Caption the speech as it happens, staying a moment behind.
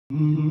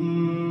Assalamu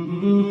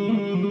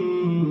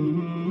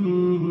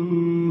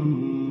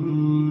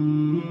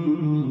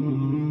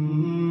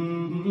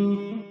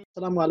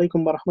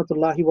alaikum wa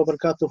rahmatullahi wa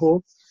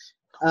barakatuhu.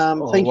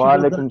 Thank you, Wa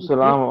brother. alaikum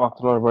salam wa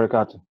rahmatullahi wa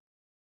barakatuh.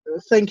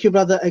 Thank you,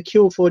 brother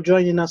Akil, for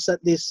joining us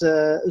at this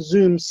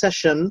Zoom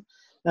session.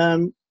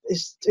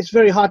 It's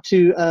very hard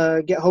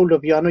to get hold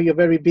of you. I know you're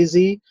very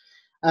busy.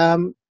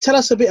 Tell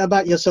us a bit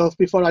about yourself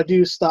before I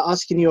do start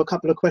asking you a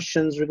couple of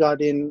questions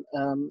regarding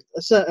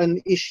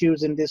certain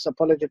issues in this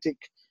apologetic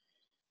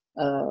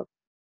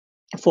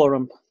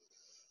forum.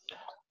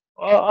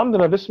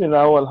 Alhamdulillah,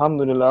 bismillah,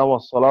 alhamdulillah, wa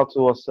salatu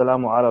wa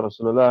salamu ala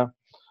rasulullah.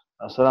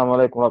 Assalamu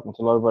alaikum wa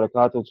rahmatullahi wa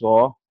barakatuh to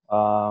all.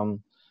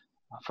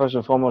 First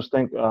and foremost,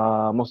 thank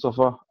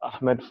Mustafa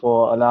Ahmed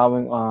for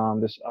allowing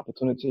this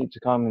opportunity to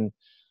come and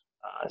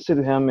sit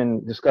with him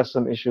and discuss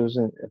some issues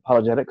in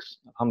apologetics.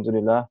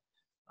 Alhamdulillah.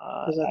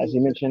 As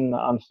you mentioned,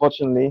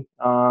 unfortunately,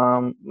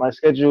 my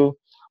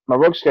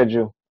work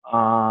schedule,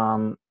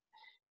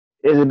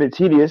 is a bit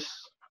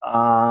tedious.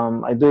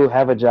 I do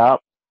have a job.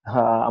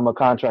 I'm a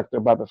contractor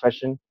by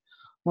profession.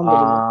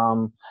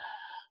 But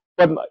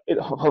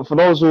for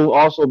those who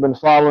also been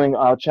following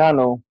our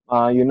channel,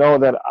 you know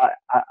that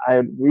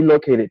I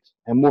relocated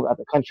and moved out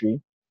the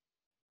country,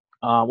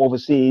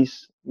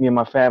 overseas, me and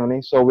my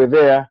family. So we're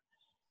there,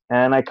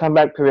 and I come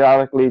back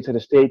periodically to the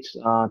States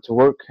to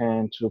work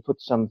and to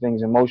put some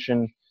things in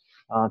motion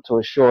to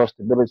assure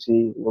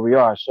stability where we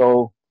are.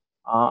 So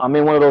I'm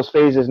in one of those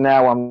phases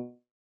now. I'm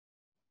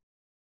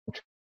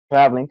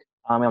traveling.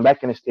 I'm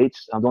back in the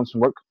States. I'm doing some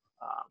work.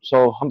 So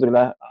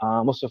alhamdulillah,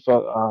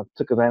 Mustafa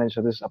took advantage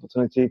of this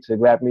opportunity to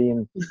grab me,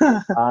 and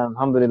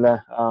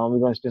alhamdulillah, we're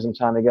going to spend some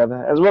time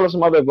together, as well as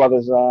some other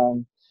brothers.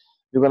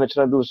 We're going to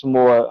try to do some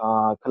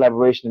more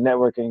collaboration and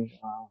networking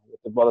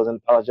with the brothers in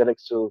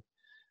apologetics to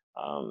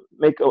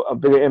make a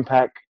bigger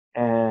impact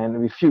and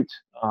refute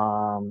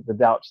the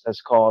doubts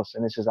that's caused.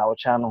 And this is our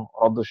channel,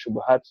 Radush,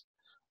 Shubuhaat,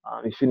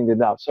 refuting the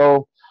doubts.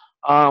 So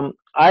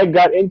I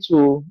got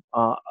into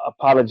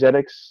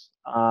apologetics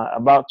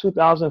about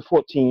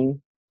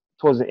 2014,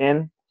 towards the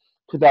end,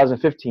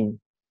 2015.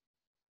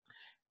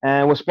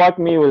 And what sparked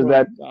me was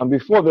that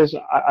before this,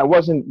 I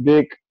wasn't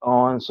big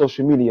on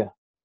social media.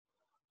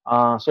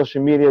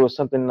 Social media was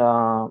something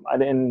I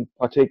didn't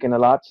partake in a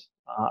lot.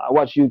 I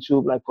watched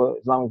YouTube like for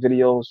Islamic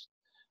videos,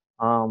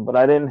 but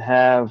I didn't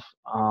have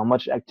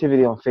much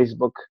activity on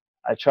Facebook.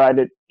 I tried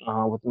it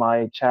with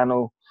my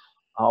channel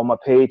on my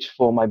page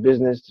for my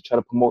business to try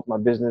to promote my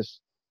business,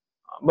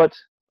 but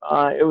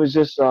it was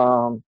just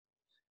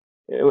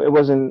it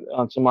wasn't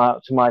to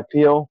my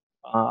appeal.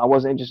 I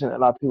wasn't interested in a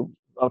lot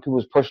of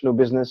people's personal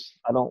business.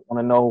 I don't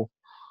want to know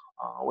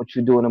what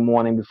you do in the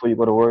morning before you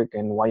go to work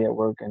and why you're at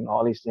work and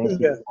all these things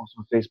people post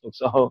on Facebook.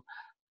 So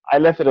I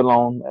left it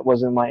alone. That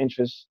wasn't my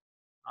interest.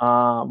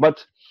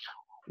 But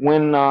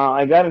when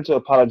I got into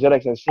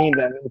apologetics, I seen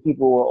that many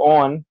people were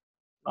on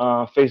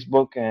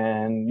Facebook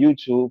and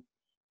YouTube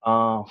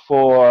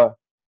for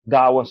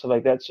da'wah and stuff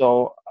like that.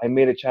 So I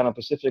made a channel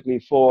specifically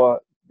for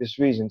these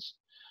reasons.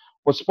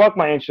 What sparked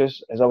my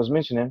interest, as I was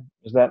mentioning,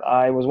 is that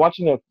I was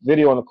watching a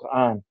video on the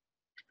Quran.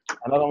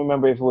 And I don't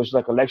remember if it was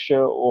like a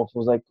lecture or if it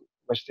was like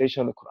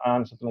recitation of the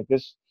Quran, something like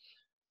this.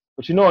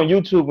 But you know, on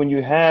YouTube, when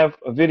you have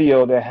a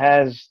video that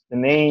has the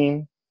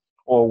name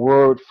or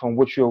word from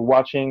which you're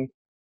watching,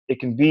 it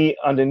can be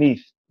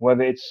underneath,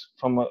 whether it's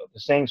from the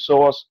same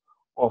source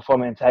or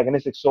from an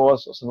antagonistic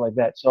source or something like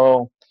that.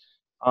 So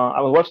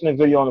I was watching a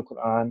video on the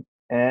Quran,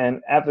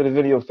 and after the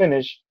video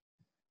finished,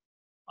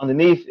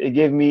 underneath it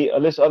gave me a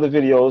list of other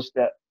videos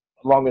that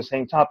along the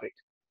same topic.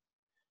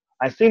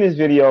 I seen this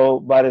video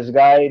by this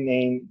guy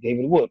named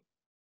David Wood.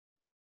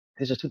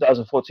 This is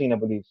 2014, I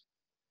believe.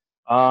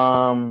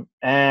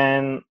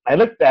 And I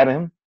looked at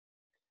him,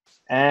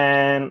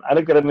 and I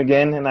looked at him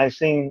again, and it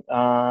seemed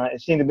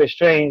a bit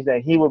strange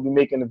that he would be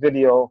making a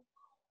video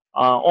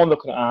on the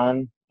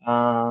Quran.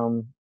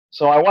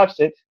 So I watched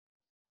it,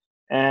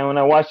 and when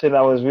I watched it,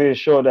 I was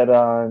reassured that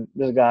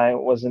this guy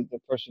wasn't the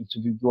person to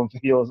be doing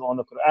videos on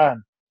the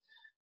Quran.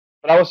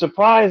 But I was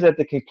surprised at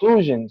the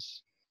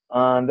conclusions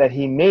that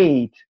he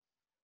made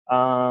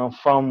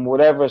from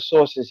whatever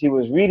sources he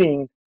was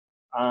reading,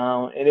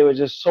 and it was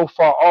just so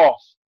far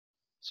off.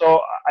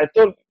 So I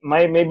thought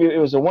maybe it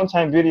was a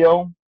one-time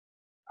video.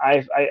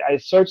 I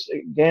searched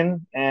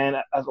again, and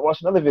I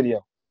watched another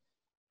video.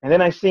 And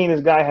then I seen this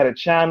guy had a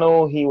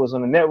channel. He was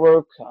on the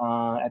network.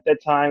 At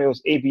that time, it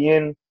was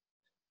ABN,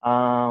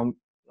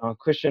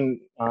 Christian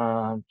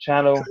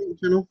channel,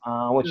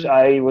 which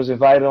I was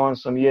invited on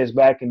some years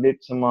back and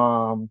did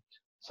some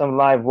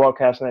live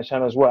broadcasts on that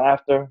channel as well.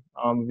 After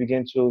we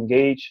began to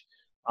engage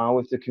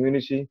with the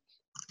community,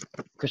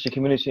 Christian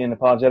community, and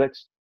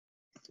apologetics.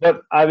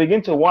 But I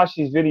began to watch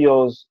these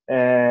videos,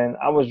 and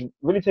I was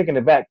really taken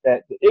aback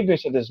that the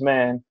ignorance of this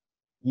man,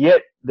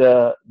 yet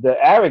the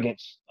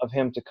arrogance of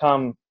him to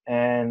come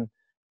and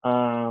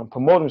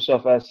promote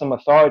himself as some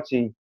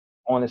authority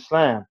on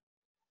Islam.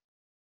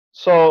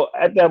 So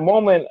at that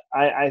moment,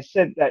 I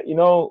said that, you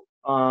know,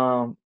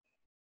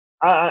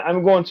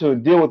 I'm going to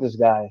deal with this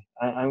guy.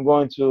 I'm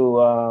going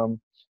to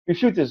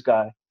refute this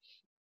guy.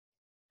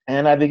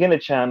 And I began a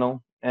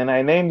channel, and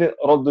I named it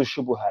Radush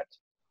Shubuhaat.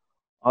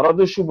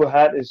 Radush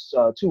Shubuhaat is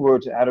two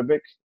words in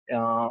Arabic.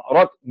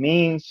 Rad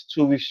means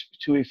to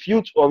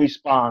refute or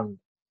respond.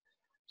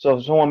 So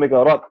if someone make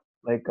a rad,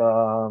 like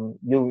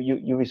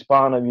you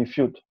respond or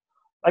refute.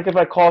 Like if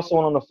I call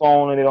someone on the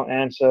phone and they don't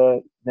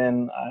answer,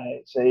 then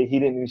I say he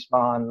didn't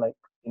respond. Like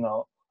you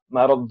know,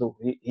 ma raddu.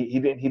 He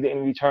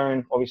didn't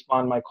return or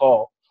respond to my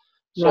call.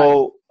 Right.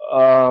 So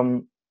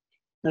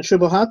And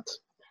Shubuhat?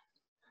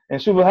 and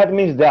Shubuhat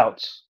means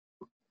doubts.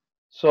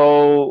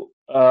 So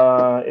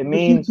it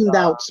means Refuting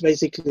doubts,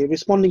 basically,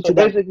 responding so to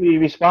doubts. basically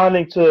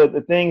responding to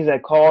the things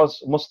that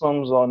cause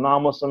Muslims or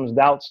non-Muslims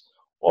doubts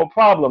or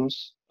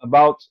problems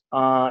about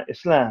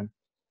Islam.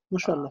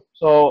 MashaAllah.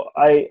 So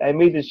I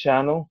made this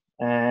channel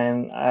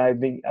and I've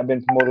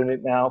been promoting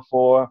it now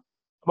for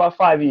about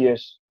 5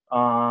 years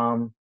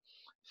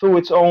through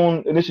its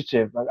own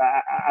initiative. Like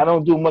I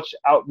don't do much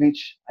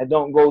outreach. I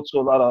don't go to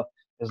a lot of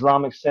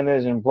Islamic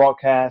centers and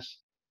broadcasts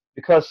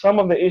because some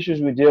of the issues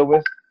we deal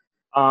with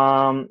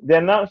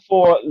they're not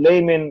for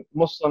layman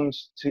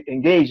Muslims to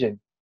engage in.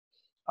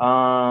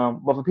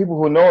 But for people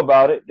who know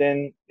about it,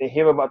 then they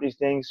hear about these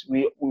things.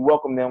 We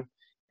welcome them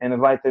and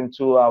invite them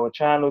to our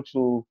channel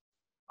to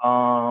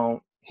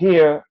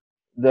hear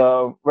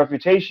the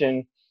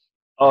refutation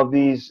of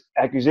these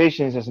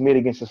accusations that's made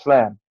against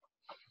Islam.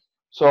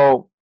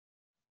 So,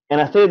 and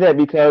I say that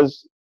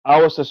because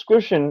our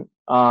subscription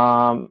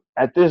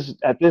at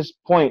this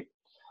point,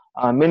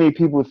 many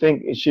people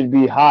think it should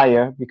be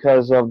higher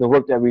because of the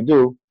work that we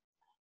do.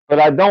 But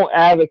I don't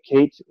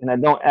advocate and I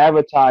don't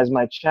advertise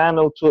my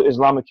channel to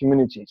Islamic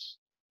communities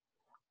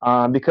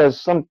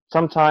because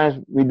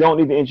sometimes we don't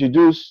need to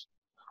introduce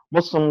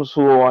Muslims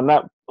who are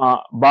not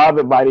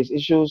bothered by these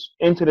issues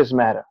into this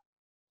matter.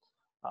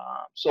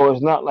 So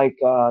it's not like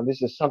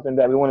this is something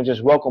that we want to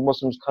just welcome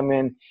Muslims come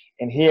in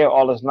and hear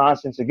all this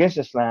nonsense against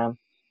Islam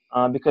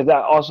because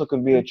that also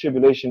could be a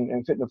tribulation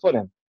and fitna for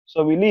them.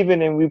 So we leave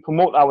it and we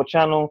promote our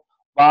channel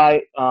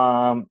by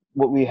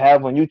what we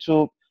have on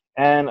YouTube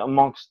and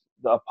amongst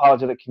the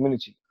apologetic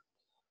community.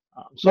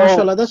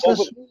 MashaAllah, that's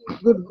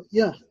good.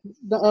 Yeah.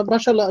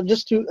 MashaAllah,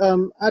 just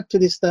to add to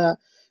this, that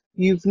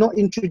you've not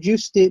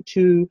introduced it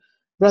to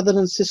brothers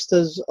and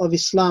sisters of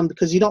Islam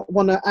because you don't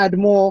want to add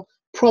more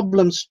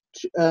problems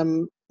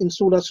in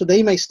Surah, so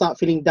they may start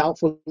feeling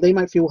doubtful, they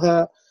might feel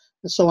hurt,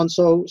 and so on.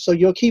 So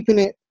you're keeping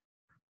it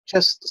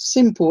just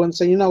simple and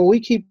saying, we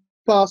keep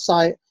our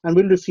side and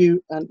we'll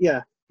refute. And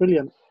yeah,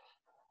 brilliant.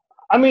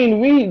 I mean,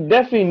 we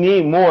definitely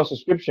need more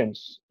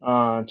subscriptions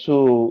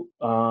to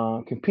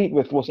compete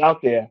with what's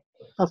out there.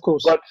 Of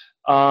course. But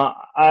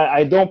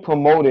I don't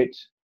promote it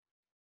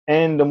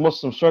in the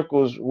Muslim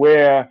circles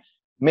where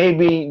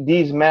maybe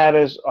these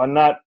matters are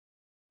not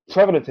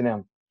prevalent to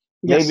them.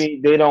 Yes. Maybe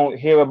they don't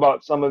hear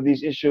about some of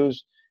these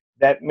issues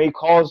that may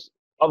cause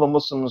other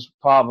Muslims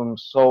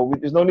problems. So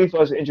there's no need for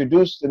us to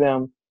introduce to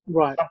them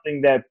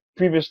something that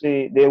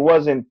previously they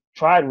wasn't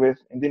tried with,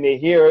 and then they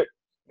hear it.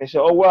 They say,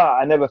 oh, wow,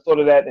 I never thought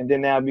of that, and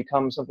then now it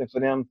becomes something for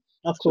them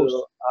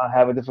to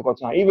have a difficult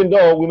time. Even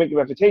though we make the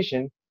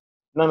reputation,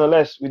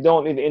 nonetheless, we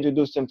don't need to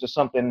introduce them to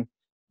something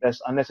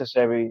that's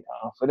unnecessary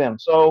for them.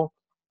 So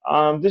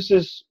this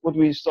is what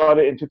we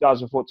started in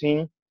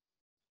 2014.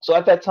 So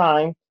at that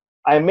time,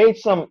 I made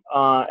some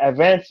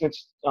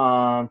advancements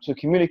to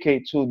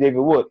communicate to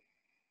David Wood.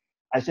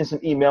 I sent some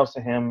emails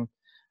to him,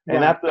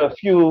 and after a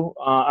few,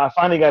 I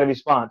finally got a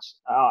response.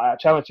 I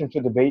challenged him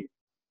to debate.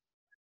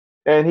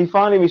 And he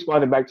finally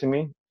responded back to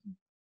me.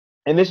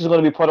 And this is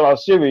going to be part of our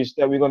series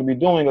that we're going to be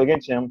doing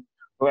against him.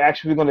 We're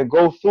actually going to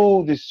go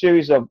through this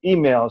series of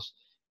emails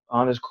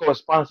on this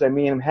correspondence that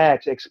me and him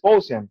had to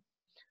expose him.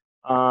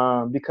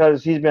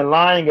 Because he's been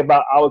lying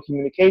about our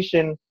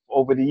communication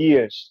over the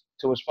years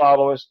to his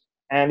followers.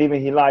 And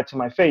even he lied to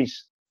my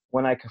face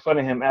when I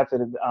confronted him after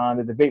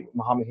the debate with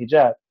Muhammad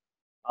Hijab.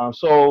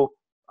 So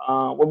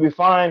what we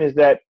find is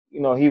that,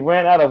 he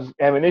ran out of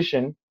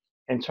ammunition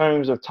in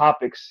terms of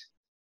topics.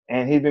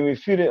 And he's been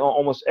refuted on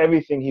almost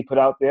everything he put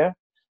out there.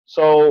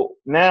 So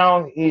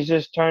now he's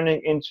just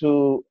turning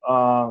into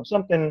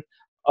something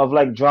of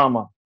like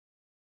drama.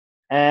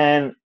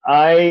 And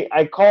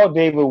I call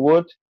David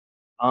Wood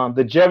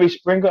the Jerry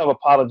Springer of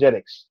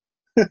apologetics.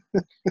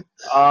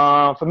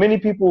 For many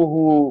people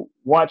who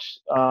watched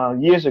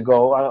years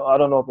ago, I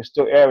don't know if it's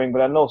still airing,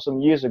 but I know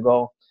some years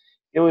ago,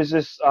 it was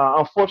this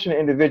unfortunate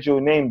individual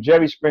named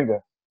Jerry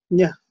Springer.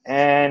 Yeah.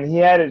 And he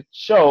had a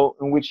show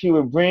in which he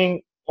would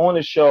bring on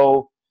the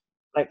show,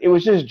 like it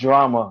was just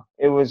drama.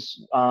 It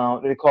was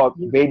they call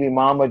it baby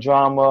mama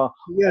drama,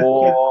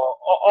 or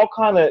all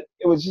kind of.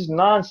 It was just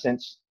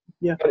nonsense.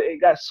 Yeah. But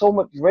it got so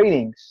much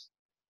ratings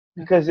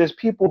because there's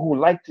people who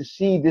like to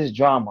see this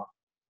drama.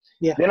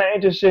 Yeah. They're not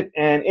interested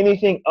in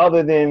anything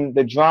other than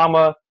the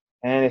drama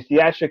and the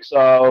theatrics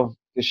of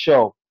the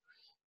show.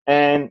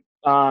 And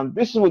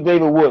this is what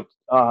David Wood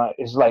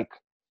is like.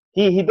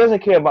 He doesn't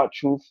care about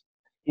truth.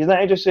 He's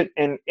not interested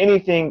in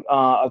anything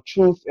of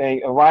truth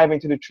and arriving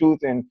to the truth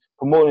and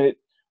promoting it.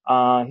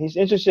 He's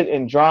interested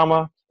in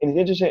drama and he's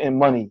interested in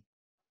money.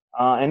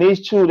 and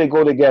these two, they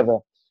go together.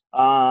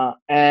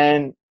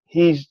 And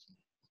he's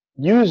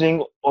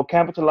using or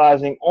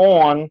capitalizing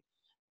on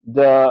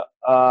the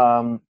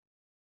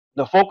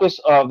focus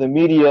of the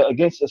media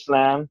against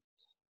Islam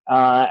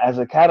as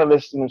a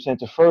catalyst,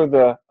 to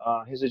further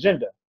his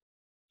agenda.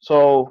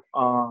 So,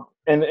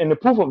 and the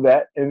proof of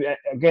that, and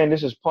again,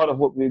 this is part of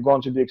what we're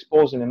going to be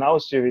exposing in our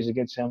series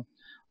against him,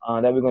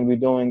 that we're going to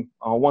be doing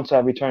once I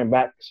return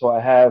back, so I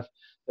have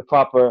the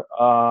proper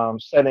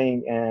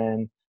setting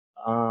and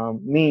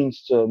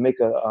means to make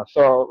a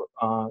thorough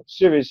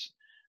series.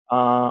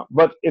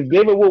 But if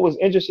David Wood was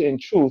interested in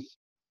truth,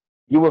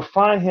 you will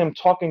find him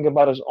talking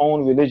about his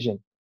own religion,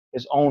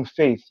 his own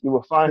faith. You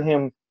will find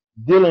him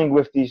dealing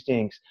with these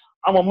things.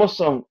 I'm a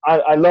Muslim.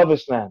 I love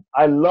Islam.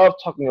 I love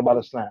talking about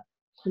Islam.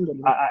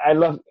 I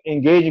love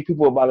engaging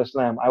people about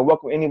Islam. I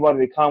welcome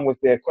anybody to come with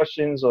their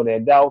questions or their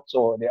doubts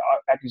or their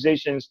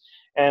accusations,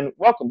 and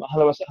welcome.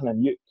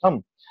 You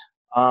come.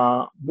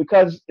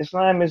 Because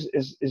Islam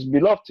is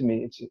beloved to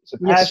me. It's a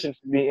passion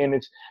for me, and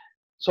it's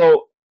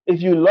so.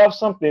 If you love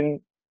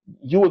something,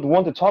 you would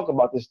want to talk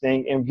about this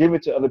thing and give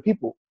it to other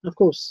people. Of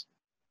course.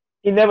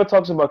 He never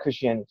talks about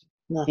Christianity.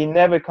 No. He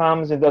never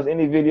comes and does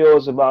any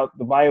videos about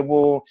the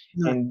Bible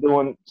and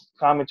doing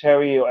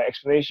commentary or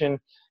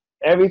explanation.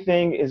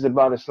 Everything is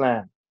about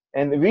Islam.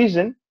 And the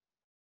reason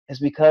is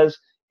because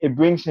it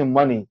brings him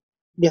money.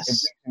 Yes. It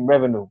brings him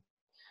revenue.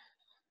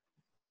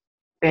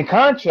 In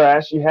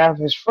contrast, you have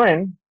his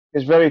friend,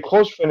 his very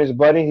close friend, his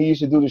buddy, he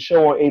used to do the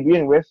show on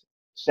ABN with,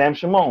 Sam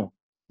Shimon.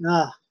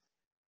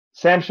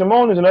 Sam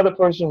Shimon is another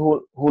person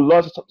who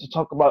loves to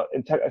talk about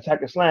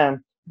attack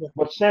Islam,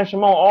 but Sam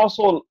Shimon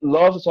also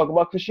loves to talk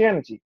about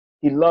Christianity.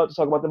 He loves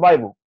to talk about the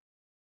Bible.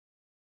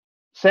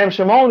 Sam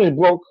Shimon is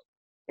broke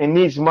and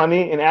needs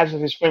money and asks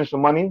his friends for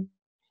money.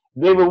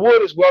 David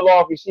Wood is well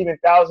off, receiving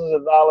thousands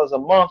of dollars a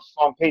month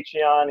from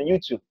Patreon and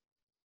YouTube.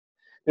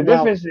 The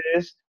difference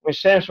is when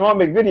Sam Shimon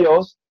makes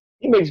videos,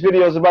 he makes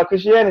videos about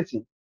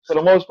Christianity for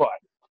the most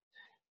part.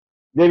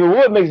 David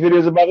Wood makes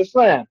videos about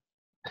Islam.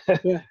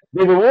 David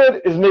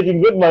Wood is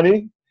making good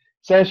money.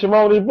 Sam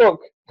Shimon is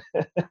broke.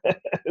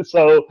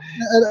 So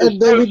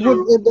David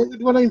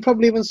Wood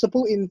probably even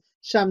supporting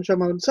Sam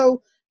Shimon.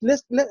 So no,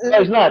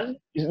 he's not.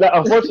 He's not.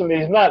 Unfortunately,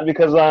 he's not,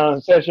 because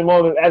Sam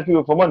Shimon asked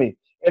people for money,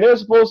 and they were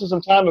supposed to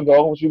some time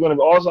ago, which we're going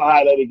to also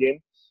highlight again,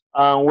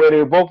 where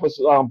they both was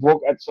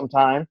broke at some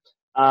time,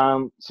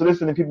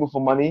 soliciting people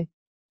for money.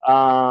 They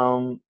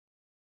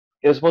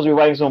were supposed to be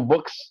writing some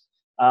books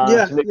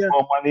to make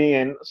more money,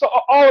 and so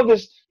all of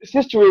this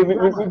history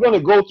we're going to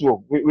go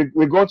through.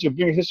 We're going to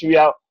bring history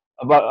out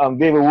about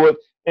David Wood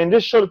and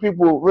just show the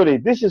people, really,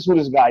 this is who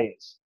this guy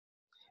is.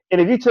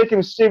 And if you take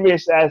him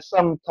serious as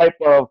some type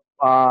of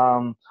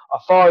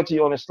authority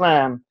on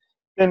Islam,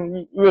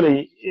 then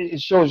really it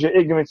shows your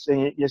ignorance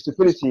and your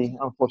stupidity,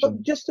 unfortunately.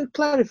 But just to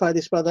clarify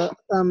this, brother,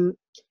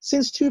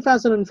 since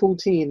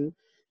 2014,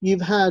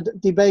 you've had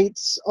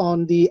debates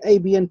on the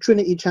ABN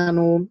Trinity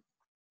channel.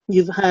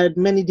 You've had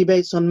many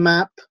debates on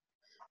MAP,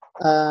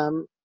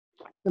 the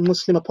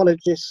Muslim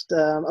Apologetics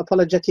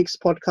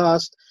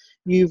podcast.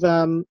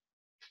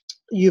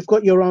 You've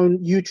got your own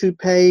YouTube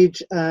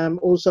page,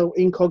 also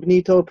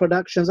Incognito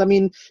Productions. I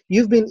mean,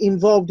 you've been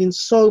involved in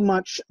so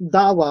much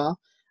dawah,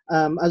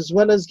 as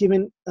well as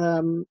giving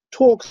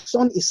talks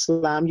on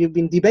Islam. You've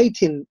been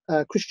debating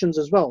Christians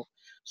as well.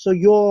 So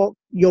you're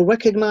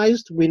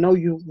recognized. We know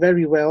you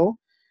very well.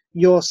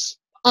 You're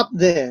up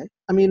there.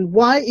 I mean,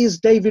 why is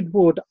David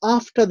Wood,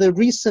 after the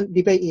recent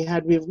debate he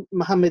had with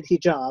Muhammad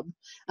Hijab,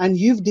 and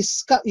you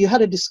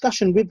had a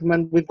discussion with him,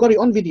 and we've got it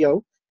on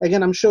video.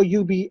 Again, I'm sure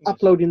you'll be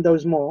uploading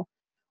those more.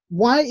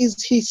 Why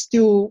is he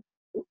still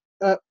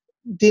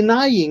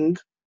denying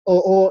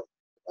or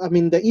I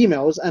mean, the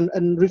emails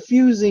and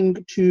refusing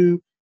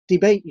to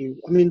debate you?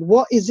 I mean,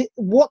 what is it?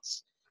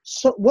 What's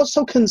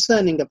so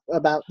concerning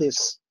about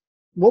this?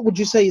 What would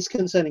you say is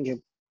concerning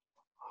him?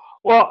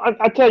 Well,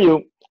 I tell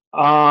you,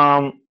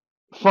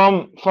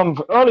 from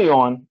early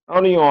on,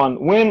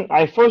 when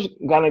I first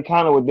got an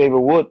encounter with David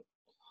Wood,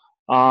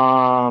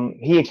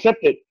 he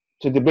accepted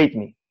to debate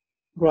me.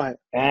 Right.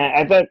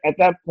 And at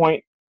that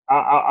point,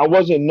 I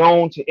wasn't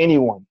known to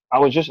anyone. I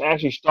was just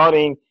actually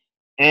starting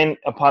in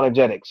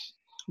apologetics.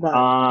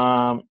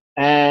 Right.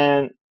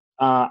 And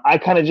I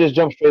kind of just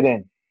jumped straight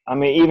in. I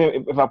mean,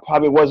 even if I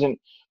probably wasn't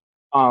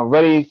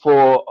ready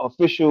for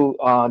official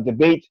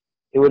debate,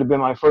 it would have been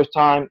my first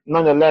time.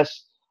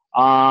 Nonetheless,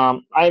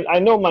 I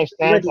know my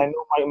stance. I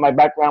know my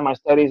background, my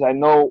studies. I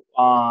know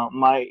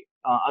my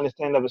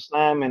understanding of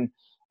Islam and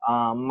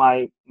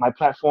my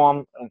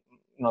platform.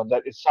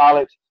 That it's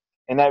solid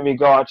in that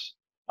regard.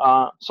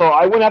 So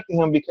I went after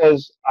him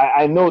because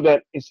I know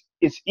that it's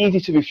easy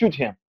to refute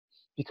him,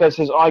 because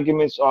his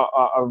arguments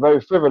are very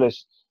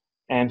frivolous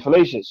and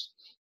fallacious.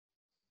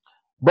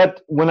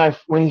 But when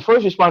he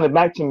first responded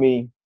back to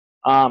me,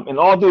 in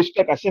all due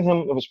respect, I sent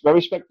him a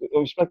very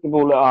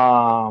respectable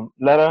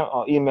letter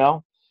or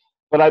email.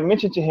 But I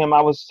mentioned to him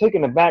I was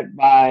taken aback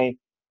by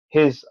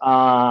his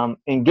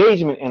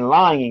engagement in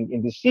lying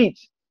and deceit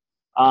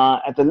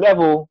at the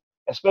level,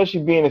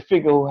 especially being a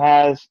figure who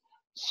has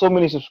so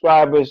many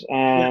subscribers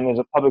and is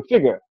a public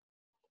figure.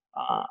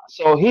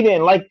 So he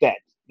didn't like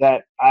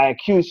that I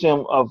accused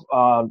him of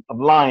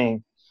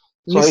lying.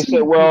 So he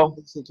said, well,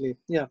 basically,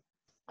 yeah.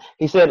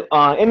 He said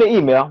in the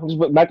email, just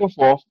went back and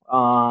forth,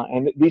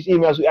 and these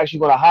emails we're actually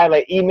going to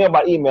highlight email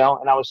by email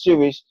in our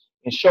series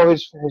and show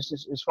his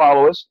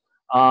followers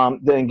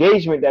the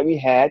engagement that we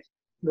had,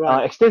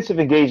 Right. extensive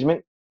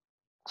engagement,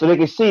 so they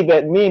can see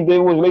that me and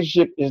David's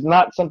relationship is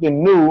not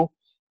something new,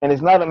 and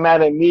it's not a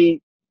matter of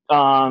me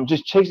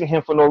just chasing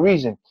him for no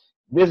reason.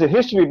 There's a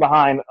history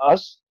behind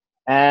us,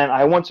 and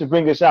I want to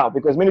bring this out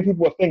because many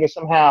people are thinking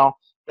somehow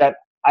that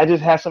I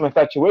just had some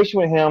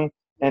infatuation with him,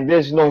 and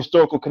there's no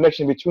historical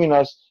connection between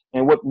us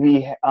and what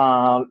we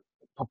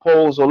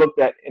proposed or looked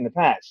at in the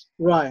past.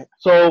 Right.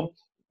 So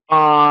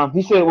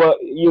he said, well,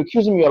 you're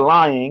accusing me of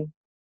lying,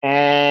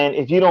 and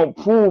if you don't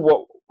prove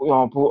what,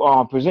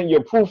 present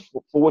your proof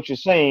for what you're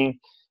saying,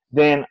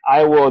 then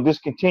I will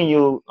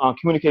discontinue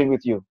communicating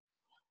with you.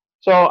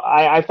 So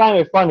I find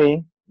it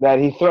funny that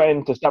he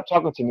threatened to stop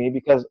talking to me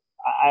because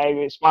I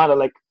responded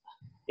like,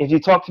 if you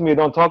talk to me or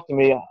don't talk to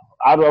me,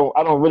 I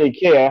don't really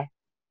care.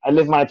 I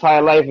lived my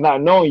entire life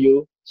not knowing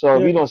you, so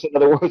if you don't say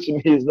another word to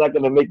me, it's not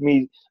going to make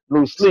me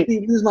lose sleep.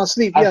 Lose my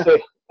sleep, yeah.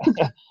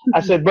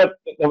 I said, but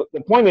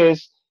the point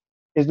is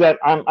that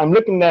I'm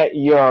looking at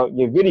your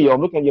video, I'm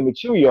looking at your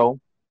material,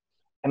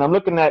 and I'm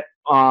looking at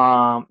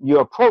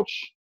your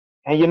approach,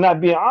 and you're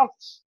not being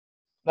honest.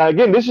 Now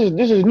again, this is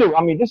new.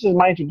 I mean, this is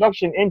my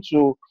introduction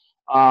into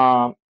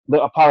the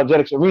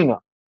apologetics arena.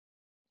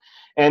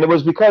 And it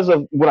was because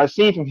of what I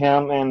seen from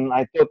him, and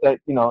I thought that,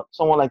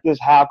 someone like this,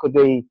 how could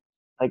they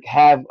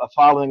have a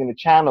following in the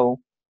channel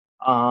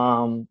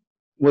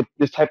with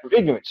this type of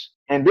ignorance?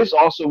 And this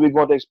also we're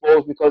going to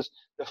expose because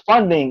the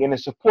funding and the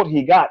support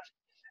he got,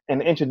 and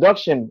the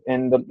introduction,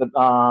 and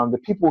the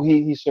people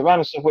he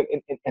surrounded himself with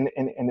in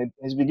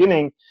his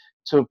beginning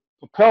to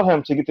propel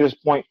him to get to this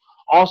point,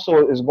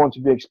 also is going to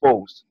be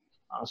exposed.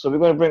 So we're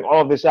going to bring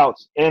all of this out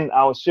in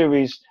our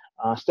series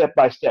step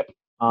by step.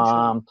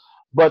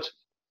 But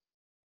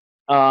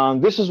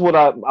this is what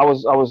I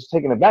was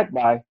taken aback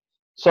by.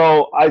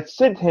 So I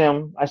said to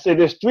him, I said,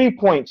 there's 3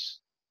 points.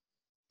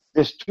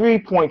 There's 3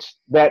 points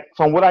that,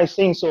 from what I've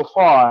seen so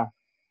far,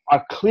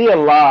 are clear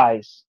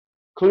lies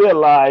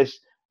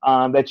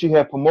that you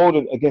have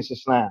promoted against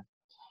Islam.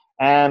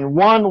 And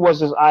one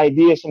was his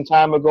idea some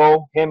time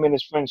ago, him and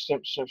his friend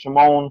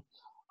Shimon,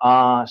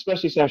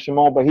 especially Sam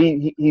Shimon, but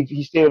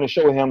he stayed on the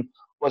show with him,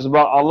 was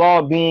about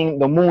Allah being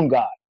the moon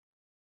god.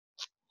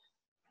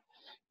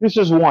 This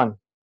is one.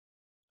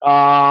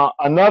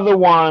 Another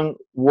one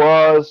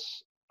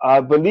was, I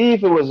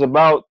believe it was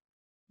about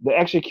the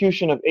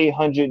execution of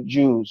 800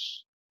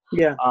 Jews.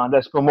 Yeah.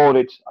 That's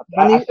promoted.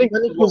 I think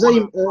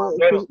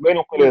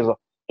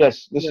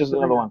yes, this is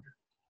another one.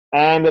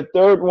 And the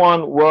third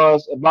one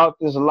was about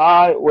this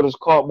lie, what is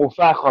called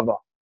mufakhada.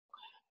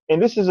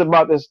 And this is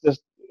about this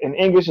in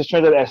English is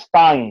translated as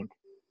spying.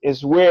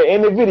 It's where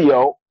in the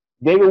video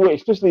they were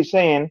explicitly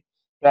saying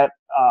that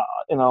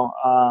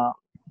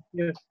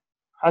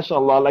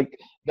Mashallah, like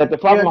that the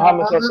Prophet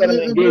Muhammad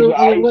engaged with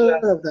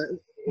Aisha.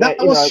 That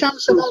was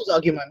Shamsuddin's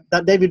argument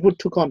that David Wood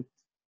took on.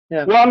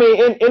 Yeah. Well, I mean,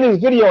 in his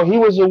video, he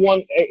was the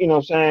one,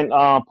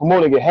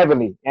 promoting it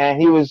heavily, and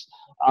he was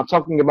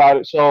talking about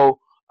it. So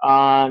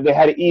they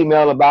had an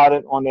email about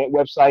it on their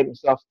website and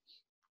stuff.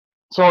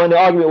 So in the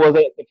argument was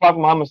that the Prophet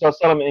Muhammad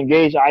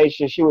engaged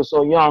Aisha. She was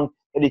so young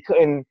that he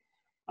couldn't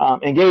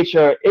engage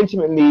her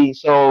intimately,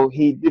 so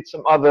he did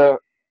some other.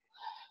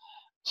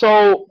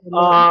 So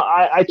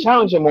I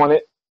challenged him on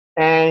it,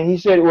 and he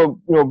said, "Well,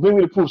 bring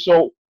me the proof."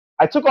 So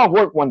I took off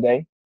work one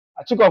day.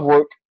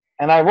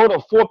 And I wrote a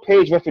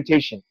 4-page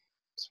refutation.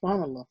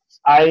 SubhanAllah.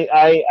 I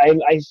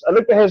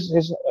looked at his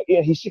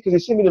because he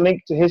sent me the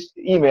link to his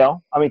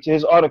email. I mean, to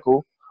his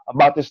article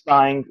about this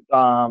lying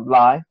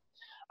lie.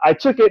 I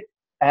took it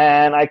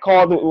and I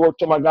called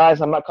to my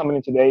guys. I'm not coming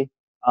in today.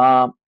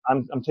 I'm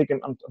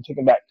taking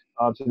back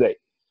today.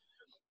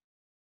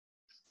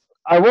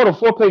 I wrote a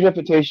 4-page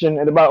refutation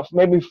in about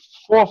maybe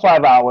 4 or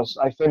 5 hours.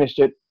 I finished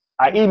it.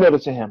 I emailed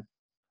it to him.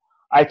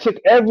 I took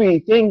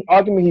everything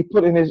argument he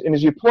put in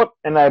his report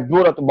and I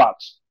blew it out the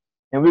box.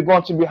 And we're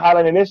going to be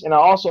highlighting this, and I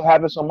also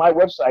have this on my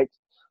website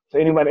for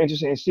anybody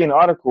interested in seeing the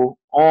article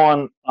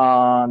on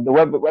the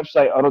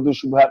website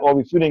Radush Shubuhaat, or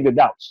Refuting the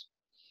Doubts.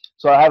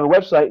 So I have a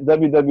website,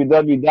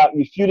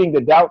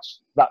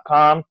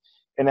 www.refutingthedoubts.com,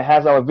 and it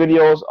has our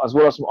videos as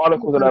well as some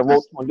articles that I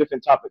wrote on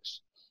different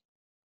topics.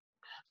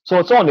 So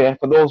it's on there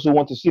for those who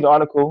want to see the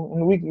article,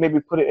 and we can maybe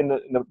put it in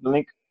the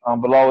link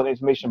below in the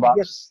information box.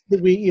 Yes,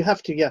 you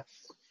have to, yeah.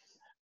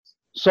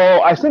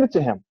 So I sent it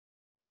to him.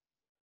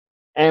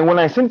 And when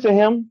I sent it to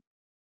him,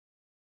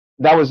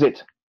 that was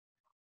it.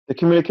 The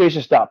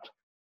communication stopped.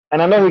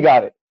 And I know he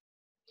got it.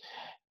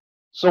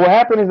 So what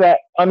happened is that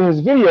on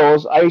his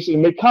videos, I used to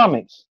make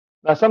comments.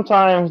 Now,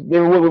 sometimes they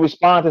would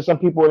respond to some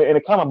people in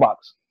the comment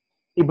box.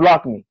 He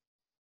blocked me.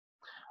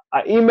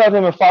 I emailed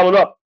him and followed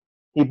up.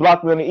 He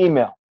blocked me in the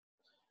email.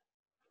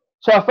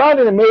 So I found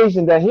it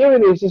amazing that here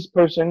it is, this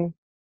person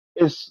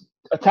is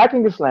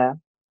attacking Islam,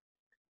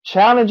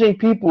 challenging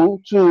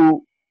people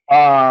to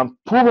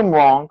prove him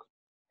wrong.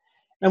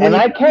 And when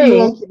And you I prove him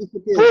wrong, came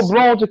he full disappears.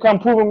 blown to come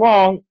prove him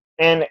wrong,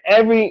 and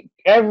every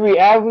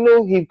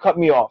avenue he cut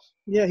me off.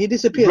 Yeah, he He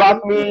disappears. When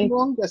blocked you prove him me.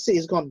 wrong, that's it.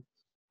 He's gone.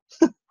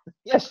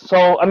 Yes.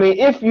 So I mean,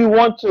 if you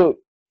want to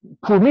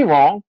prove me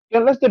wrong,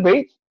 then let's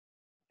debate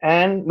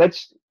and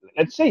let's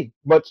see.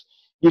 But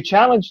you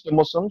challenge the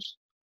Muslims.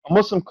 A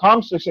Muslim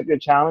comes to accept your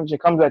challenge.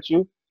 It comes at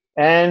you,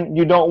 and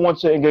you don't want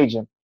to engage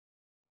him.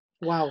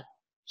 Wow.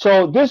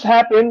 So this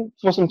happened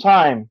for some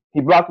time.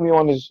 He blocked me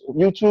on his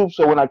YouTube.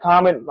 So when I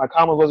comment, my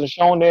comment wasn't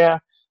shown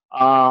there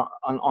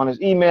on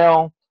his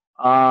email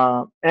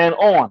and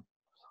on.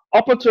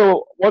 Up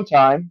until one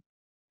time,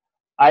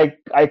 I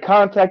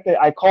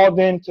called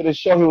in to the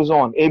show he was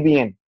on,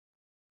 ABN,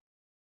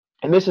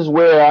 and this is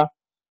where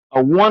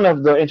one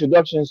of the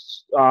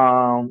introductions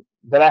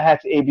that I had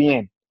to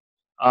ABN.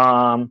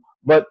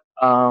 But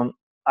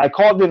I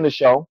called in the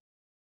show,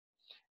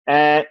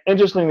 and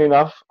interestingly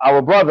enough,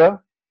 our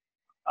brother,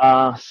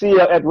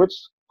 C.L.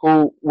 Edwards,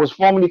 who was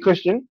formerly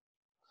Christian,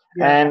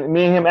 Yeah. and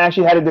me and him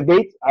actually had a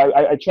debate.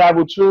 I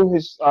traveled through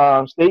his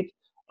state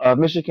of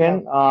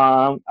Michigan.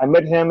 I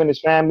met him and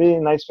his family,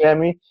 a nice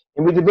family,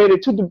 and we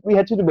debated we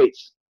had two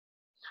debates.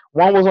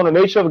 One was on the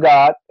nature of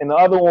God, and the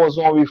other one was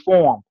on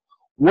reform.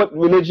 What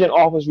religion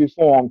offers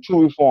reform,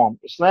 true reform,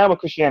 Islam or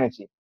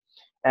Christianity?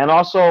 And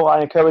also,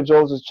 I encourage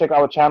those to check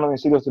our channel and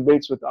see those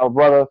debates with our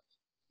brother,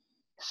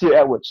 C.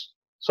 Edwards.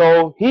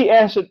 So he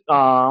answered.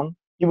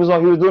 He was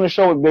doing a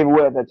show with David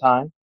Wood at that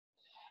time,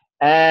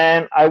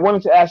 and I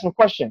wanted to ask him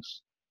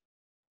questions.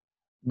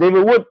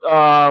 David Wood.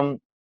 I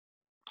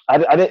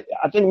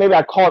think maybe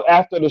I called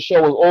after the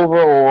show was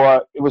over,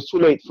 or it was too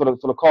late for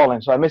the call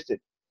in, so I missed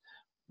it.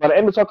 But I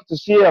ended up talking to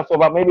Sia for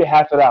about maybe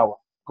half an hour,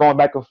 going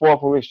back and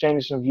forth. We were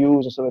exchanging some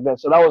views and stuff like that.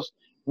 So that was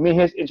me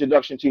and his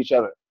introduction to each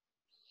other.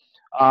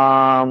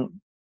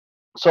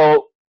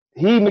 So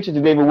he mentioned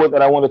to David Wood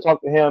that I wanted to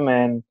talk to him,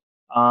 and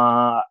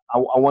I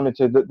wanted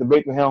to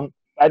debate with him.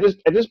 At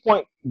this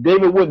point,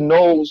 David Wood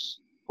knows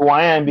who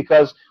I am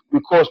because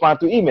we correspond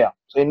through email,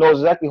 so he knows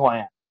exactly who I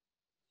am.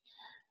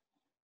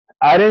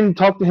 I didn't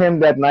talk to him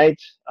that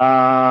night,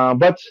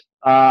 but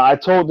I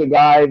told the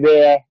guy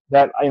there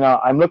that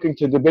I'm looking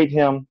to debate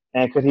him,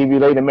 and could he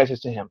relay the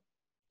message to him?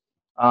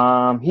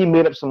 He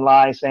made up some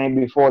lies saying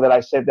before that I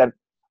said that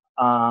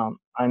I'm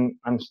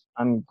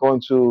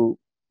going to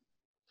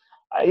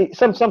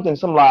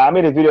some lie. I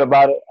made a video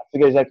about it. I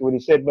forget exactly what he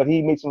said, but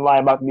he made some lie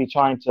about me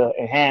trying to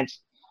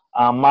enhance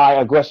my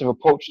aggressive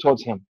approach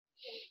towards him.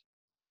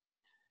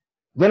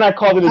 Then I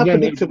called it How again.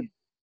 predictable.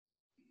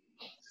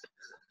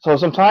 So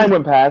some time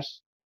went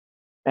past,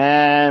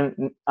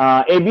 and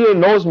ABA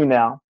knows me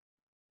now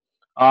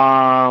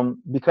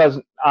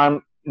because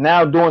I'm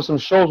now doing some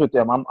shows with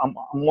them. I'm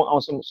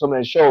on some of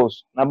their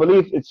shows. And I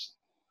believe it's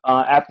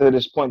after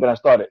this point that I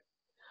started.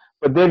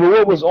 But David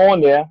Wood was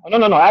on there.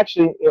 No,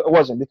 actually it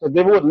wasn't, because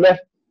David Wood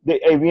left the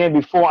ABN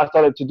before I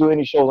started to do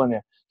any shows on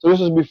there. So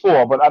this was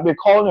before, but I've been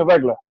calling it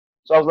regular.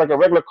 So I was like a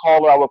regular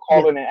caller. I would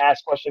call in and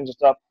ask questions and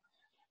stuff.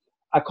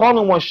 I called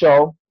in one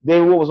show.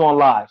 David Wood was on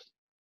live.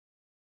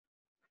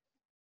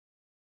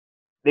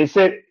 They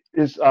said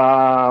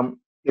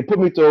they put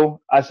me through.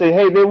 I said,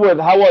 "Hey, David Wood,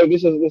 how are you?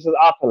 This is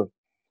Apple."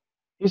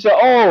 He said,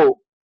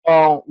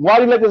 why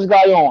do you let this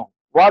guy on?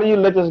 Why do you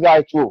let this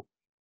guy through?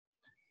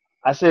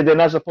 I said, they're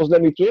not supposed to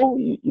let me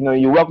through.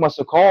 You welcome us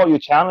to call. You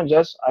challenge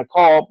us. I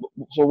call.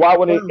 So why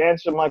would they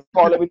answer my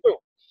call, let me through?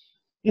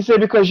 He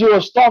said, because you're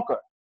a stalker.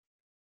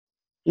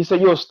 He said,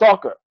 you're a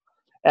stalker.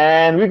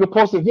 And we could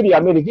post a video. I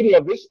made a video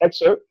of this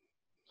excerpt.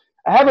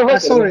 I have a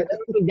record.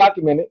 Everything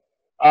documented.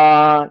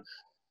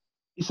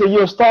 He said,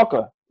 you're a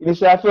stalker. And he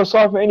said, I feel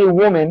sorry for any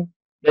woman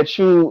that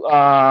you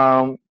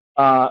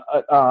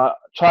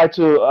try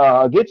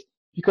to get,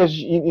 because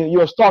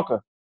you're a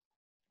stalker.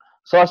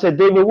 So I said,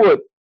 David Wood,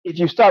 if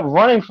you stop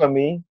running from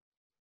me,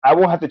 I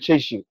won't have to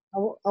chase you.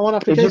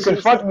 If you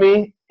confront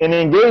me and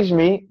engage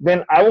me,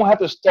 then I won't have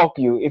to stalk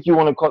you if you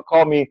want to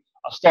call me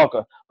a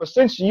stalker. But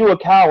since you're a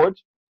coward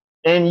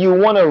and you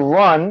want to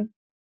run,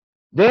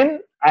 then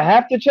I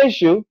have to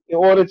chase you in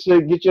order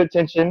to get your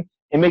attention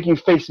and make you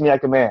face me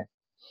like a man.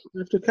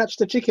 You have to catch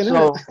the chicken,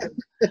 so,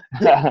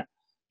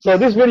 so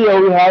this video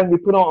we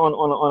put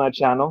on our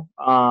channel.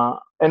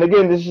 And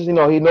again, this is, he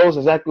knows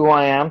exactly who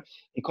I am.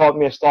 He called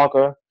me a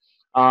stalker.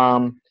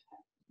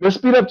 Let's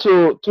speed up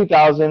to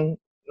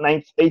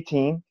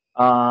 2018,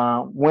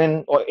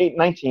 when, or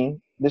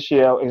 19 this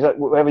year, exactly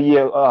whatever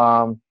year.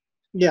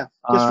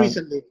 Just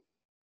recently.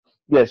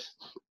 Yes.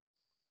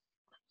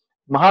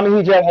 Muhammad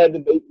Hijab had a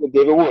debate with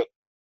David Wood.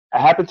 I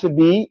happened to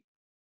be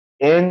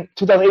in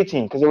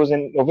 2018 because it was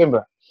in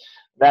November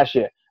last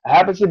year. I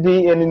happened to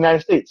be in the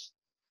United States.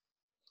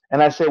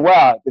 And I said,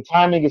 wow, the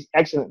timing is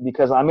excellent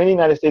because I'm in the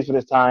United States for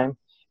this time,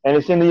 and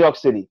it's in New York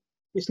City.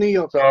 It's New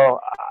York. So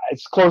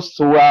it's close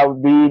to where I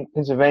would be,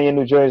 Pennsylvania,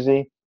 New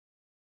Jersey.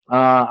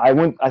 I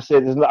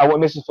said, I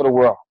want Message for the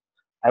World.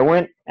 I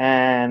went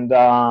and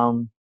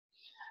I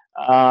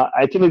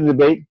attended the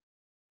debate,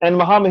 and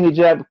Muhammad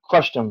Hijab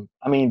crushed him.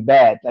 I mean,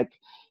 bad. Like,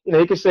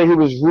 he could say he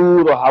was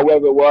rude or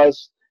however it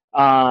was.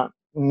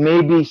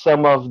 Maybe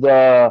some of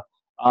the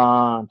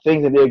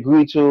things that they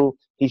agreed to,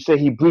 he said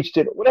he breached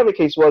it. Whatever the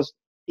case was,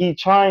 he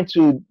trying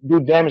to do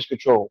damage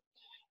control.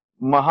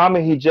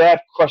 Muhammad Hijab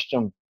crushed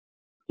him.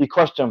 He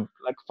crushed him,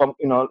 like from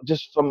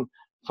just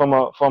from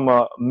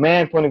a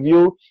man point of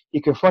view.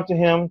 He confronted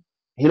him.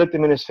 He looked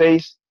him in his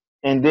face,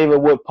 and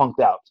David Wood punked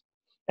out,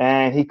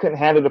 and he couldn't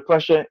handle the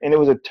pressure. And it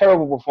was a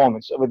terrible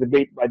performance of a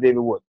debate by David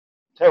Wood.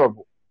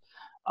 Terrible.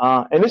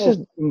 And this is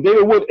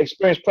David Wood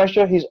experienced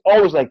pressure. He's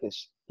always like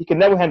this. He can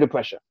never handle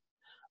pressure.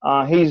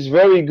 He's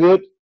very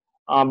good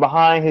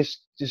behind his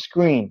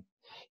screen.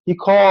 He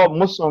called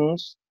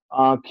Muslims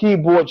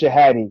keyboard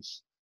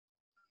jihadis.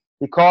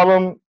 He called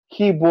them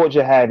keyboard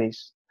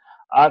jihadis.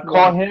 I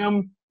call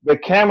him the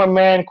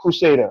cameraman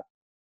crusader.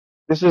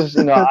 This is,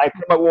 I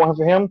came up with one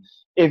for him.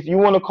 If you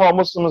want to call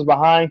Muslims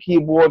behind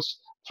keyboards,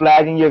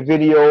 flagging your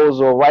videos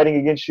or writing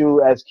against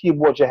you as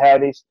keyboard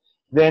jihadis,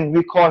 then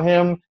we call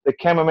him the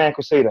cameraman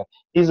crusader.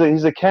 He's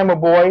a camera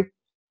boy.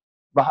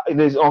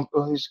 He's on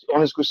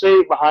his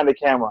crusade behind the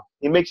camera.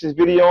 He makes his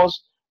videos,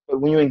 but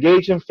when you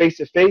engage him face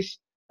to face,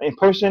 in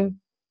person,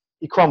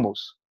 he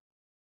crumbles.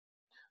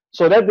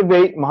 So that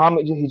debate,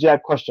 Muhammad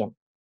Hijab crushed him.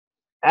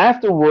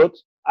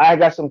 Afterwards, I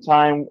got some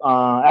time.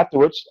 I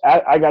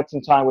got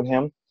some time with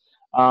him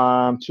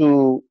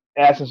to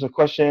ask him some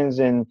questions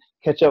and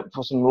catch up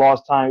for some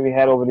lost time we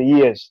had over the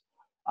years.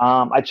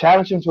 I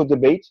challenged him to a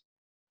debate.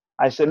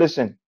 I said,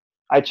 listen,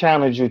 I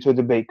challenge you to a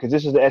debate because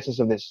this is the essence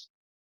of this.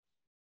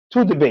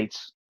 2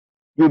 debates.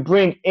 You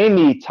bring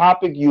any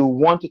topic you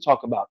want to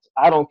talk about.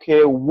 I don't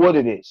care what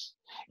it is.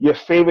 Your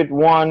favorite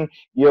one,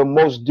 your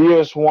most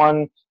dearest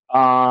one,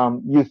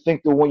 you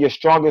think the one, your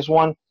strongest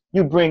one.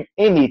 You bring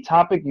any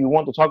topic you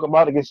want to talk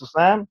about against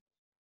Islam,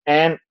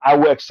 and I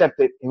will accept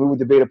it, and we will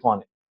debate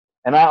upon it.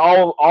 And I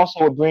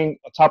also would bring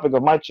a topic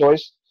of my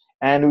choice,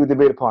 and we would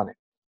debate upon it.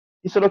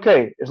 He said,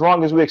 okay, as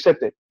long as we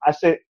accept it. I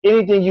said,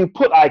 anything you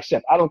put, I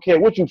accept. I don't care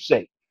what you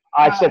say.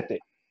 I accept it.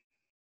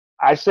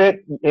 I said,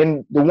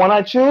 and the one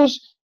I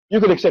choose, you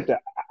can accept it.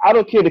 I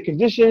don't care the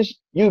conditions.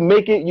 You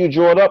make it, you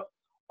draw it up.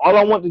 All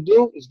I want to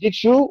do is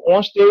get you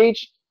on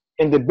stage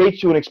and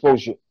debate you and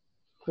expose you.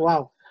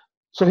 Wow.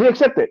 So he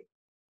accepted.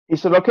 He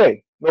said,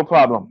 okay, no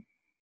problem.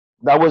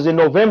 That was in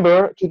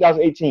November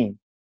 2018.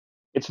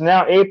 It's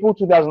now April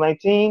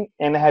 2019,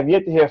 and I have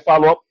yet to hear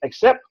follow-up,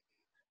 except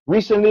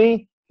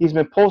recently he's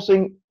been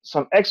posting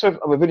some excerpts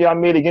of a video I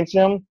made against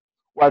him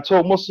where I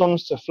told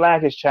Muslims to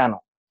flag his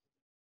channel.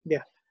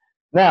 Yeah.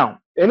 Now,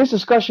 in this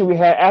discussion we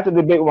had after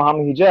the debate with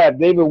Muhammad Hijab,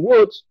 David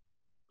Woods,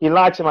 he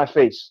lied to my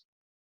face.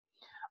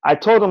 I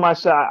told him, I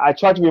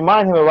tried to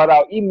remind him about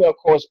our email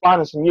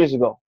correspondence some years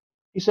ago.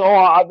 He said, oh,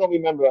 I don't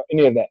remember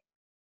any of that.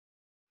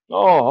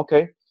 Oh,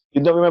 okay.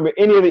 You don't remember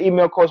any of the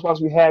email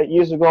correspondence we had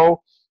years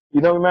ago? You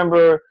don't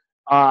remember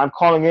I'm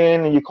calling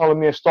in and you're calling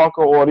me a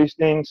stalker or these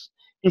things?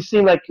 He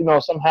seemed like,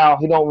 somehow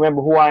he don't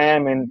remember who I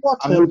am and what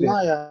I'm a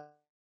liar.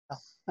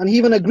 And he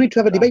even agreed to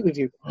have a debate with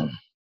you.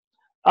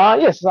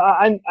 Yes,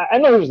 I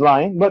know he was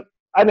lying, but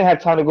I didn't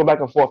have time to go back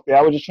and forth there.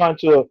 I was just trying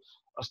to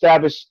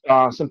establish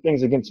some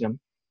things against him.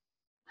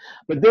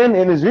 But then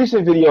in his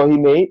recent video he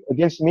made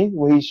against me,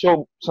 where he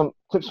showed some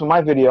clips from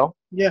my video.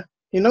 Yeah,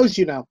 he knows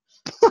you now.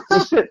 He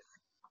said,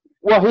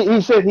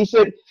 he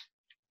said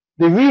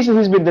the reason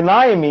he's been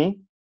denying me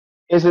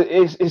is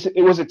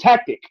it was a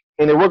tactic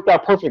and it worked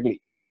out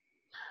perfectly.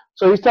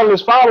 So he's telling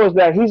his followers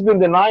that he's been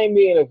denying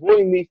me and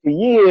avoiding me for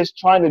years,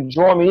 trying to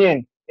draw me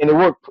in, and it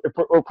worked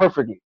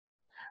perfectly.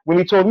 When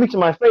he told me to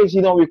my face, he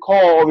don't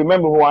recall or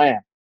remember who I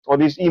am, or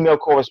these email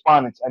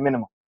correspondence at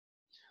minimum.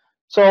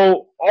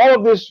 So all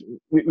of this,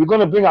 we're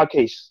going to bring our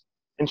case,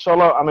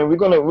 inshallah. I mean, we're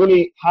going to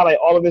really highlight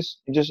all of this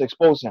and just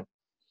expose him.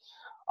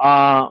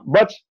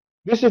 But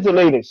this is the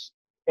latest.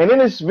 And in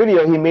this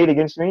video he made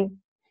against me,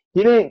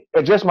 he didn't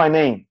address my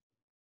name.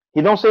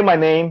 He don't say my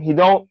name. He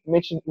don't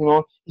mention,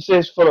 he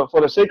says for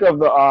the sake of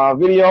the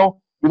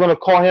video, we're going to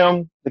call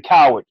him the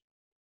coward.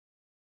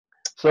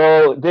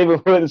 So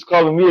David Wood is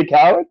calling me a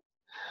coward.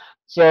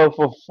 So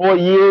for 4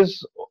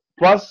 years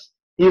plus,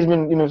 he's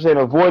been,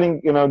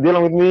 avoiding,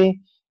 dealing with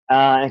me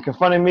and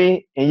confronting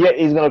me, and yet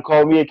he's going to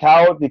call me a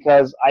coward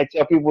because I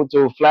tell people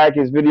to flag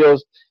his videos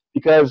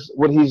because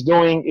what he's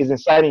doing is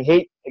inciting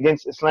hate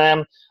against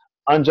Islam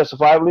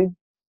unjustifiably.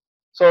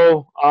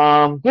 So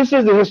this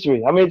is the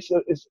history. I mean,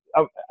 it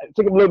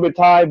took a little bit of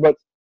time, but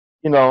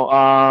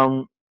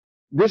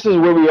this is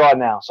where we are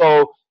now.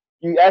 So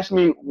you ask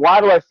me, why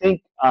do I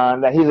think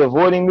that he's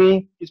avoiding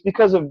me? It's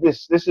because of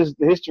this. This is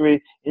the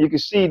history, and you can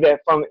see that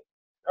from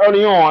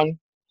early on.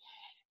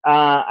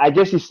 I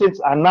guess he thinks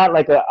I'm not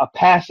like a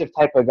passive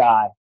type of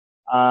guy.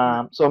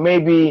 So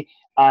maybe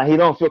he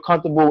don't feel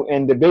comfortable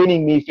in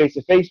debating me face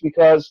to face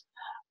because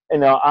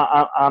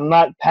I'm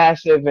not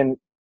passive and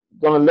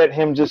gonna let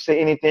him just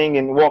say anything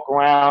and walk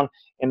around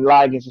and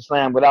lie against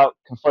Islam without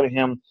confronting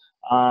him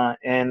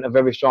in a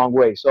very strong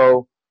way.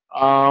 So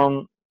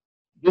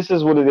this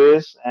is what it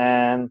is,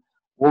 and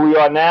where we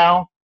are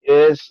now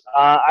is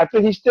I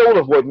think he still will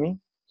avoid me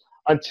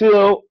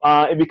until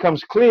it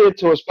becomes clear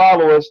to his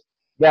followers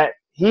that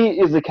he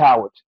is a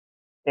coward,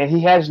 and he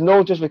has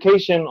no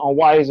justification on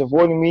why he's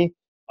avoiding me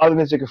other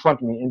than to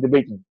confront me and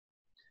debate me.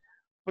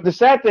 But the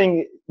sad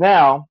thing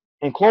now,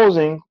 in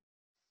closing,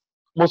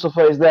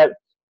 Mustafa, is that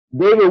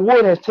David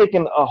Wood has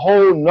taken a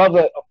whole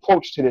nother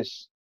approach to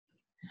this.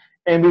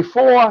 And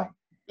before,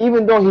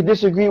 even though he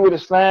disagreed with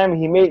Islam,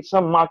 he made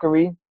some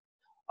mockery,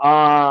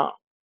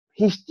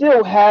 he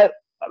still had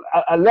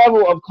a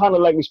level of kind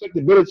of like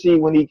respectability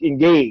when he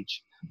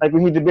engaged. Like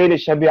when he debated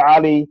Shabir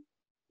Ali,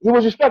 he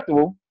was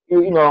respectable.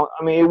 You know,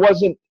 I mean, it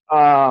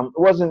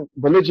wasn't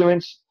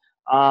belligerent,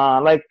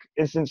 like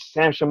instance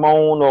Sam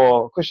Shimon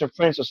or Christian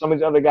Prince or some of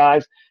these other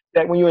guys.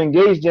 That when you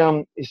engage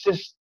them, it's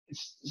just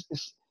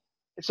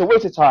it's a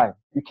waste of time.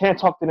 You can't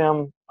talk to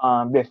them.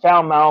 They're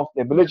foul mouthed.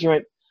 They're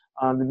belligerent.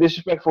 They're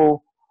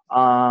disrespectful.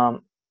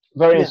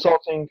 Very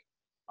insulting.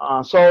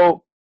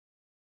 So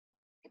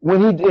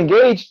when he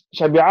engaged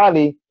Shabir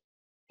Ali,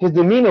 his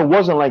demeanor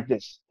wasn't like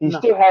this. He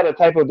still had a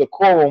type of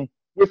decorum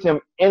with him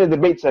in a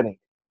debate setting.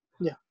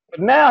 Yeah. But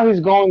now he's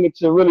going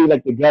into really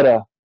like the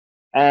gutter.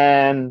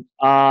 And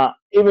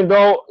even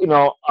though, you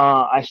know,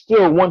 I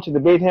still want to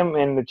debate him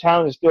and the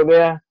challenge is still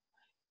there,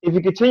 if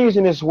he continues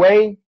in this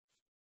way,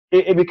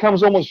 it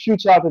becomes almost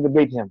futile to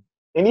debate him.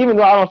 And even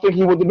though I don't think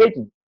he will debate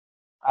me,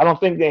 I don't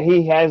think that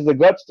he has the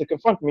guts to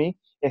confront me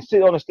and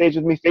sit on the stage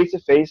with me face to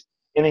face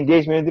and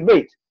engage me in a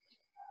debate.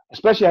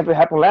 Especially after it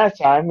happened last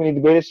time when he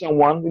debated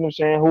someone, you know what I'm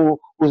saying,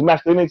 whose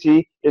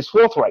masculinity is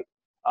forthright.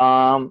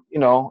 You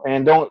know,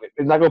 and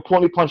it's not gonna pull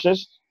any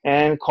punches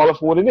and call it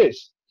for what it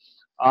is.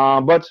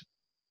 But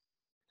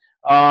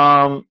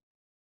I'm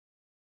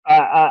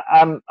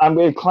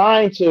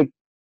inclined to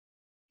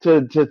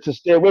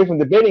stay away from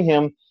debating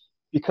him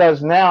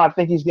because now I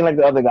think he's getting like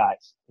the other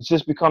guys. It's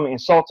just becoming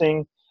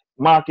insulting,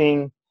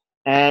 mocking,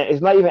 and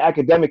it's not even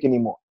academic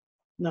anymore.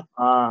 No.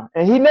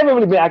 And he never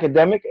really been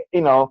academic.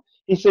 You know,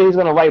 he said he's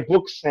gonna write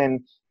books, and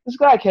this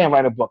guy can't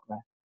write a book, man.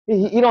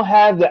 He don't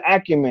have the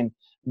acumen,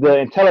 the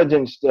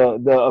intelligence,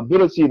 the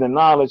ability, the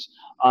knowledge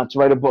to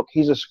write a book.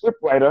 He's a script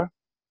writer.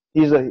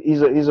 He's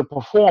a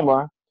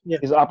performer. Yeah.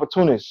 He's an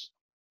opportunist.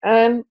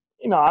 And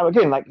you know,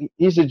 again, like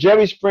he's a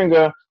Jerry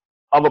Springer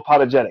of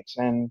apologetics.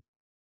 And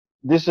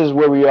this is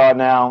where we are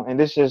now. And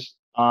this is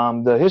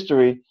the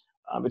history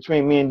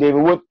between me and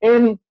David Wood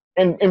in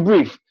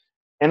brief.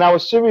 In our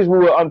series, we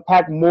will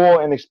unpack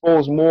more and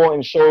expose more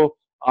and show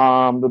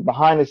the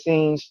behind the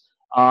scenes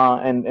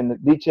and the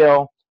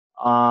detail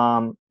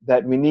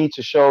that we need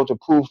to show to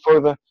prove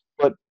further.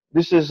 But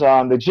this is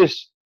the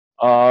gist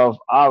of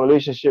our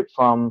relationship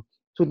from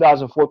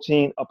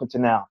 2014 up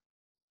until now.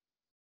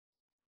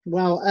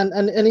 Wow,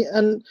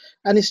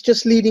 and it's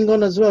just leading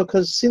on as well,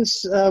 because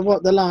since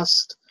the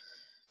last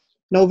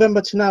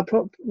November to now,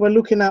 we're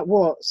looking at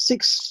what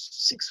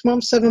 6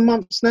 months, 7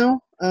 months now.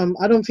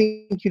 I don't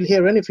think you'll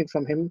hear anything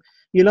from him.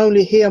 You'll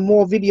only hear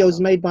more videos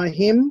made by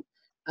him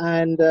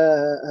and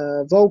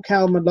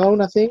Volcal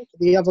Malone, I think,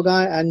 the other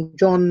guy, and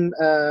John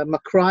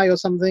McCry or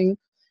something.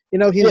 You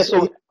know,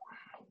 so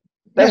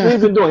that's what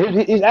he's been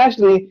doing. He's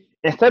actually,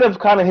 instead of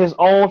kind of his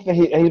own thing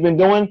he's been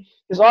doing,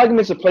 his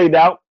arguments are played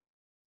out.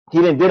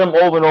 He did them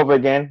over and over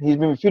again. He's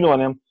been refuting on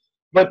them,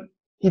 but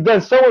he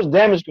done so much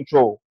damage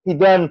control. He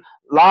done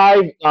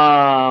live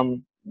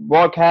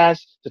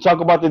broadcasts to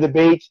talk about the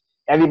debates.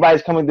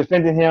 Everybody's coming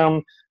defending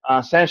him.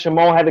 Sam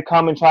Shimon had to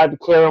come and try to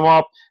clear him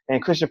up,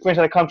 and Christian Prince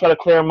had to come try to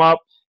clear him up,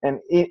 and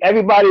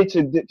everybody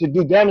to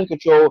do damage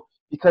control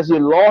because he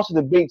lost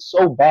the debate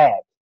so bad.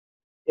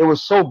 It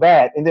was so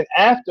bad, and then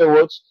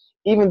afterwards,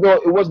 even though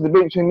it wasn't a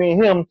debate between me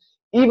and him,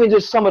 even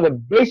just some of the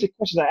basic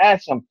questions I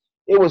asked him,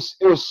 he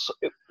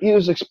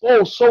was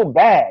exposed so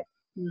bad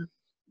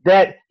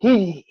that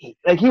he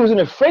was in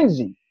a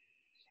frenzy.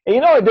 And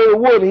you know, David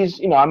Wood,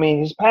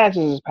 his past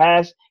is his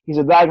past. He's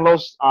a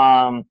diagnosed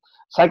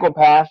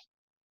psychopath.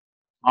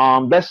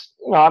 That's,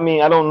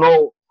 I don't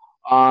know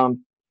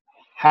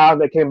how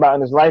that came about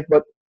in his life,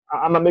 but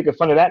I'm not making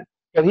fun of that.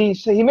 But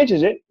he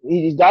mentions it.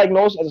 He's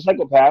diagnosed as a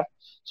psychopath,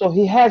 so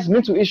he has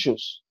mental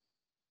issues.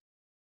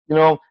 You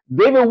know,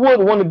 David Wood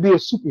wanted to be a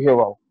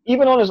superhero.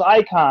 Even on his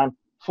icon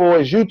for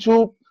his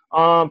YouTube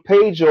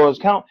page or his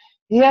account,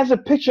 he has a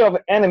picture of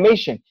an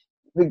animation.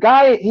 The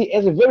guy, he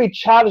has a very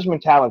childish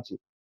mentality.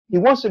 He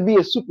wants to be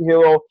a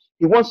superhero.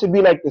 He wants to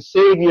be like the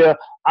savior.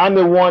 I'm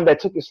the one that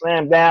took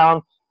Islam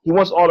down. He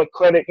wants all the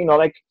credit. You know,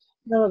 like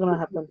never gonna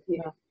happen.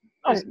 No.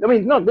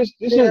 This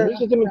is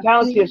the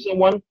mentality of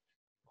someone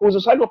who's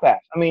a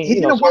psychopath. I mean, he's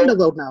in a wonder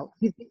world now.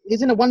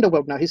 He's in a wonder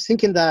world now. He's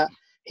thinking that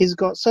he's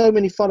got so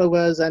many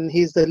followers and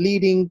he's the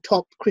leading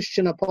top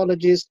Christian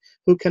apologist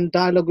who can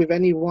dialogue with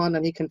anyone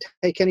and he can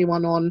take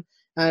anyone on,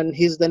 and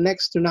he's the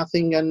next to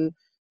nothing. And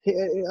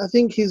I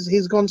think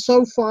he's gone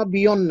so far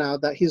beyond now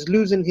that he's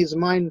losing his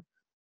mind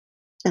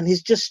and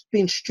he's just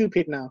being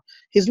stupid now.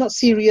 He's not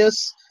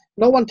serious.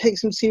 No one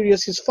takes him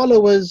serious. His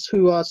followers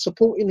who are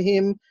supporting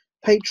him,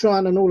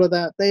 Patreon and all of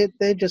that,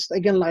 they're just,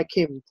 again, like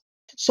him.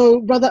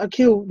 So, Brother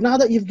Akil, now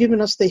that you've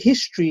given us the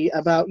history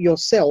about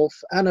yourself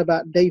and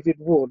about David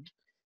Wood,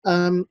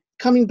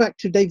 coming back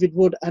to David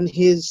Wood and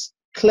his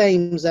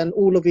claims and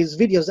all of his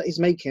videos that he's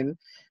making,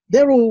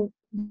 they're all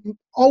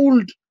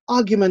old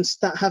arguments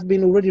that have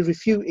been already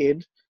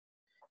refuted.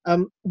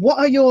 What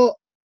are your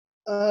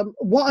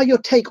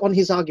take on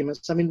his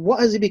arguments? I mean, what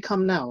has he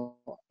become now?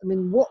 I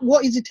mean,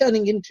 what is he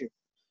turning into?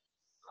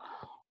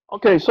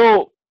 Okay,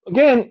 so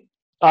again,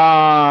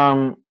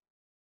 the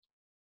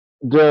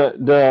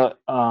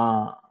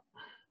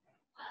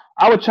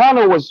our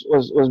channel was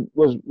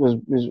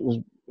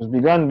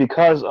begun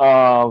because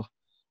of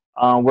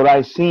what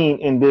I seen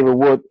in David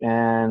Wood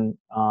and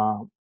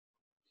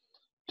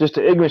just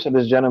the ignorance of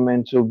this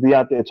gentleman to be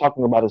out there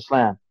talking about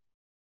Islam.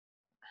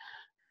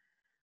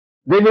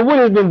 David Wood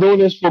has been doing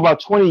this for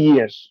about 20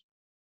 years.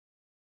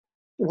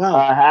 Wow.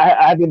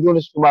 I've been doing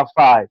this for about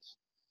 5.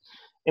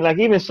 And like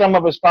even some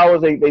of his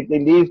followers, they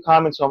leave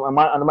comments on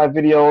my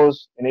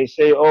videos and they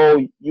say,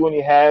 oh, you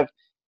only have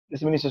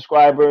this many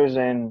subscribers.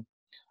 And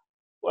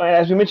well,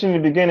 as we mentioned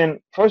in the beginning,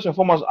 first and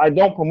foremost, I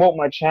don't promote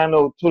my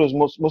channel to this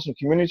Muslim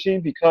community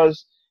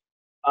because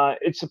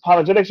it's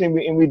apologetics, and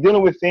we're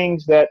dealing with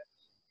things that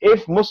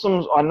if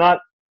Muslims are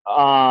not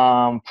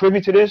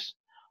privy to this,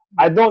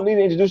 I don't need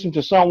to introduce them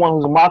to someone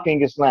who's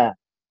mocking Islam.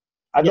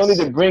 I don't need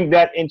to bring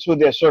that into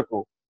their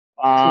circle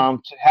to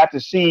have to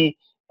see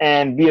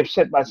and be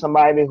upset by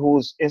somebody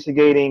who's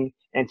instigating,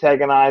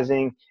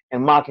 antagonizing,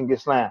 and mocking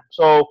Islam.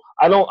 So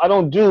I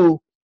don't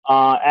do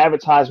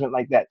advertisement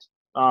like that,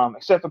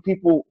 except for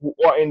people who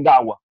are in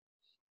da'wah.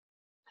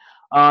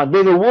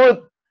 David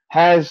Wood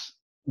has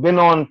been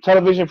on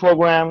television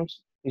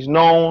programs. He's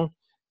known.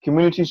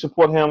 Community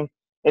support him,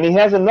 and he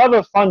has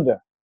another funder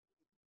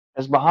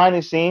that's behind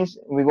the scenes.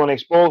 We're going to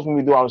expose when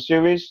we do our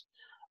series,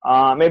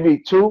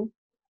 maybe 2.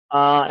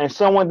 And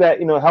someone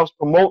that helps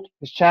promote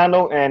his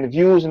channel and the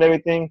views and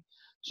everything.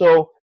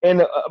 So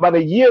in about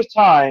a year's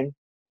time,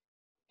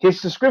 his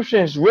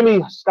subscriptions really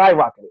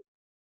skyrocketed.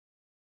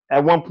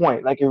 At one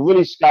point, like it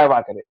really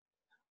skyrocketed.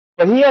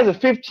 But he has a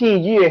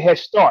 15-year head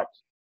start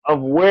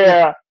of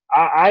where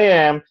I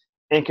am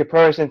in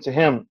comparison to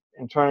him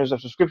in terms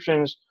of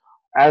subscriptions,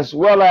 as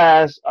well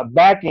as a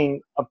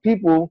backing of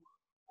people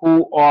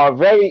who are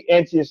very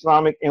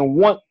anti-Islamic and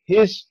want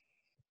his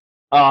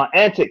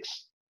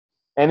antics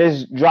and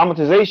his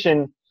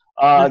dramatization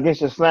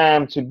against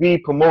Islam to be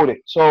promoted.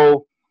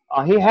 So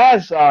he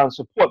has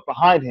support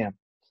behind him,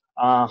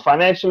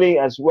 financially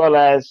as well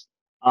as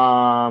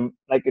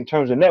like in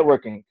terms of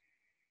networking.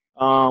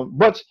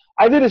 But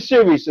I did a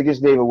series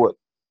against David Wood.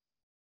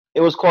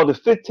 It was called The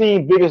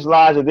 15 Biggest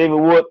Lies of David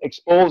Wood,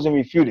 Exposed and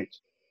Refuted.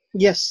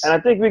 Yes. And I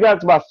think we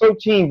got to about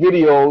 13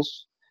 videos.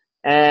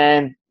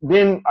 And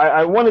then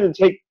I wanted to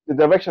take the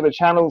direction of the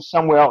channel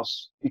somewhere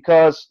else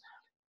because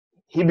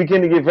he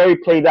began to get very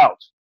played out.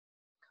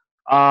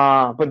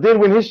 But then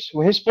when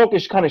his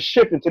focus kind of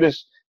shifted to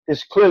this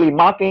clearly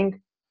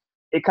mocking,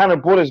 it kind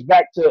of brought us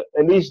back to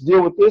at least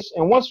deal with this.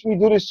 And once we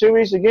do this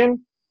series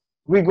again,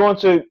 we're going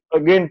to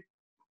again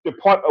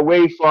depart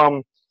away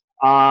from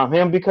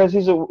him because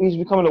he's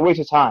becoming a waste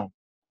of time.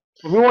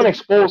 We want to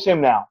expose him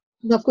now.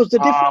 And of course, the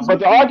difference. But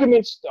the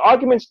arguments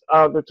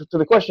to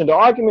the question, the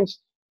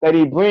arguments that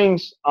he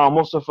brings,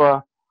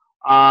 Mustafa,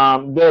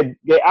 they're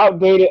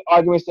outdated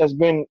arguments that's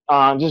been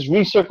just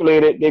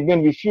recirculated. They've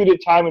been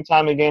refuted time and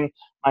time again.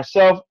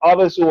 Myself,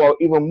 others who are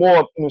even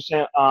more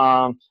proficient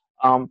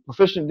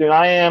than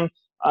I am,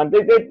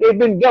 they've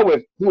been dealt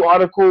with through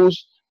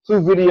articles,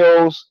 through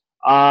videos.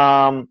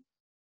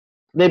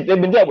 They've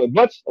been dealt with.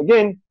 But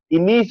again, he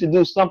needs to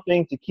do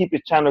something to keep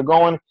his channel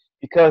going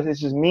because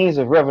it's his means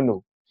of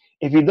revenue.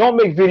 If you don't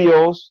make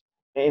videos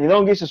and you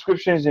don't get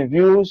subscriptions and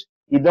views,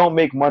 you don't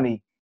make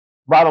money.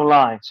 Bottom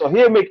line. So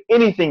he'll make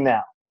anything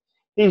now.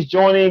 He's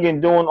joining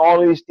and doing all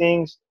these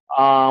things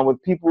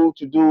with people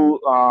to do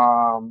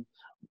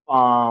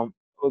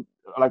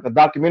like a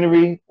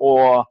documentary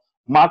or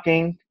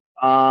mocking.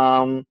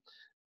 But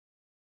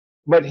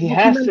he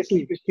has to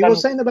keep his channel. You were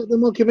saying about the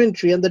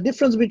mockumentary, and the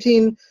difference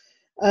between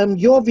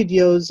your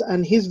videos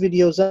and his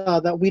videos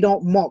are that we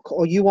don't mock,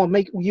 or you are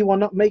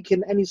not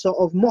making any sort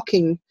of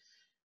mocking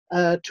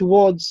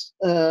towards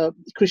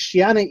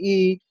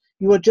Christianity.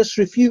 You are just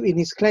refuting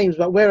his claims.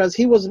 But whereas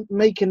he was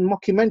making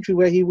mockumentary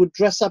where he would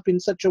dress up in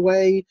such a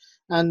way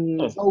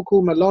and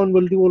Vocal Malone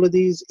will do all of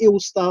these ill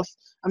stuff.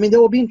 I mean, they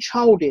were being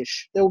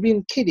childish. They were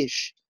being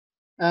kiddish.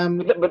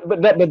 But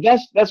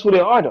that's who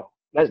they are, though.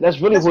 That's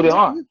really who they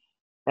are.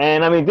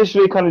 And I mean, this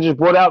really kind of just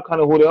brought out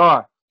kind of who they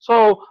are.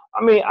 So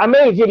I mean, I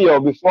made a video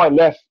before I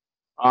left,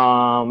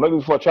 maybe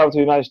before I traveled to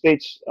the United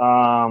States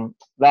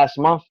last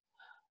month.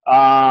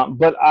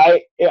 But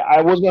I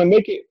was gonna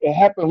make it. It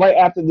happened right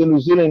after the New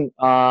Zealand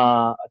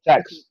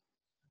attacks.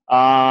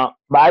 But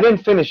I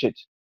didn't finish it,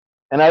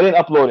 and I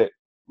didn't upload it.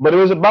 But it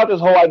was about this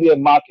whole idea of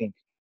mocking.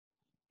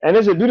 And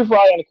there's a beautiful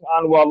ayah in the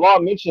Quran where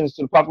Allah mentions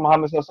to the Prophet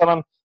Muhammad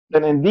ﷺ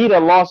that indeed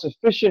Allah is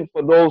sufficient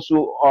for those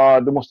who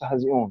are the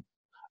mustahzi'un.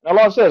 And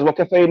Allah says,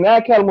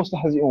 وَكَفَيْنَاكَ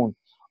الْمُسْتَهْزِئُونَ.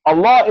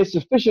 Allah is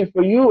sufficient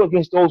for you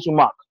against those who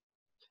mock.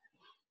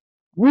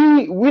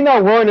 We're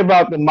not worrying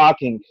about the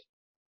mocking.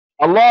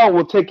 Allah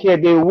will take care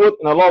of David Wood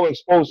and Allah will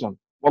expose him.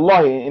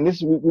 Wallahi, and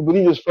this we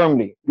believe this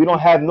firmly. We don't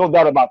have no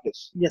doubt about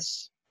this.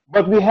 Yes.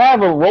 But we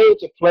have a role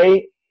to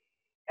play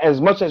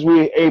as much as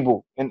we're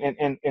able, and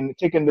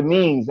taking the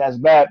means as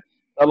bad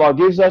Allah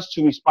gives us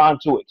to respond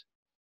to it.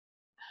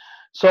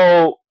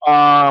 So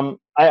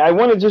I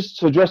wanted just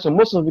to address the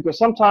Muslims, because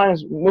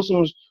sometimes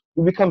Muslims,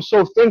 we become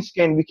so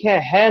thin-skinned we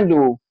can't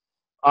handle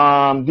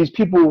these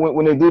people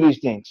when they do these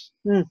things.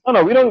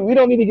 No, we don't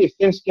need to get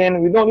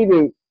thin-skinned. We don't need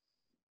to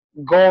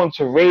go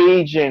into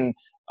rage and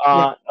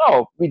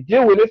no, we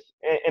deal with it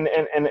in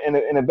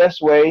the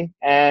best way,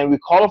 and we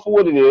call it for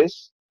what it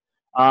is.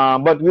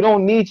 But we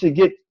don't need to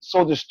get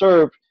so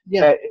disturbed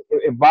that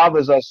it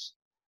bothers us.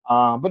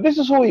 But this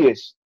is who he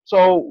is.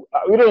 So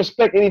we don't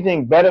expect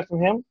anything better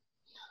from him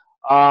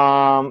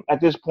at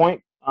this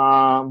point.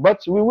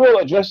 But we will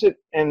address it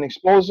and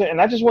expose it. And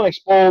I just want to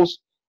expose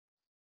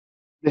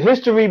the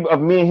history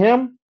of me and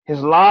him,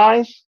 his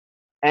lies,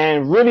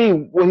 and really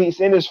what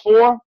he's in this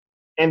for.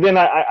 And then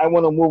I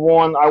want to move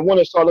on. I want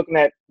to start looking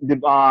at the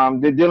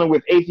dealing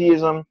with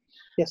atheism.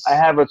 Yes. I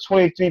have a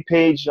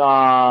 23-page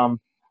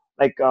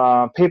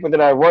paper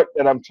that I wrote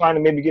that I'm trying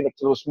to maybe get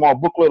into a small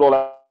booklet or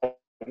like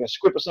a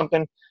script or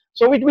something.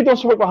 So we do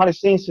some work behind the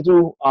scenes to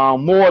do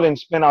more than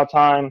spend our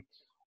time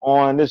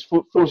on this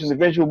foolish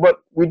individual. But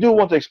we do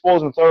want to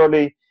expose him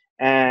thoroughly,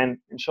 and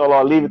inshallah,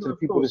 I'll leave it to the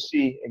people to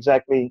see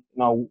exactly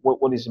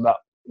what he's about.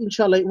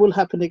 Inshallah, it will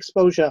happen,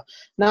 exposure.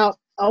 Now,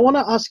 I want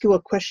to ask you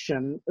a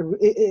question.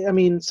 I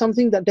mean,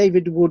 something that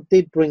David Wood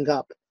did bring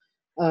up,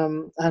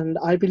 and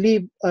I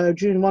believe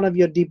during one of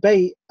your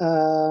debate,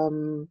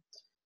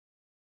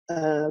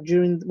 I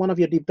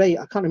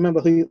can't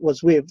remember who it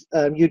was with.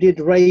 You did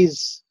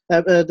raise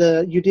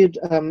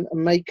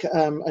make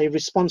a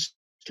response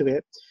to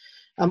it.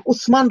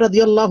 Uthman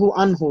radiallahu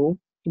anhu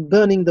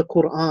burning the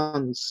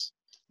Qur'ans.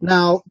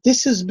 Now,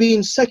 this has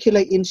been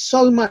circulating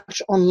so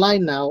much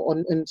online now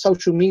in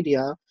social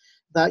media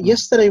that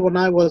yesterday when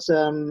I was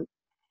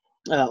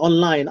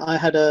online, I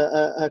had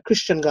a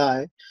Christian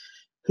guy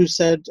who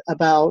said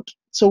about,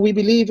 so we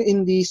believe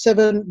in the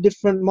 7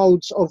 different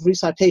modes of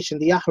recitation,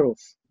 the ahruf.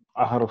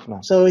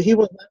 So he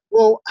was like,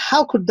 well,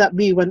 how could that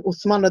be when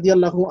Uthman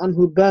radiallahu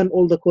anhu burned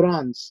all the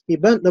Qur'ans? He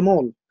burnt them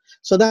all.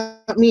 So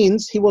that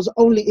means he was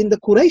only in the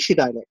Qurayshi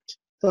dialect.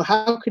 So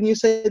how can you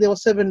say there were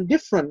 7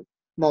 different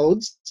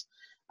modes?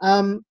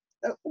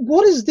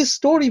 What is this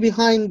story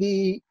behind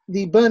the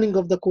burning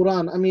of the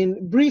Quran? I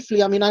mean,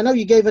 briefly, I mean, I know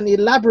you gave an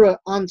elaborate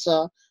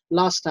answer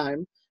last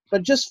time,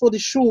 but just for the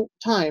short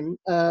time,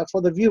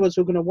 for the viewers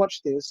who are going to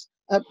watch this,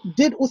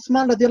 did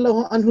Uthman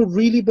radiallahu anhu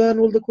really burn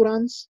all the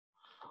Qurans?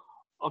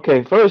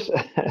 Okay, first,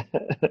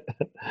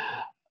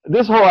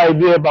 this whole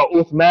idea about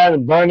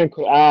Uthman burning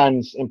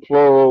Qurans in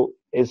plural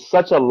is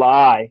such a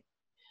lie,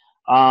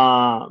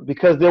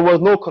 because there was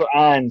no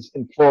Qurans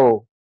in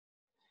plural.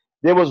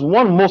 There was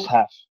one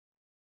Mus'haf.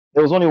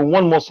 There was only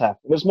one Mus'haf.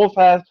 This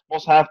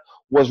Mus'haf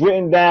was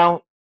written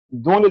down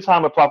during the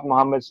time of Prophet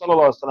Muhammad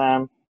sallallahu alaihi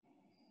wasallam,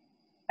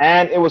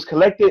 and it was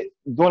collected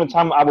during the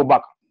time of Abu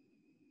Bakr.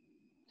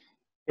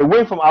 It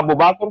went from Abu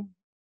Bakr,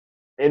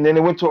 and then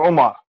it went to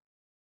Umar,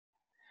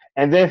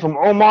 and then from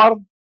Umar,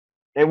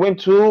 it went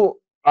to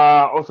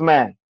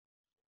Uthman.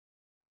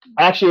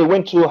 Actually, it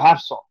went to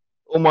Hafsa,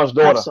 Umar's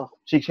daughter. Hafsa.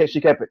 She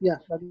kept it. Yeah.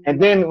 And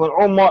then when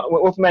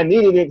Uthman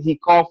needed it, he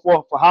called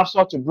for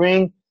Hafsa to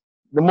bring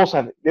the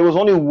Mus'haf. There was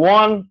only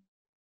one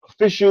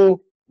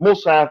official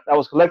Mus'haf that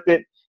was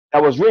collected,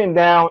 that was written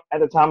down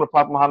at the time of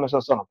Prophet Muhammad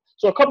sallallahu alaihi wasallam.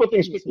 So a couple of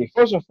things quickly.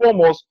 First and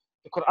foremost,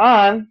 the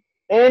Quran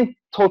in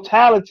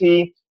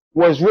totality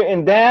was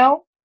written down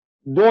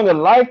during the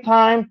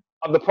lifetime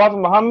of the Prophet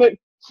Muhammad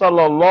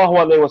sallallahu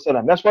alaihi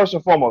wasallam. That's first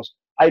and foremost.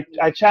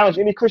 I challenge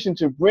any Christian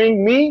to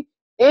bring me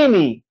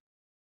any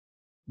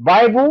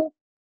Bible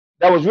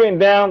that was written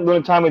down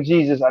during the time of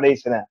Jesus alayhi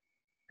salam.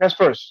 That's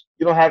first.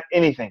 You don't have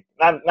anything.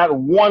 Not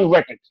one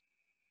record.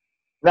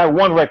 Not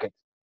one record.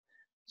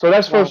 So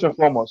that's first and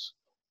foremost.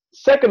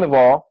 Second of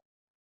all,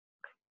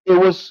 it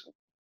was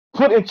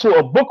put into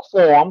a book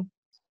form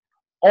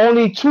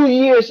only 2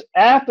 years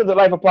after the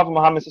life of Prophet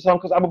Muhammad,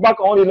 because Abu Bakr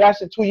only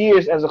lasted 2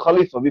 years as a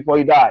Khalifa before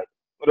he died.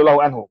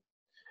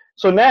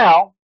 So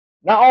now,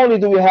 not only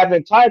do we have the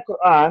entire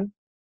Quran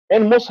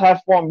in Mus'haf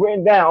form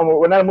written down,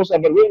 or not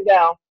Mus'haf, but written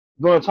down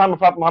during the time of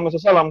Prophet Muhammad,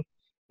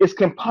 it's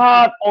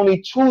compiled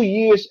only 2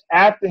 years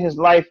after his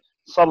life,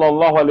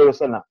 sallallahu alaihi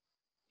wasallam.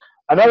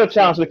 Another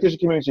challenge to the Christian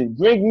community: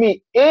 bring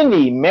me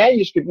any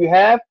manuscript you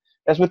have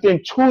that's within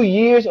 2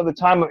 years of the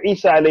time of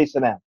Isa alayhi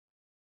salam.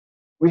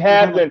 We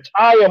have the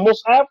entire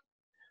Mus'haf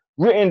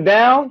written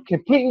down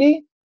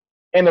completely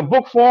in a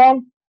book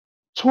form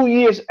 2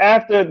 years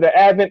after the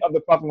advent of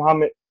the Prophet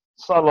Muhammad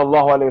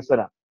sallallahu alaihi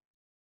wasallam.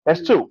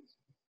 That's 2.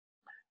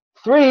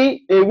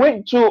 3, it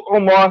went to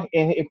Umar,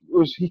 and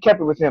he kept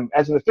it with him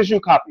as an official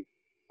copy.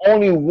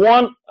 Only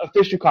one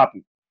official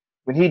copy.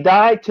 When he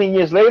died 10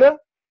 years later,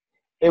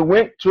 it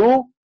went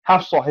to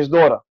Hafsa, his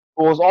daughter,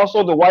 who was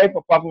also the wife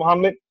of Prophet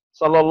Muhammad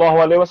sallallahu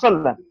alaihi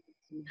wasallam.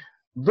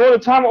 During the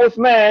time of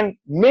Uthman,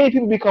 many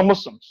people become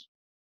Muslims.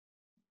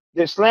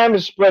 The Islam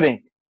is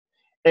spreading,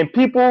 and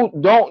people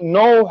don't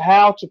know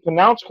how to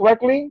pronounce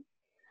correctly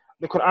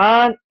the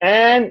Quran,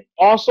 and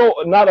also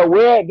not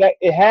aware that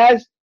it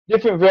has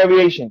different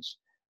variations.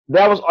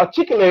 that was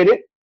articulated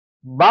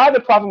by the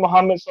Prophet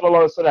Muhammad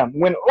sallallahu alaihi wasallam.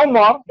 When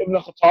Umar ibn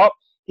Khattab,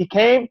 he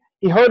came,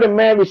 he heard a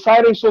man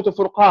reciting Surah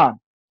Al-Furqan,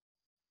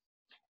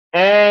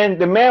 and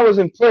the man was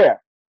in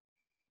prayer.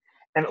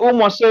 And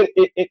Umar said,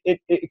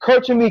 it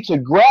occurred to me to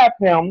grab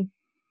him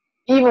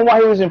even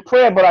while he was in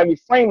prayer, but I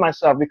refrained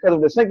myself because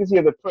of the sanctity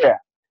of the prayer.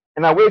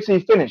 And I waited till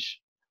he finished.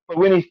 But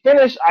when he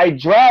finished, I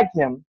dragged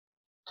him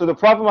to the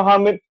Prophet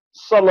Muhammad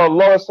sallallahu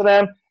alaihi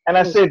wasallam, and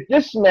I said,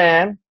 this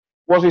man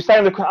was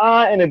reciting the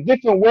Quran in a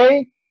different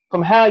way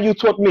from how you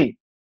taught me.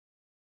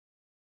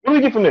 What do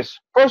we get from this?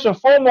 First and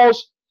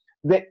foremost,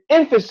 the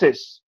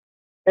emphasis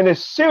and the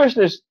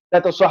seriousness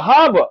that the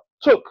Sahaba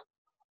took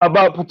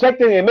about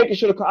protecting and making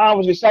sure the Quran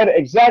was recited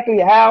exactly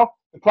how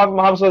the Prophet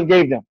Muhammad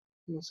gave them.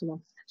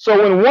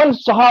 So when one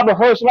Sahaba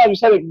heard somebody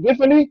recite it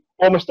differently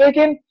or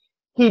mistaken,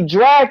 he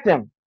dragged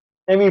him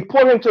and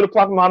reported him to the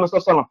Prophet Muhammad.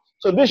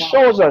 So this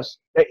shows us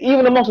that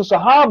even amongst the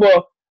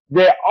Sahaba,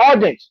 they're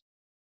ardent,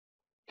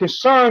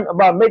 concerned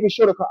about making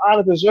sure the Quran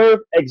is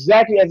preserved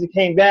exactly as it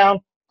came down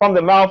from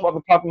the mouth of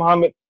the Prophet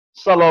Muhammad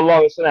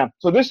sallallahu alaihi wasallam.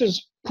 So this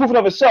is proof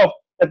of itself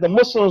that the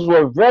Muslims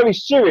were very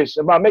serious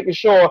about making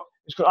sure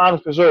this Quran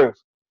is preserved.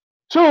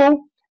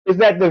 Two is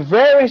that the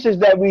variances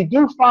that we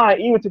do find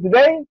even to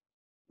today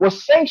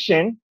was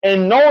sanctioned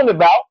and known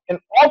about and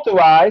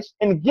authorized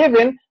and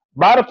given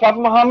by the Prophet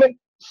Muhammad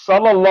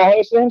sallallahu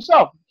alaihi wasallam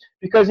himself,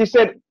 because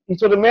he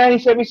told the man, he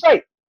said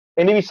recite,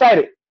 and he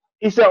recited.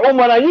 He said,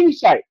 Umar, now you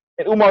recite,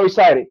 and Umar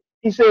recited.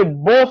 He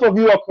said, both of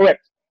you are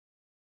correct.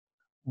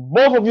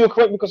 Both of you are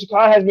correct, because the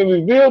Quran has been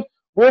revealed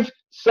with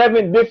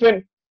 7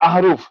 different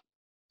ahruf.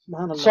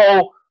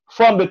 So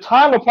from the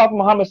time of Prophet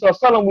Muhammad sallallahu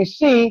alaihi wasallam, we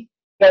see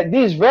that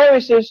these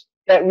variances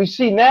that we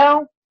see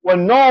now were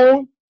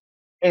known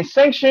and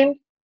sanctioned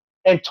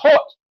and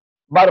taught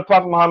by the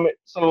Prophet Muhammad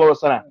sallallahu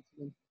alaihi wasallam.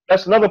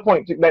 That's another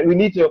point that we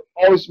need to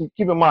always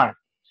keep in mind.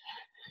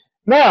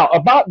 Now,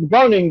 about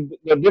burning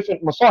the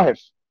different masahif,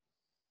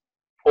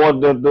 or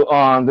not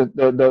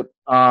the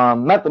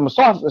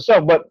masahif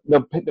itself, but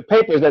the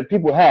papers that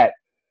people had,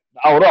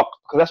 the awraq,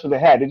 because that's what they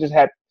had. They just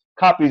had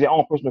copies, their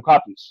own personal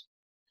copies.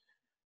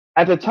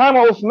 At the time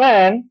of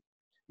Uthman,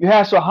 you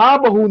had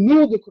Sahaba who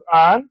knew the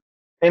Quran,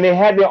 and they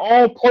had their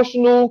own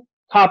personal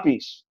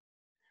copies.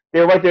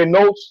 They would write their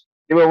notes.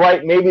 They would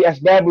write maybe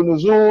Asbab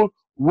al-Nuzul,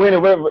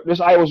 when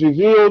this ayah was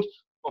revealed,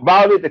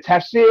 about it, the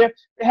tafsir.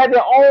 They had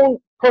their own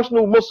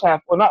personal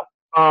mushaf, or not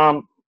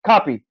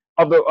copy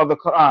of the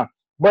Quran.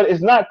 But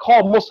it's not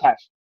called mushaf.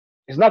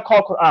 It's not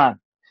called Quran.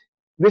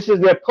 This is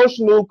their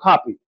personal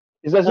copy.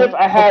 It's as if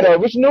I had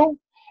an original,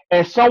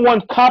 and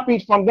someone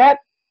copied from that.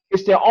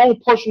 It's their own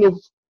personal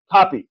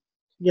copy.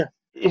 Yeah.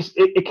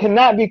 It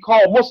cannot be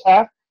called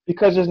mushaf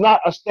because it's not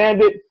a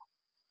standard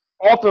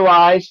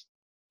authorized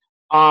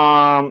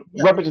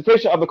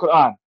representation of the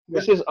Quran.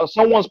 This is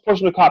someone's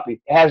personal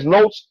copy. It has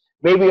notes.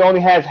 Maybe it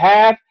only has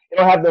half. It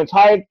don't have the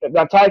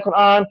entire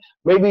Quran.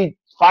 Maybe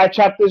 5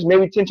 chapters.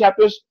 Maybe 10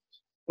 chapters.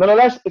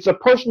 Nonetheless, it's a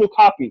personal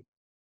copy.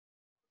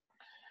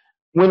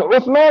 When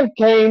Uthman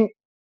came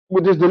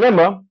with this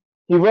dilemma,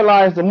 he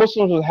realized the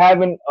Muslims was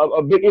having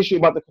a big issue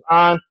about the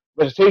Quran,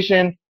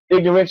 recitation,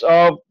 ignorance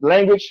of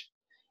language.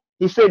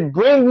 He said,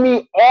 bring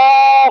me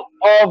all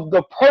of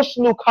the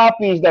personal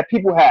copies that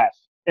people have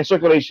in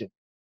circulation.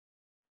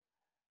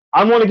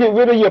 I'm going to get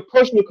rid of your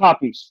personal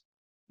copies,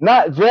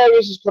 not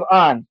various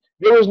Quran.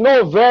 There was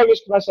no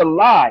various Quran. That's a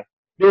lie.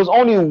 There was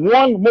only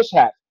one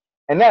mushaf,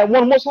 and that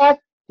one mushaf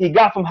he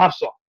got from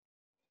Hafsa.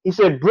 He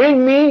said,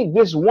 bring me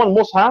this one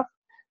mushaf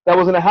that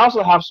was in the house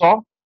of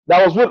Hafsa,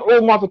 that was with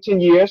Umar for 10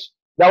 years,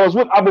 that was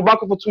with Abu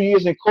Bakr for 2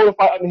 years and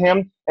codified under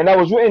him, and that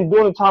was written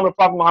during the time of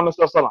Prophet Muhammad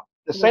sallallahu alaihi wasallam.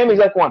 The same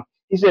exact one.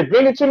 He said,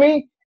 bring it to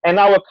me, and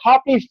I will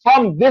copy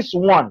from this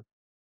one.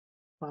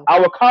 I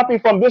will copy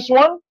from this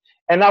one,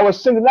 and I will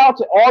send it out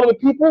to all of the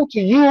people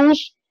to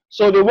use,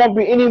 so there won't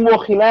be any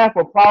more khilaf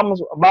or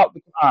problems about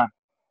the Quran.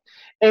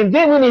 And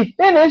then when he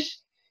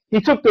finished,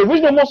 he took the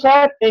original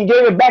mushaf and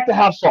gave it back to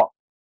Hafsa.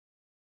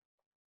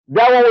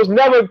 That one was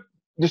never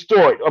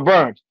destroyed or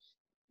burned.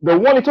 The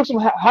one he took from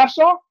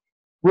Hafsa,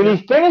 when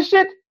he finished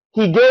it,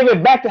 he gave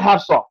it back to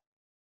Hafsa.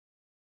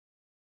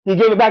 He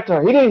gave it back to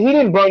her. He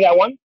didn't burn that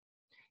one.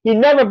 He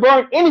never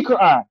burned any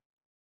Quran.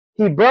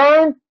 He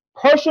burned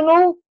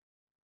personal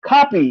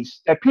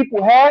copies that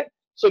people had,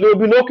 so there would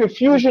be no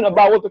confusion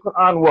about what the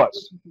Quran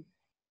was.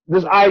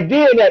 This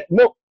idea that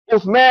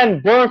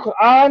Uthman burned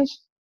Qurans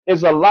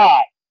is a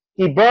lie.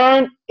 He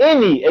burned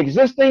any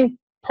existing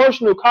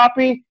personal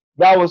copy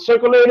that was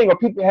circulating or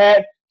people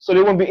had, so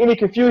there wouldn't be any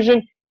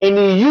confusion. And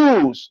he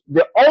used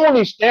the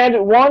only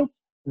standard one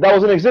that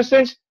was in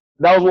existence,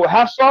 that was what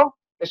Hafsa,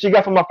 that she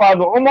got from my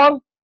father Umar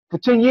for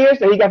 10 years,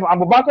 that he got from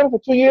Abu Bakr for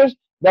 2 years,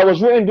 that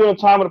was written during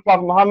the time of the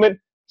Prophet Muhammad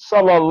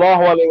sallallahu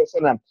alaihi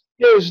wasallam.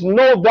 There is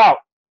no doubt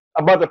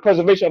about the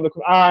preservation of the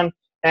Quran,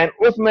 and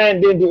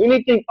Uthman didn't do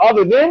anything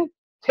other than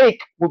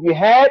take what we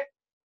had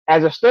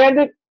as a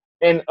standard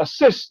and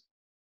assist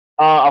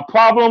a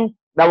problem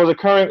that was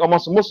occurring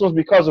amongst the Muslims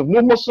because of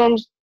new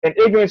Muslims and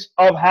ignorance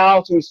of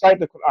how to recite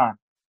the Quran.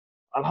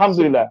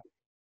 Alhamdulillah.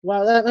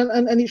 Well,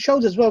 and it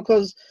shows as well,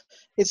 because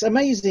it's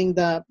amazing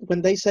that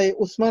when they say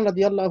Uthman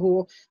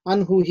radiallahu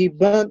anhu, he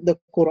burnt the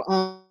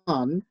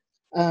Quran,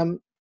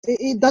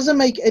 it doesn't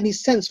make any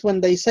sense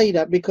when they say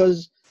that,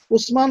 because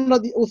Uthman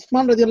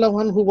radiallahu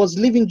anhu was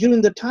living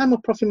during the time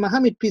of Prophet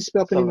Muhammad, peace be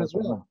upon him as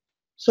well.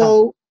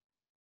 So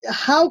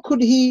how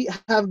could he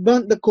have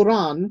burnt the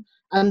Quran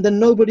and then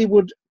nobody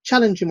would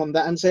challenge him on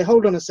that and say,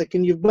 hold on a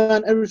second, you've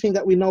burnt everything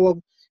that we know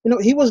of? You know,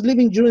 he was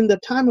living during the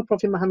time of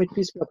Prophet Muhammad,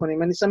 peace be upon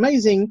him. And it's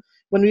amazing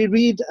when we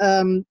read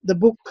the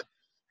book,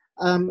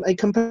 A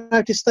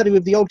Comparative Study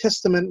with the Old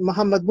Testament,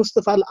 Muhammad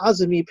Mustafa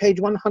Al-Azmi, page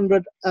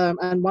 100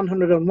 and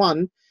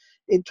 101.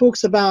 It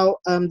talks about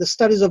the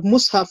studies of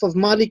Mushaf of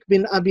Malik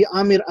bin Abi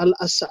Amir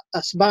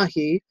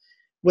al-Asbahi,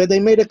 where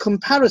they made a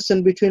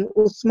comparison between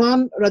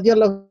Uthman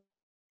radiallahu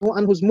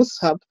anhu's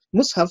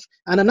Mushaf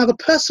and another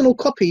personal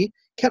copy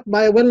kept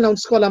by a well-known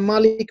scholar,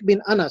 Malik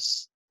bin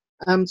Anas.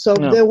 So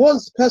there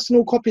was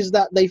personal copies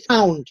that they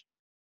found,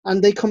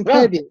 and they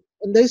compared it,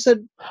 and they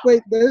said,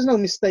 wait, there's no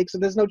mistakes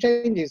and there's no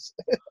changes.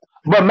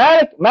 But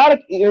Malik,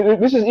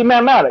 this is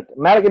Imam Malik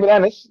ibn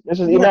Anas. This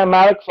is Imam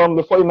Malik from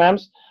before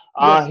Imams.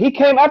 He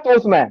came after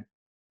Uthman.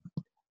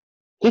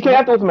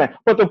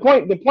 But the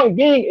point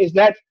being is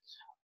that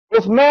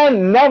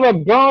Uthman never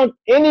burned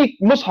any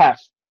Mushaf.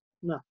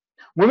 No.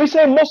 When we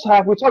say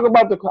Mushaf, we talk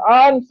about the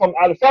Quran from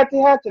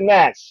Al-Fatiha to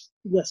Nas.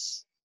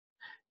 Yes.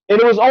 And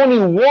it was only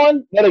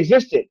one that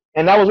existed,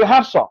 and that was with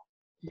Hafsa.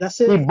 That's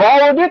it. He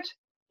borrowed it,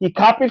 he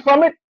copied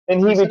from it, and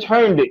he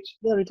returned it.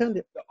 Yeah, returned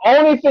it. The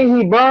only thing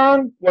he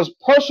burned was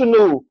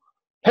personal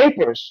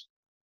papers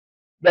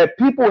that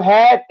people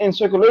had in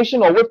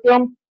circulation or with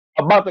them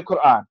about the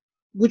Quran,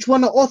 which were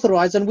not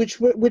authorized, and which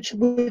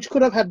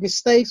could have had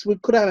mistakes, we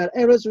could have had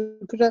errors,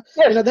 we could have,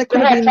 yes, you know, they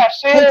could have been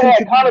tafsir,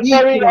 had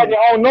commentary, had their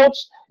own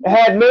notes, it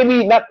had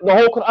maybe not the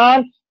whole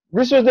Quran.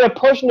 This was their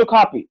personal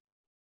copy.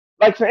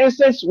 Like for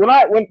instance, when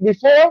I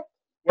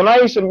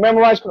used to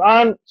memorize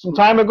Quran some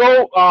time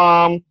ago,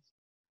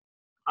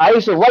 I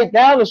used to write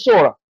down the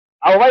surah.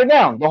 I would write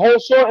down the whole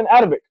surah in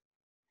Arabic,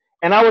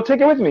 and I would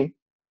take it with me.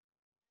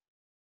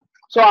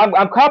 So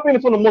I'm copying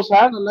it from the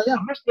Mus'haf,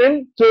 I'm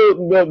listening to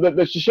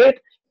the Shaykh,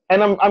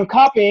 and I'm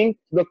copying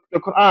the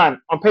Quran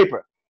on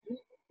paper.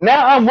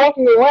 Now I'm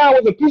walking around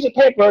with a piece of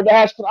paper that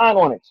has Quran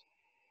on it.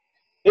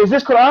 Is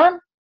this Quran?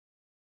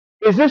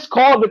 Is this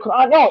called the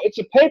Quran? No, it's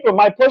a paper,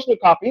 my personal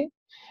copy.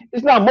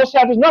 It's not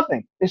Mus'haf, it's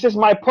nothing. It's just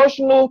my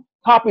personal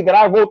copy that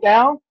I wrote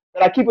down,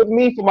 that I keep with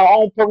me for my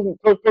own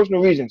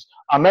personal reasons.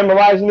 I'm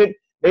memorizing it.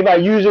 Maybe I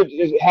use it,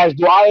 it has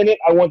dua in it.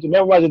 I want to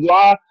memorize the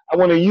dua. I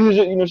want to use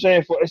it, you know what I'm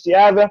saying, for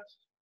isti'adha.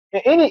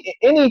 In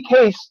any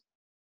case,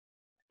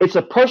 it's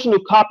a personal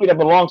copy that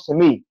belongs to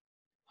me.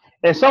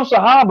 And some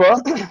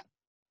Sahaba,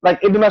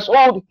 like Ibn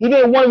Mas'ud, he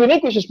didn't want to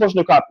relinquish his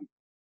personal copy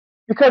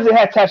because it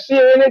had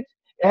tafsir in it,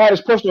 it had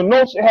his personal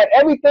notes, it had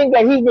everything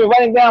that he's been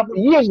writing down for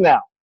years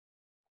now.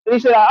 And he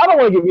said, I don't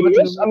want to get rid of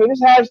this. I mean,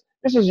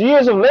 this is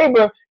years of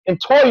labor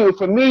and toil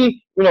for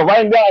me, you know,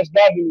 writing down Asbab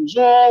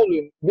al-Nuzul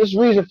and this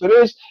reason for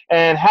this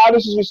and how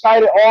this is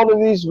recited, all of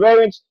these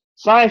variant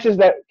sciences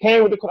that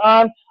came with the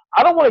Quran.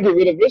 I don't want to get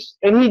rid of this.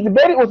 And he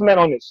debated with men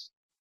on this.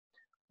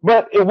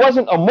 But it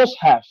wasn't a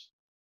Mus'haf.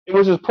 It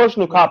was his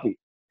personal copy.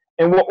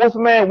 And what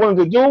Uthman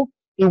wanted to do,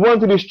 he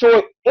wanted to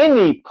destroy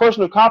any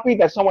personal copy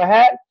that someone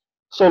had.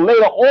 So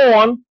later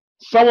on,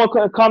 someone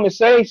couldn't come and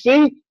say,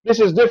 see, this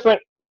is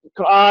different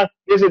Quran,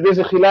 there's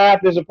a khilaf,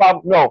 there's a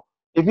problem. No.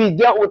 If he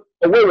dealt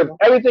away with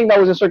everything that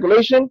was in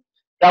circulation,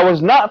 that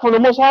was not from the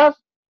Mus'haf,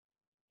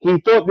 he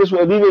thought this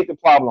would alleviate the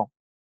problem.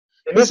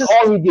 And this is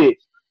all he did.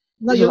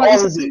 No, you're right.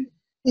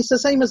 It's the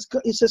same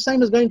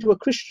as going to a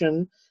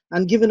Christian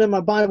and giving them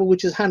a Bible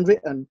which is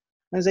handwritten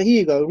and say, here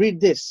you go,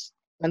 read this.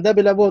 And they'll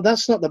be like, well,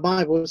 that's not the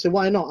Bible. So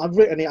why not? I've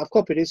written it, I've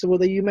copied it. So well,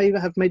 then you may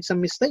have made some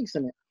mistakes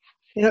in it.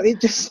 You know,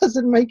 it just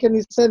doesn't make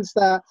any sense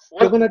that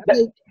you're going to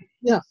take,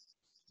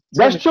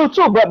 That's true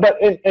too, but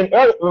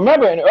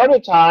remember, in earlier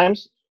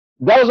times,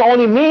 that was the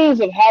only means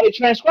of how they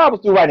transcribe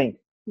it through writing.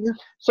 Yeah.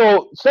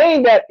 So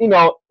saying that, you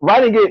know,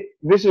 writing it,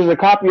 this is a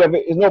copy of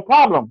it, is no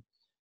problem.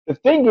 The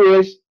thing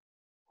is,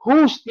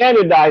 who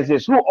standardized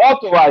this? Who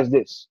authorized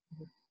this?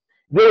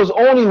 There was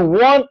only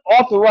one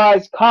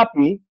authorized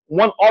copy,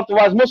 one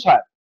authorized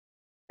Mus'haf,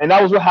 and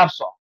that was with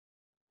Hafsa.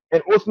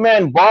 And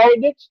Uthman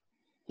borrowed it,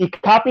 he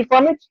copied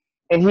from it,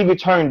 and he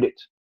returned it.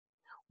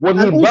 What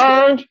he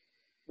burned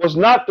was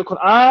not the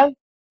Quran,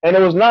 and it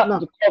was not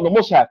called the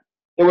Mus'haf.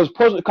 It was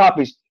personal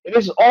copies. And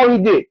this is all he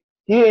did.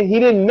 He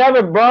didn't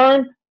never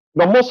burn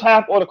the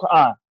Mus'haf or the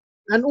Quran.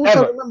 And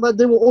also remember,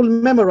 they were all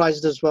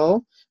memorized as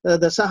well. The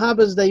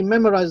Sahabas, they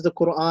memorized the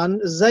Quran.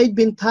 Zayd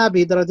bin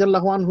Thabit,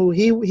 radiallahu anhu,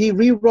 he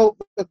rewrote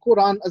the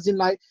Quran, as in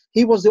like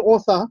he was the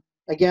author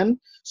again.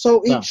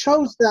 So it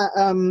shows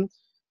that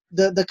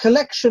the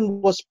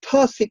collection was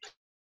perfectly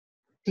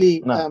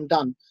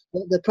done.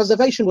 The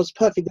preservation was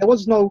perfect. There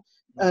was no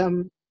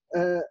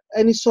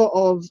any sort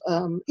of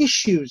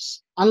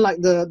issues,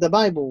 unlike the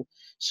Bible.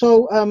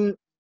 So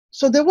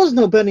so there was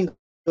no burning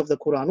of the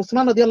Quran.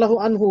 Uthman radiallahu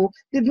anhu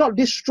did not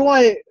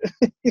destroy.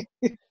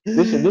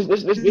 This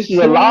is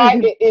a lie.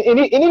 And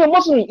even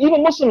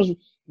Muslims,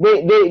 they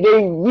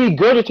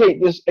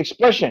regurgitate this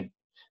expression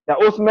that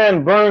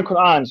Uthman burned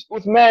Qur'ans.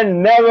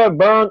 Uthman never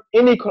burned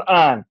any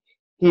Qur'an.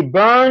 He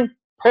burned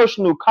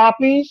personal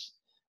copies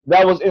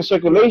that was in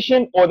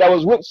circulation or that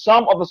was with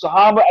some of the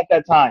Sahaba at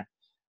that time.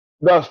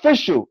 The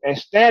official and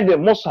standard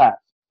Mus'haf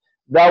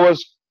that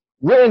was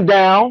written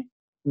down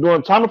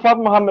during the time of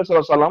Prophet Muhammad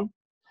sallallahu alaihi wasallam,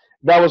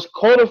 that was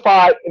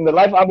codified in the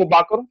life of Abu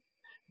Bakr,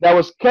 that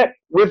was kept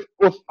with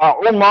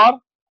Umar,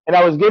 and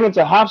that was given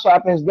to Hafsa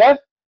after his death.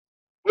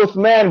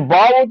 Uthman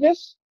borrowed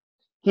this.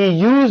 He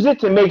used it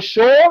to make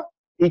sure,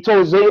 he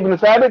told Zayd ibn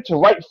Thabit to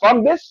write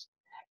from this,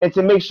 and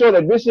to make sure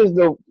that this is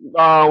the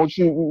which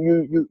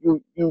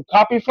you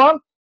copy from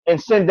and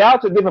send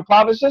out to different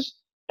provinces.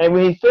 And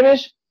when he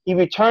finished, he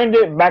returned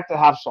it back to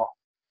Hafsa.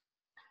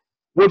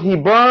 What he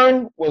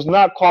burned was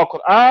not called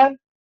Quran,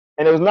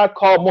 and it was not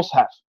called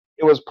Mus'haf.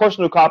 It was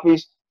personal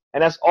copies,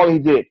 and that's all he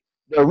did.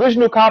 The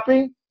original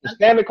copy, the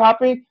standard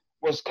copy,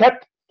 was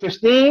kept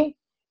pristine.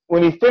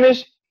 When he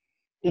finished,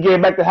 he gave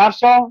it back to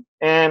Hafsa,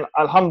 and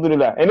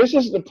Alhamdulillah. And this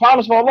is the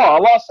promise of Allah.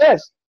 Allah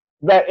says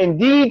that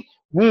indeed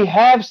we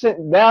have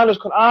sent down this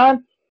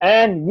Quran,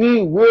 and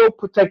we will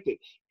protect it.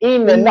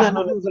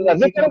 Alhamdulillah,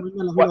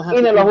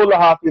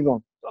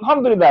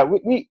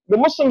 the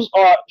Muslims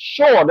are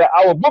sure that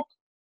our book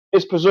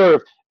is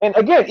preserved. And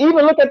again,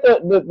 even look at the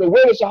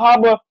way the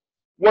Sahaba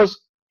was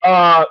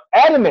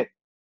adamant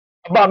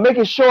about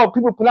making sure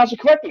people pronounce it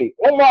correctly.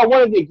 Umar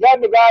wanted to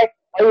grab the guy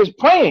while he was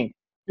praying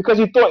because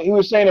he thought he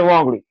was saying it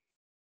wrongly.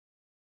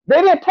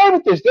 They didn't play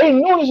with this. They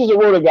knew this is the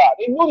word of God.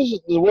 They knew this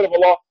is the word of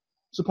Allah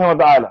subhanahu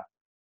wa ta'ala.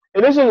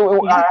 And this is,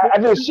 I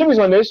did a series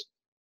on this.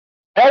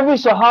 Every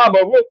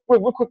Sahaba,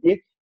 real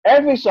quickly,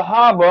 every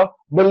Sahaba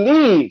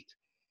believed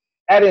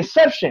at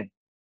inception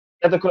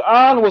that the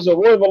Quran was the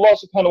word of Allah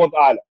subhanahu wa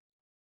ta'ala.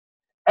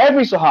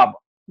 Every Sahaba.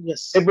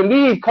 Yes. They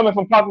believed, coming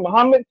from Prophet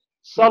Muhammad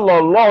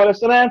sallallahu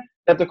alaihi wasallam,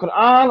 that the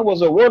Quran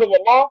was a word of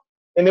Allah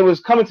and it was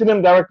coming to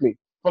them directly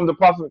from the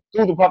Prophet,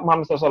 through the Prophet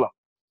Muhammad sallallahu alaihi wasallam.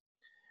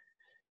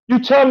 You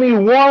tell me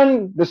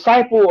one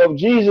disciple of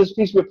Jesus,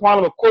 peace be upon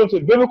him, according to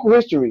biblical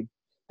history,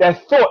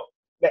 that thought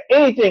that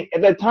anything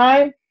at that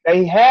time that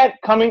he had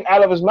coming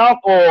out of his mouth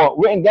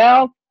or written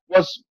down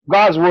was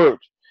God's word.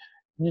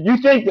 You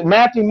think that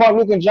Matthew, Mark,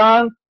 Luke, and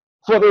John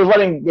thought they were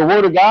writing the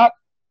word of God?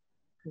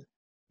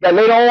 That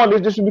later on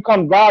this would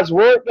become God's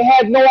word? They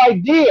had no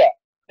idea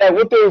that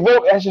what they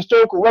wrote as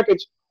historical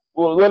records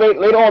will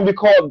later on be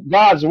called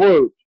God's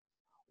word.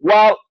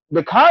 While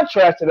the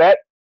contrast to that,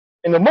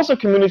 in the Muslim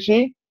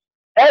community,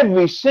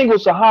 every single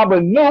Sahaba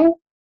knew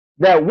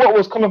that what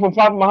was coming from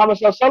Prophet Muhammad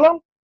sallallahu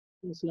alaihi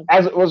wasallam,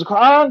 as it was the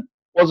Quran,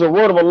 was a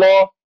word of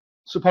Allah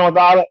subhanahu wa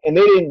ta'ala, and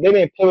they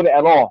didn't play with it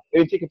at all. They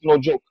didn't take it for no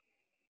joke.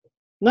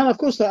 No, of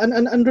course not.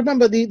 And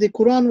remember, the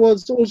Quran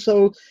was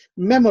also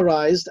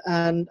memorized,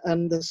 and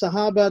the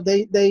Sahaba,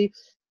 they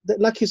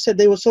like you said,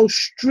 they were so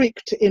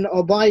strict in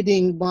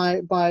abiding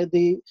by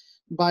the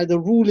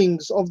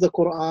rulings of the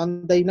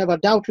Quran. They never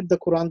doubted the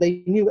Quran.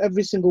 They knew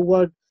every single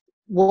word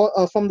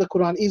from the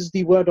Quran is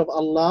the word of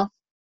Allah.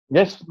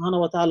 Yes. Subhanahu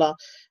wa ta'ala.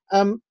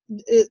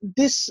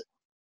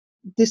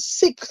 This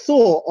sick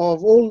thought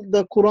of all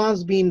the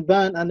Qurans being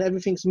burnt and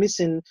everything's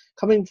missing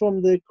coming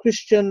from the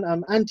Christian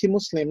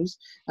anti-Muslims,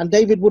 and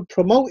David Wood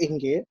promoting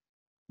it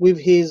with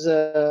his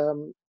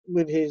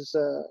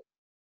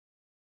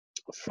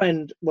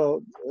friend,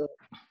 Nabil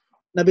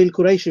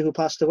Qureshi, who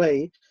passed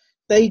away.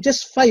 They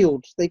just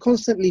failed. They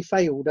constantly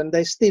failed, and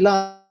they still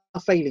are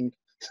failing.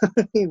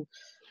 And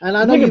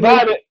I know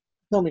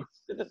tell me.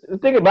 The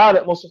thing about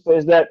it, Mustafa,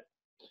 is that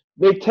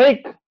they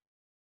take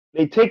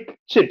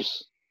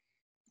chips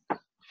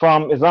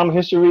from Islamic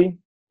history,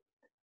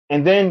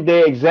 and then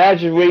they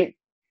exaggerate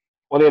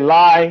or they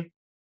lie,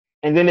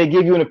 and then they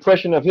give you an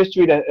impression of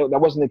history that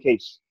wasn't the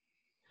case.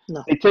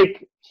 No. They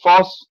take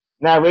false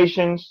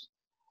narrations,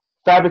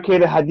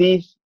 fabricated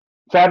hadith,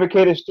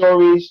 fabricated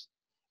stories,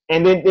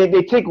 and then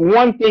they take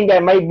one thing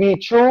that might be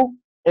true,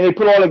 and they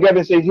put it all together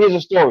and say, here's a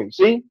story.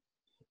 See?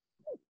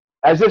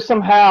 As if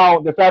somehow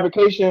the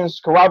fabrications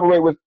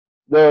corroborate with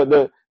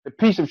the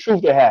piece of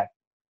truth they have.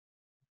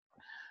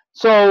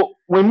 So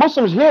when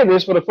Muslims hear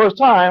this for the first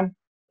time,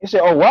 they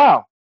say, oh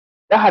wow,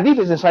 that hadith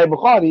is in Sahih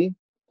Bukhari,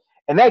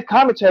 and that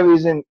commentary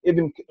is in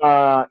Ibn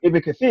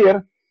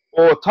Kathir,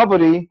 or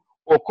Tabari,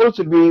 or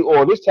Qurtubi,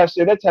 or this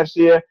tafsir, that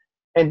tafsir,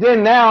 and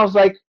then now it's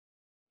like,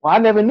 well, I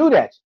never knew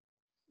that.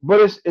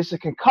 But it's a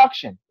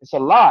concoction, it's a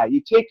lie.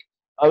 You take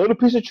a little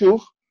piece of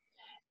truth,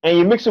 and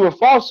you mix it with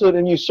falsehood,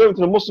 and you serve it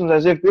to the Muslims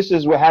as if this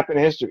is what happened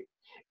in history.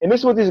 And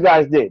this is what these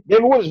guys did.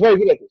 David Wood is very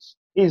good at this.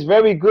 He's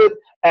very good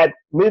at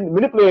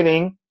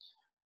manipulating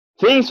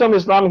things from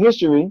Islamic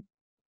history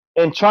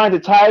and trying to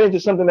tie it into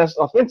something that's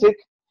authentic,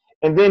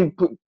 and then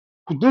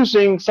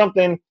producing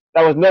something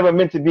that was never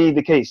meant to be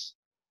the case.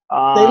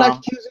 They like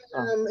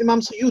using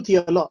Imam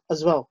Suyuti a lot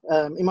as well.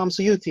 Imam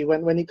Suyuti,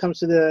 when it comes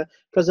to the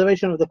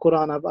preservation of the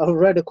Quran, I've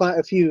read quite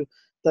a few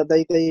that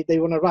they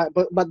want to write.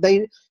 But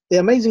the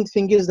amazing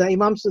thing is that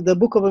the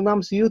book of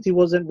Imam Suyuti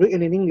wasn't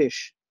written in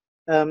English.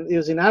 It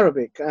was in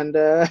Arabic, and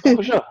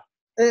For sure.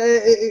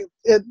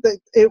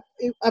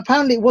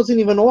 apparently it wasn't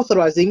even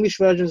authorized. The English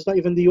version is not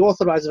even the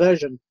authorized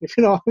version, if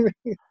you know what I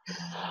mean.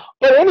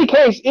 But in any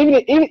case, even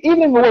if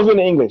it was written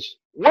in English,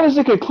 what is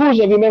the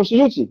conclusion of Imam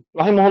Suyuti,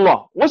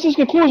 rahimahullah? What's his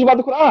conclusion about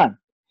the Quran?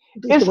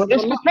 It's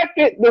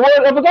perfected the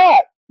word of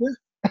God.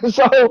 Yeah.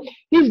 So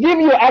he's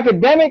giving you an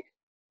academic,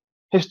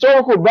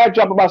 historical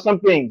backdrop about some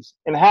things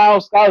and how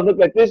scholars look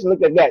at this and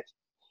look at that.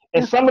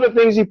 And some of the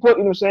things he put,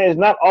 is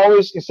not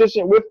always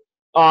consistent with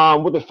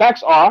what the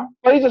facts are.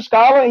 But he's a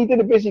scholar and he did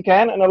the best he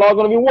can, and Allah is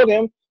going to reward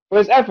him for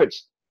his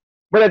efforts.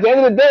 But at the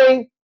end of the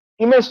day,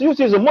 Imam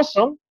Suyuti is a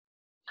Muslim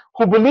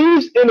who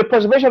believes in the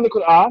preservation of the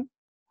Quran,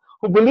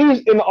 who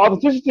believes in the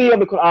authenticity of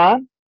the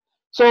Quran.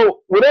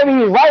 So whatever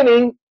he's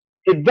writing,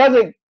 it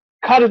doesn't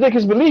contradict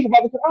his belief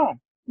about the Quran.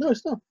 No,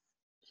 it's not.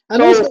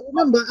 And also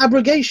remember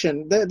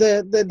abrogation.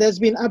 There's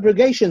been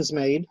abrogations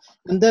made,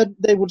 and that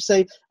they would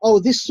say, "Oh,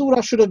 this surah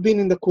should have been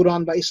in the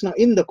Quran, but it's not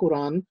in the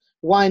Quran.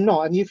 Why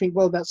not?" And you think,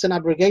 "Well, that's an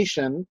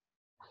abrogation,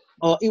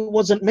 or it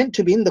wasn't meant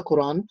to be in the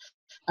Quran."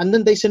 And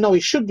then they say, "No,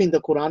 it should be in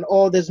the Quran,"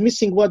 or "There's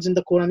missing words in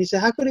the Quran." You say,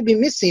 "How could it be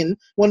missing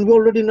when we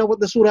already know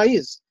what the surah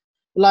is?"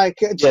 Like,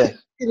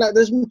 like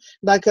there's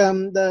like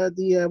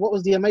what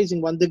was the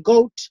amazing one? The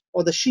goat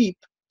or the sheep.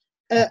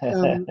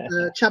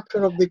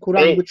 Chapter of the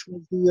Quran, which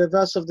was the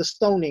verse of the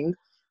stoning,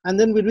 and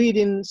then we read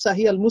in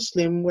Sahih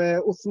al-Muslim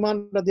where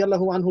Uthman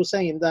radiallahu anhu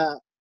saying that,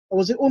 or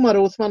was it Umar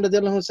or Uthman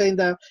radiallahu anhu saying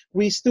that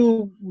we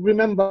still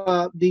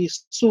remember the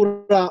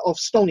surah of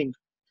stoning.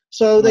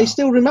 So they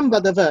still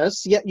remember the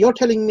verse, yet you're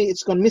telling me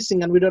it's gone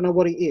missing and we don't know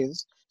what it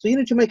is. So you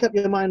need to make up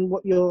your mind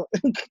what you're.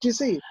 Could you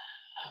see?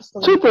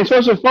 Two things.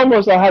 First and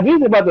foremost, the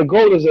hadith about the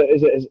goat is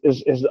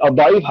a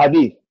da'if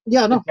hadith.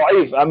 Yeah, no.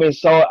 Da'if.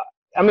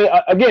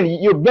 Again,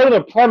 you're building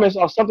a premise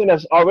of something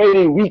that's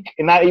already weak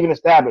and not even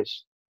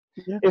established.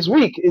 Yeah. It's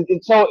weak.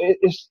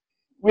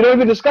 We don't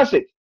even discuss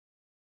it.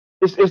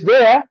 It's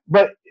there,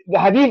 but the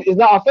hadith is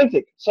not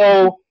authentic.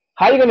 So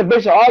how are you going to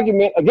base an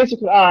argument against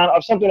the Quran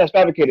of something that's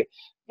fabricated?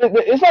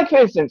 It's like, for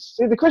instance,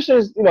 see, the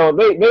Christians, they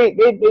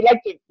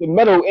like to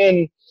meddle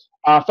in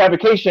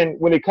fabrication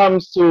when it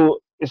comes to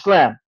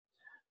Islam.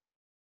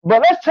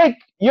 But let's take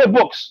your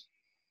books.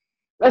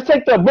 Let's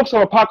take the books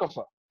of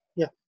Apocrypha.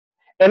 Yeah.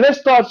 And let's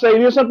start saying,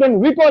 you know something?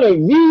 We're going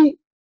to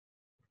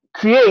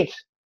recreate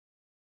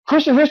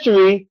Christian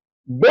history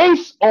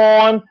based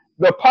on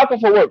the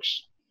Apocrypha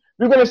works.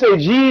 We're going to say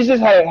Jesus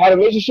had a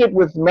relationship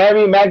with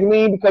Mary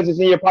Magdalene because it's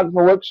in your Apocrypha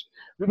works.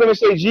 We're going to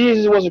say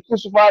Jesus was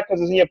crucified because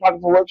it's in your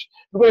Apocrypha works.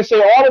 We're going to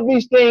say all of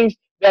these things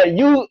that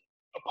you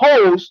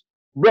oppose.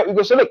 We're going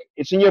to say, look,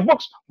 it's in your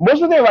books.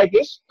 Most of them write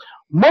this.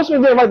 Most of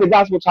them didn't write the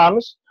Gospel of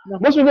Thomas. No.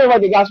 Most of them didn't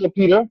write the Gospel of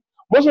Peter.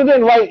 Most of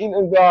them didn't write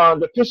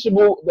the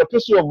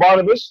Epistle of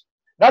Barnabas.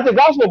 Not the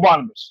Gospel of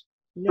Barnabas,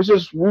 which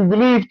is, we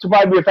believe, to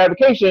probably be a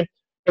fabrication.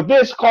 But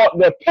this called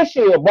the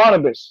Epistle of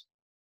Barnabas,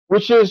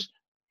 which is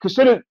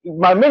considered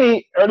by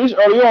many, at least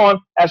early on,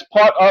 as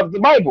part of the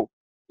Bible.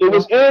 It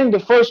was in the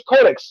first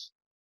codex,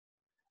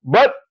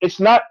 but it's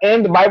not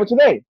in the Bible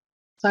today.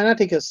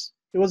 Sinaiticus.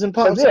 It wasn't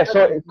part of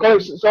the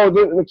Codex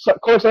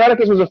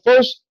Sinaiticus was the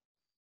first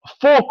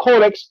full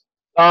codex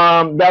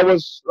that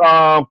was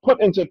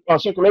put into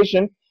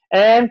circulation,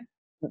 and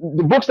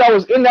the books that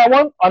was in that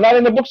one are not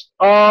in the books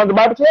the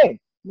Bible today.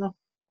 No.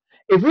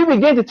 If we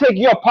begin to take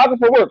your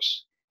apocryphal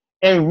works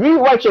and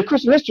rewrite your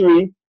Christian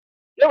history,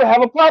 they will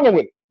have a problem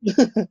with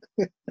it.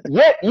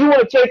 Yet you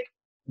want to take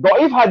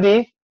Da'if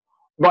Hadith,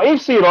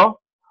 Da'if Sirah,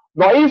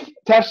 Da'if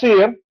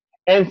Tafsir,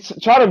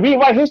 and try to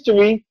rewrite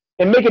history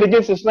and make it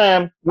against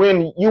Islam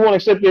when you want to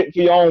accept it for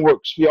your own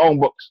works, for your own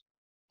books.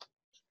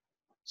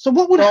 So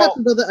what would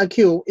happen, Brother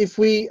Akil, if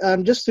we,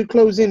 just to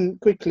close in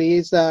quickly,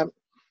 is that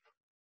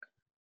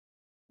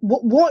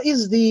what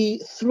is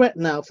the threat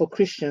now for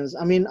Christians?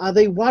 I mean, are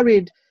they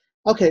worried?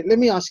 Okay, let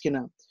me ask you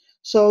now.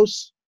 So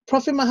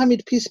Prophet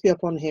Muhammad, peace be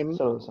upon him,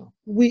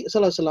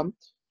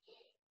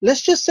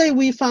 let's just say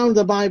we found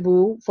the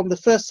Bible from the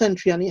 1st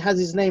century and it has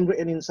his name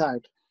written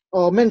inside,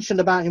 or mentioned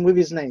about him with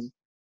his name.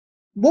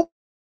 What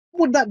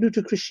would that do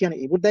to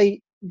Christianity? Do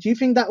you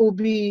think that will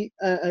be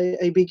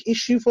a big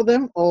issue for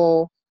them,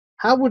 or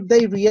how would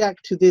they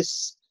react to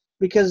this?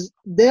 Because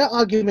their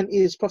argument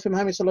is Prophet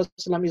Muhammad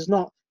is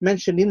not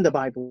mentioned in the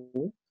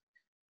Bible.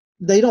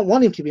 They don't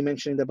want him to be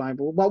mentioned in the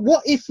Bible. But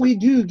what if we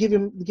do give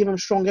him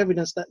strong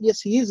evidence that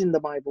yes, he is in the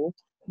Bible?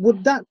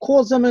 Would that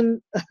cause them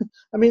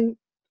I mean,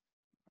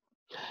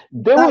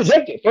 they will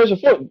reject it.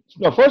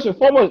 First and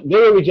foremost, they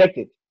will reject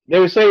it. They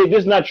will say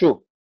this is not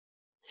true.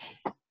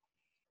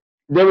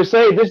 They will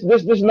say this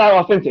is not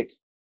authentic.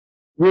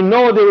 We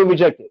know they will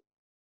reject it.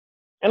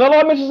 And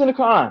Allah mentions in the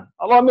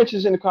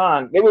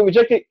Quran. They will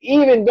reject it,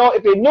 even though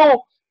if they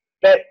know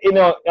that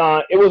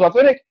it was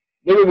authentic,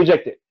 they will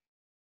reject it.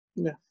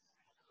 Yeah.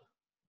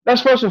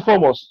 That's first and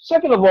foremost.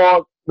 Second of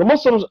all, the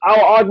Muslims,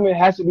 our argument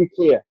has to be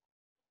clear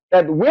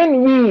that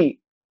when we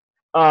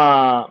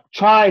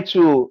try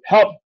to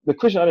help the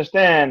Christian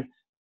understand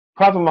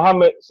Prophet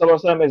Muhammad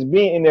sallallahu alaihi wasallam as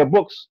being in their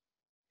books,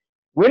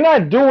 we're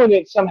not doing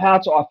it somehow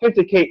to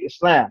authenticate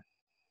Islam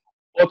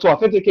or to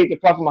authenticate the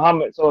Prophet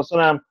Muhammad sallallahu alaihi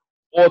wasallam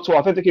or to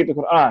authenticate the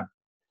Quran.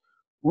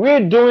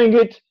 We're doing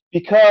it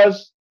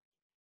because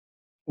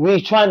we're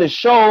trying to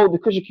show the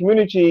Christian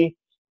community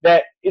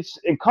that it's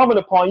incumbent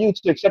upon you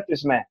to accept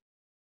this man.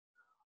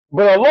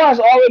 But Allah has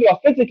already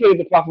authenticated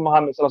the Prophet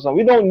Muhammad sallallahu alaihi wasallam.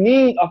 We don't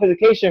need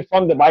authentication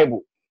from the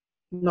Bible.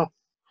 No.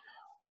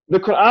 The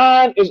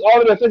Quran is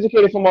already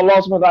authenticated from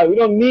Allah subhanahu wa ta'ala. We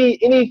don't need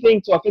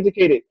anything to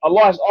authenticate it.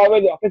 Allah has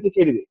already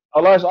authenticated it.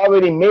 Allah has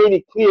already made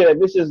it clear that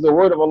this is the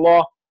word of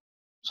Allah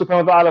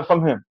subhanahu wa ta'ala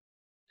from him.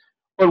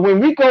 But when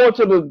we go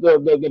into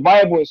the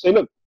Bible and say,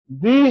 look,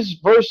 these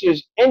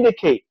verses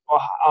indicate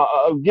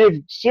or give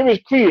serious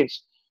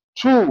credence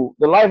to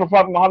the life of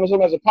Prophet Muhammad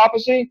sallallahu alaihi wasallam as a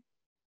prophecy,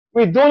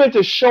 we're doing it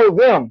to show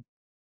them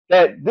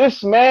that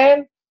this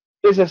man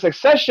is a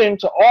succession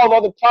to all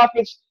other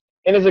prophets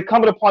and is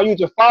incumbent upon you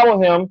to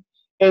follow him.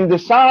 And the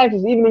signs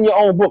is even in your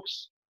own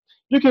books.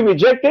 You can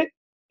reject it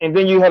and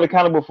then you have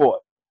accountable for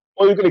it.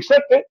 Or you can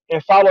accept it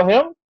and follow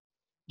him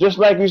just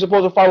like you're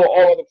supposed to follow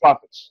all other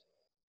prophets.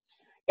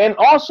 And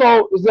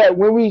also is that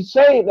when we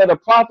say that a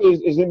prophet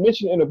is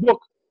mentioned in a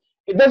book,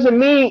 it doesn't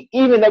mean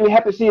even that we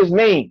have to see his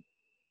name.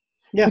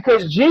 Yeah.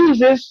 Because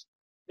Jesus,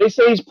 they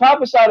say he's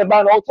prophesied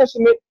about in the Old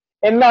Testament,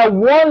 and not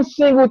one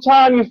single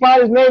time you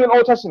find his name in the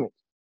Old Testament.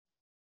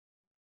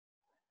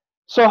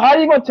 So how are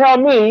you going to tell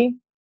me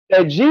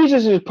that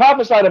Jesus is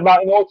prophesied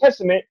about in the Old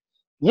Testament,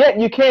 yet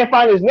you can't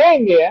find his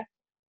name there?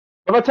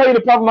 If I tell you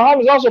the Prophet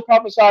Muhammad is also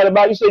prophesied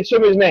about, you say, show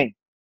me his name.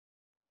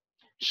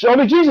 Show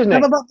me Jesus'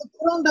 name. No, but the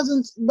Quran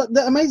doesn't, but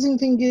the amazing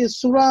thing is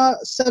Surah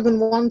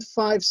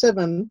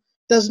 7157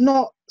 does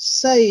not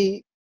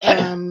say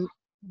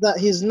that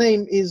his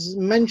name is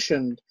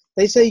mentioned.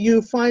 They say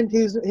you find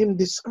him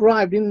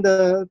described in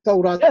the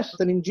Torah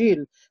and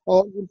Injil,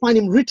 or you find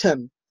him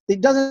written.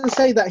 It doesn't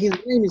say that his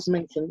name is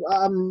mentioned.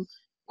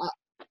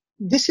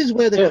 This is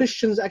where the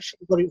Christians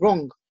actually got it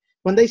wrong.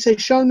 When they say,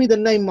 show me the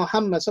name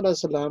Muhammad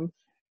sallallahu alaihi wasallam,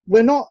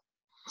 we're not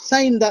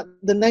saying that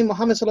the name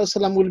Muhammad sallallahu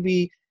alaihi wasallam will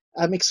be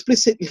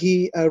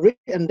explicitly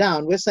written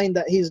down. We're saying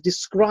that he's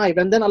described,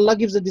 and then Allah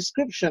gives a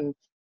description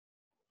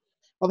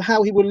of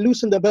how he will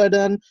loosen the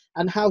burden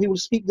and how he will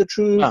speak the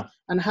truth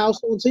and how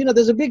so on. So,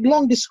 there's a big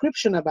long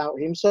description about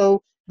him.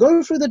 So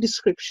go through the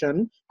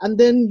description and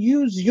then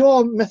use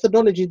your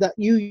methodology that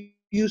you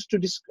used to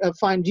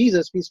find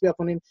Jesus, peace be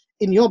upon him,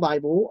 in your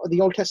Bible,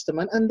 the Old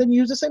Testament, and then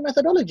use the same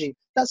methodology.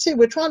 That's it.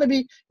 We're trying to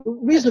be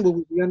reasonable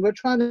with you, and we're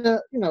trying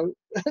to,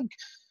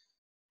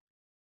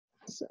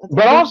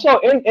 But also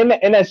in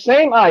that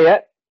same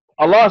ayat,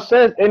 Allah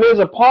says it is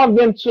upon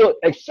them to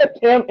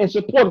accept him and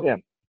support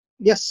him.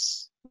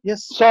 Yes.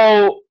 Yes.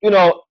 So,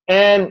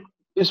 and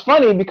it's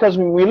funny because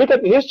when we look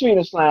at the history in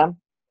Islam,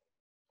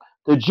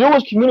 the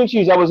Jewish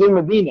communities that was in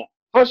Medina,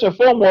 first and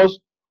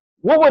foremost,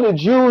 what were the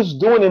Jews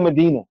doing in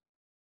Medina?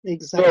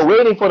 Exactly. They were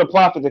waiting for the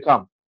prophet to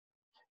come,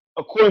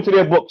 according to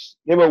their books.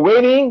 They were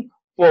waiting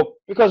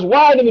because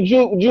why are the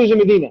Jews in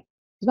Medina?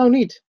 There's no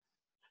need.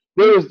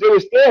 They was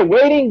there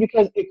waiting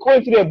because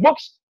according to their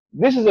books,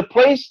 this is a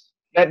place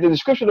that the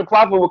description of the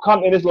prophet will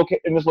come in this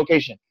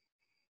location.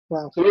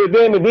 Wow. So they were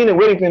there in Medina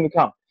waiting for him to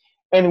come.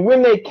 And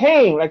when they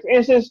came, like for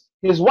instance,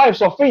 his wife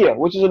Sophia,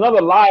 which is another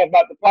lie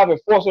about the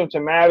prophet forcing her to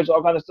marriage,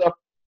 all kind of stuff,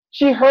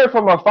 she heard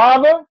from her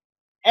father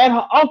and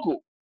her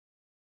uncle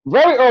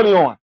very early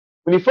on,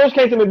 when he first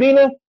came to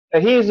Medina,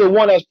 that he is the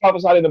one that's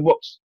prophesied in the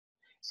books.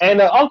 And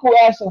the uncle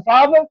asked her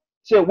father,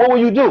 said, what will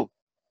you do?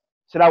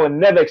 He said, I would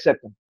never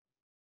accept him.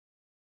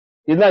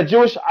 He's not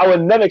Jewish, I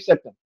would never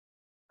accept him.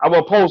 I will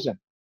oppose him.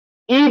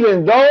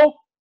 Even though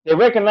they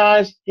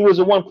recognized he was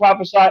the one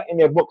prophesied in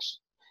their books.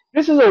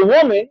 This is a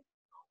woman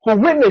who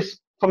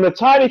witnessed from the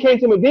time he came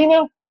to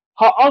Medina,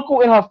 her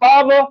uncle and her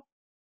father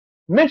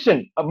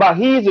mentioned about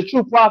he is the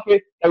true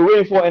prophet that we're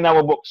waiting for in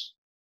our books.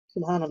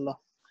 Subhanallah.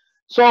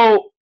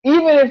 So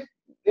even if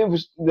it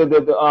was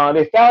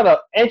they found an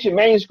ancient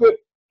manuscript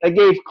that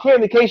gave clear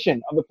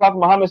indication of the Prophet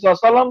Muhammad sallallahu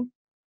alaihi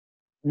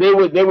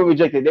wasallam, they would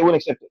reject it. They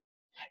wouldn't accept it.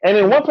 And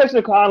in one place in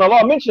the Quran,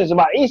 Allah mentions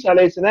about Isa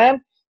alayhi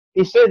salam.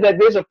 He said that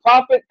there's a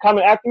prophet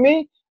coming after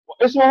me,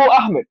 Ismuhu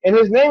Ahmed, and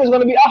his name is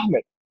going to be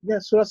Ahmed.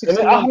 Yes, Surah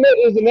 61. And Ahmed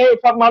is the name of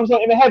Prophet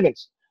Muhammad in the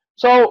heavens.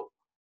 So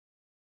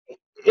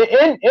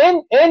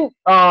in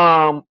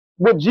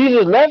what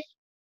Jesus left,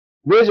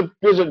 there's a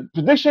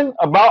prediction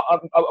about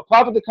a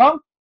prophet to come.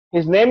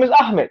 His name is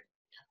Ahmed.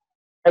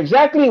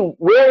 Exactly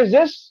where is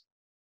this?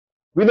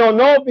 We don't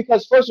know,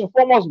 because first and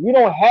foremost, we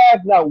don't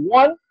have that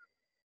one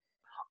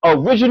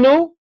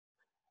original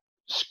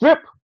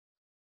script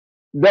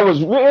that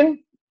was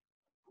written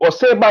or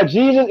said by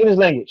Jesus in his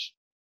language.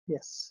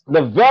 Yes.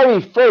 The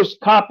very first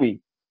copy,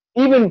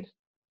 even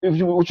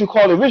if what you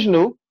call the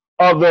original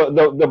of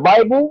the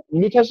Bible, the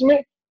New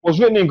Testament, was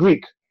written in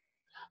Greek.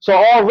 So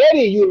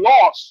already you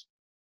lost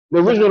the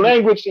original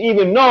language to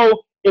even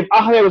know if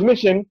Ahmed was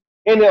mentioned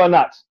in there or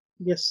not.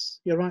 Yes,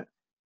 you're right.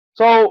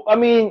 So, I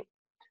mean,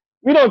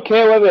 we don't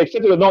care whether they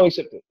accept it or don't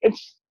accept it.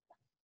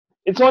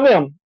 It's on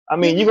them. I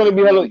mean, you're going to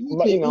be held,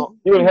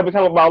 you're going to have to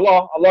come up by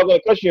Allah. Allah going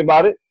to question you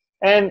about it,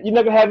 and you're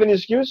not going to have any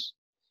excuse.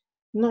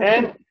 No.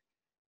 And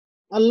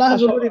Allah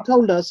has already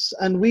told us,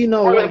 and we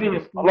know.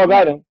 Allah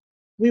guide him.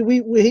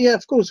 Yeah,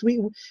 of course,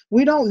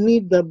 we don't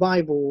need the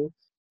Bible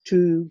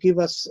to give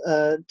us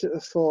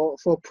for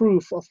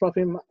proof of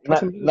Prophet.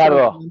 Not at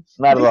all.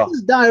 Not at all. This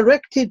is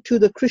directed to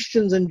the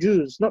Christians and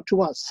Jews, not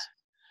to us.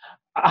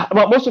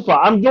 But Mustafa,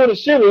 I'm doing a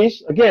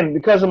series again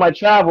because of my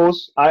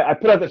travels. I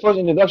put out the first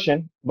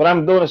introduction, but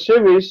I'm doing a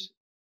series.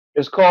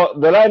 It's called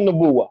Dalal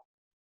Nubuwa,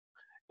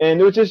 and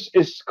which is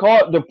it's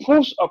called the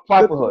proofs of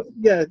prophethood.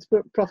 Yeah, it's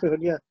prophethood.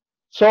 Yeah.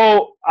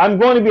 So I'm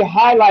going to be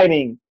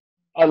highlighting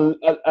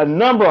a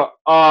number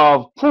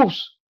of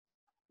proofs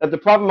that the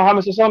Prophet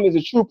Muhammad is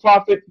a true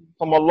prophet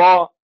from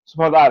Allah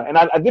subhanahu wa ta'ala. And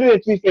I did it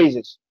in 3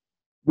 phases.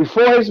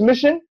 Before his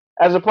mission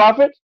as a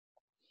prophet,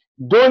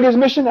 during his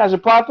mission as a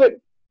prophet,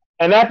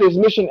 and after his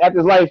mission, after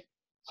his life,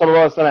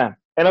 sallallahu alaihi wasallam.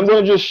 And I'm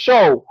going to just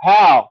show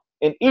how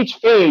in each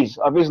phase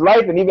of his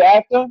life and even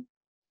after,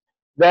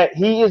 that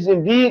he is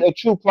indeed a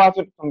true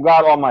prophet from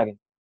God Almighty.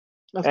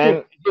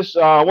 And just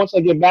once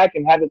I get back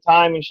and have the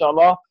time,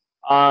 inshallah,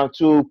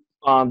 to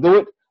do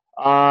it,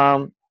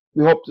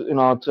 we hope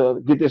to,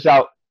 to get this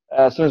out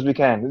as soon as we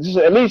can. This is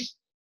at least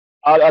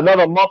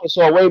another month or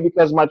so away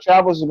because my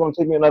travels is going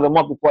to take me another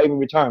month before I even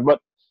return.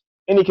 But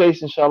in any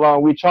case, inshallah,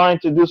 we're trying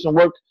to do some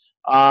work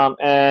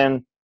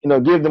and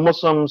give the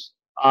Muslims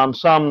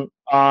some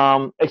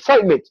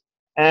excitement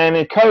and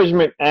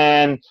encouragement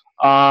and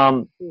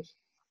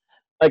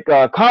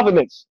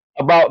confidence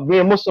about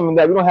being Muslim, and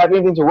that we don't have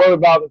anything to worry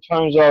about in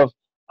terms of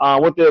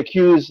what they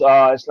accuse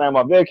Islam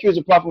of. They accuse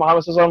the Prophet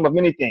Muhammad of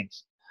many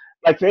things.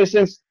 Like, for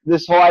instance,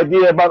 this whole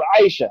idea about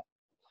Aisha.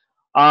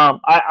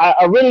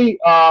 I really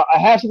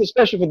have something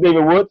special for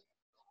David Wood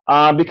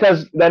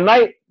because that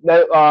night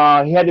that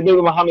he had the baby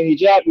with Muhammad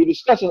hijab, we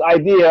discussed this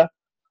idea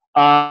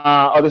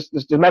or this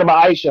matter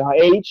about Aisha, her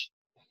age,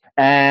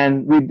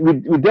 and we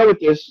dealt with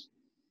this,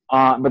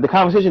 but the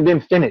conversation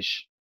didn't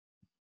finish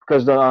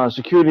because the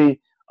security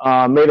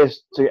made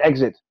us to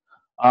exit.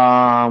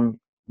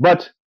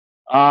 But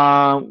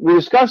we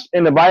discussed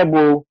in the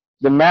Bible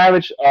the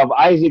marriage of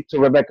Isaac to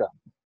Rebecca.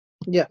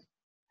 Yeah.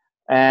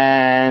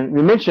 And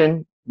we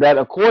mentioned that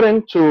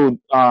according to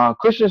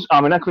Christians,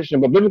 not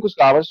Christian, but biblical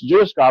scholars,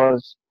 Jewish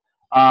scholars,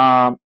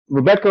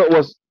 Rebecca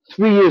was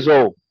 3 years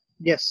old.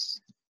 Yes.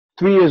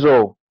 3 years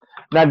old.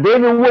 Now,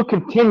 David Wood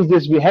contends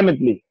this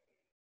vehemently.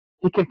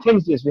 He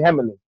contends this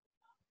vehemently.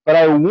 But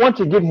I want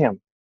to get him.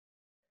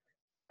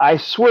 I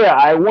swear,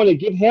 I want to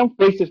get him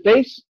face to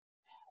face,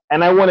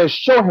 and I want to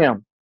show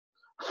him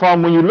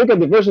from when you look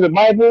at the verse of the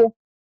Bible,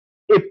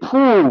 it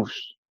proves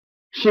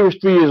she was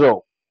 3 years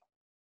old.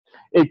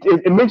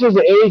 It mentions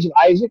the age of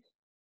Isaac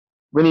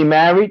when he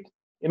married.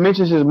 It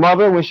mentions his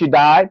mother when she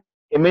died.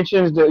 It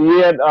mentions the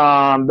year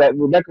that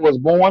Rebecca was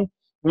born.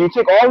 When you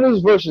take all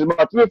these verses,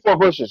 about 3 or 4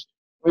 verses,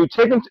 when you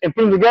take them and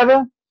put them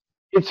together,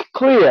 it's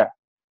clear,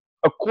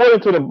 according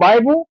to the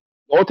Bible,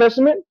 the Old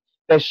Testament,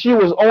 that she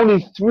was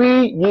only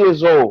 3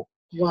 years old.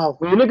 Wow.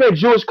 When you look at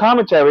Jewish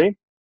commentary,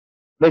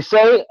 they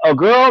say a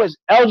girl is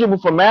eligible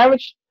for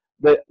marriage.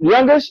 The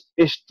youngest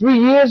is 3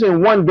 years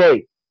and 1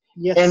 day.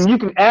 Yes. And you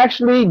can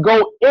actually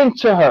go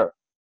into her.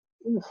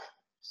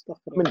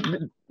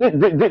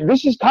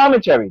 This is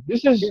commentary.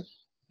 This is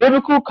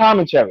biblical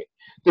commentary.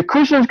 The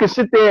Christians can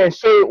sit there and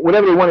say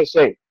whatever they want to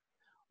say.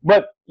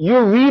 But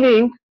you're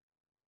reading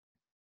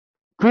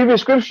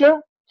previous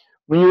scripture.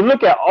 When you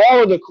look at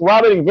all of the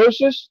corroborating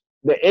verses,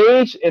 the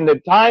age and the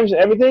times and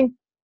everything,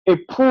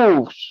 it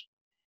proves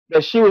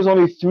that she was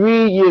only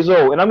 3 years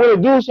old. And I'm going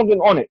to do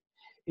something on it.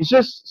 It's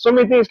just so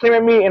many things came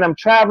at me, and I'm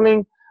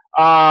traveling,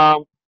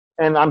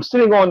 and I'm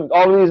sitting on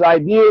all of these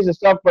ideas and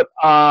stuff. But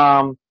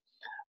I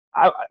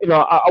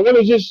want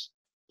to just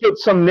put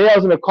some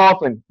nails in the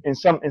coffin in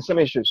some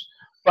issues.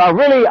 But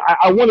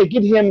I want to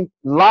get him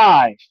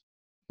live,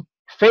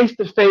 face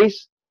to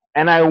face,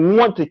 and I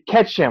want to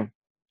catch him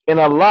in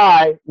a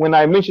lie when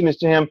I mention this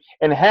to him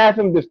and have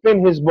him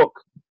defend his book.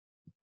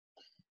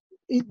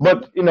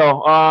 But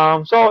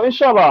so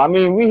inshallah, I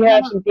mean, we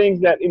have some things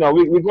that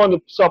we're going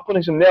to start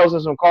putting some nails in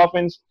some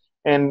coffins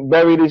and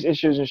bury these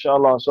issues,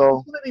 inshallah. So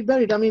it's already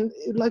buried. I mean,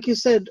 like you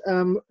said,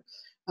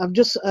 I've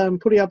just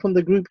put it up on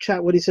the group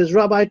chat where he says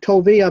Rabbi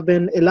Tovia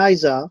ben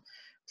Eliza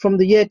from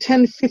the year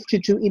 1050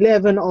 to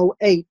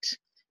 1108.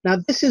 Now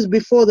this is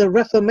before the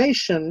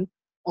Reformation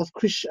of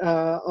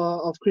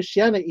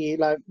Christianity,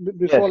 like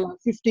before like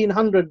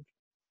 1500.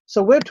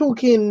 So we're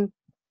talking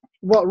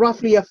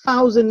roughly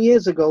 1,000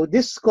 years ago.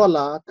 This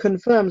scholar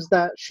confirms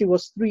that she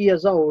was 3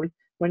 years old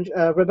when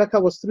Rebecca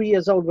was 3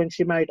 years old when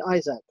she married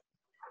Isaac.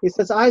 He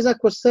says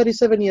Isaac was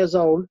 37 years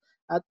old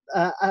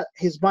at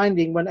his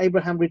binding when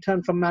Abraham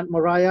returned from Mount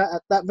Moriah.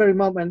 At that very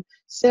moment,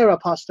 Sarah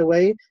passed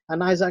away,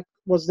 and Isaac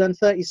was then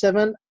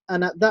 37.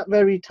 And at that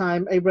very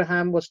time,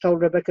 Abraham was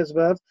told Rebecca's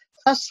birth.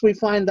 Thus, we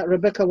find that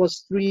Rebecca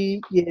was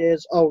 3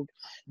 years old.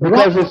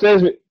 Because it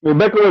says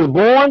Rebecca was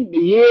born the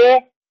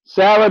year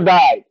Sarah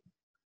died.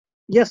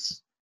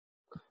 Yes.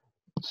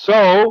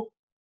 So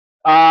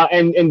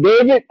And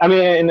David,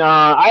 and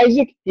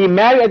Isaac, he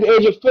married at the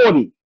age of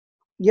 40.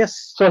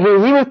 Yes. So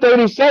he was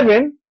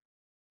 37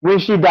 when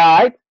she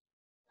died.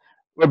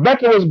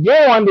 Rebecca was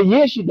born the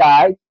year she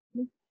died.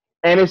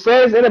 And it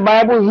says in the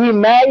Bible, he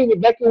married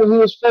Rebecca when he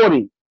was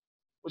 40,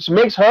 which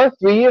makes her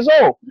 3 years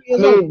old. 3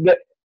 years old.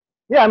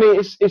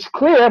 It's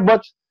clear,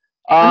 but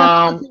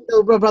And I think,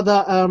 though,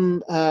 brother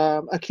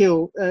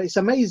Akil, it's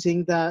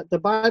amazing that the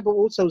Bible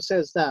also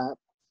says that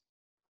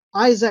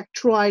Isaac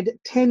tried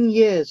 10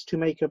 years to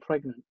make her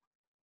pregnant.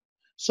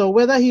 So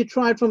whether he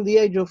tried from the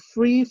age of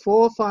 3,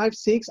 4, 5,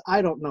 6,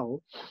 I don't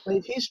know. But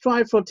if he's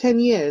tried for 10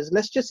 years,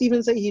 let's just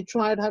even say he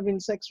tried having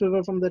sex with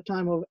her from the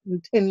time of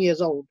 10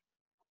 years old,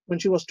 when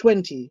she was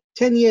 20.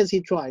 10 years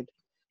he tried.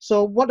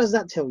 So what does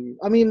that tell you?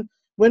 I mean,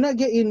 we're not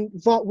getting,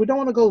 we don't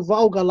want to go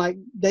vulgar like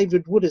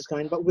David Wood is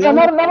going, but not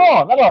at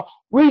all, not at all.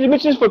 We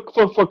mentioned for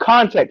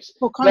context.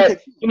 For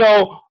context.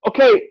 That,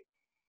 okay,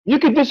 you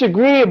could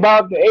disagree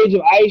about the age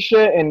of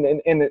Aisha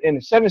and in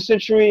the 7th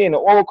century and the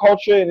oral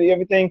culture and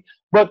everything,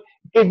 but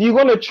if you're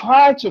going to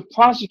try to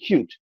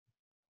prosecute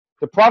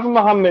the Prophet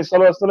Muhammad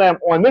ﷺ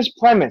on this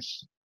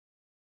premise,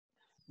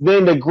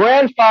 then the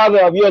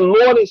grandfather of your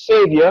Lord and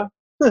Savior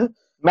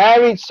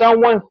married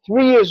someone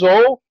 3 years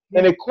old,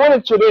 and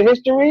according to their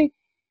history,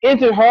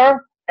 entered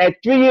her at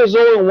 3 years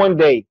old in one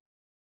day.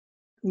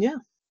 Yeah.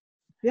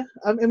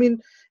 I mean,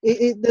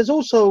 there's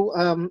also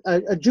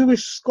a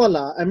Jewish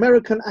scholar,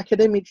 American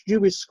academic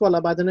Jewish scholar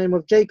by the name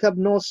of Jacob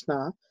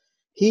Norsner.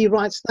 He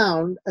writes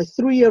down a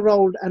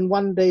 3-year-old and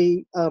 1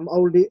 day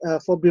old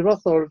for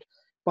betrothal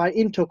by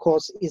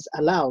intercourse is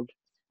allowed.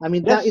 I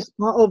mean, that is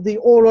part of the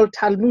oral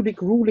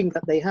Talmudic ruling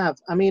that they have.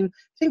 I mean,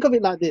 think of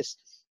it like this.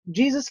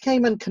 Jesus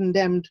came and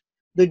condemned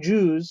the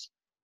Jews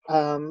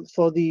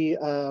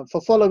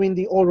for following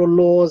the oral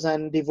laws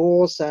and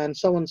divorce and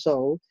so and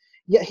so.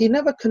 Yet he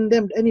never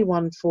condemned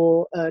anyone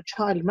for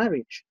child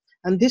marriage.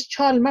 And this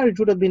child marriage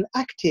would have been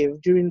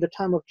active during the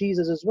time of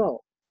Jesus as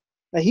well.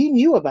 Now, he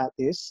knew about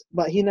this,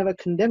 but he never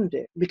condemned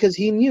it because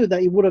he knew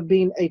that it would have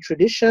been a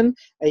tradition,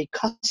 a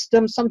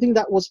custom, something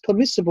that was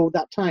permissible at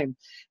that time.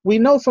 We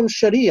know from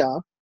Sharia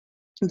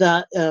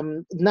that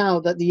now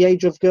that the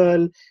age of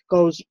girl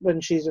goes when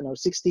she's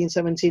 16,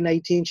 17,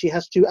 18, she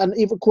has to, and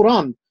even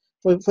Quran,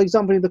 for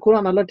example, in the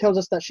Quran, Allah tells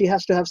us that she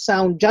has to have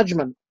sound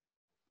judgment.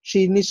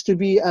 She needs to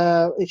be,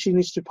 she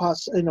needs to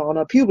pass, on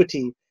her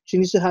puberty. She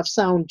needs to have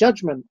sound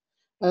judgment.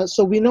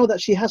 So we know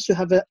that she has to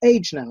have an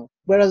age now.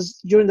 Whereas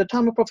during the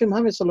time of Prophet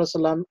Muhammad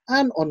ﷺ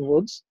and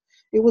onwards,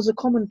 it was a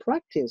common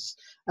practice.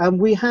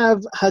 We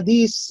have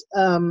hadith,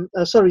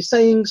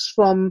 sayings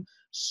from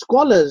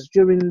scholars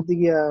during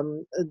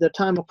the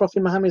time of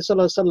Prophet Muhammad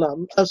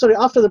ﷺ.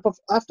 After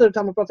the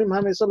time of Prophet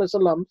Muhammad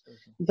ﷺ,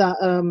 that,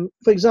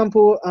 for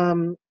example,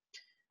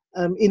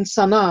 in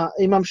Sana'a,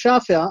 Imam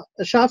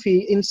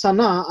Shafi in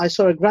Sana'a, I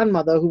saw a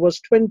grandmother who was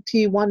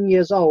 21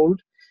 years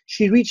old.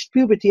 She reached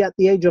puberty at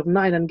the age of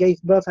 9 and gave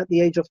birth at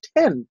the age of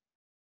 10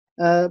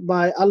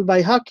 by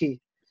Al-Bayhaqi.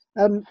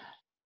 No,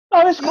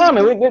 it's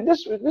common.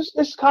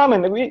 This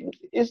common.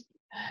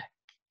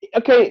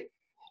 Okay.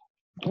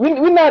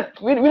 We're not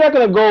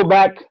going to go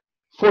back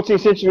 14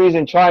 centuries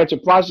and try to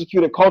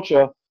prosecute a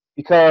culture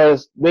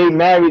because they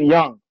married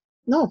young.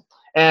 No.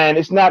 And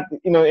it's not,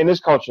 in this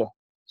culture.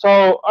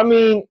 So, I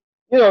mean,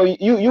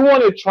 you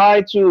want to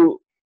try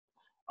to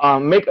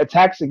make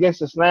attacks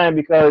against Islam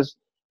because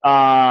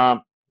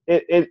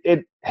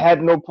it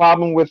had no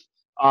problem with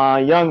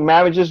young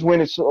marriages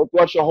when it's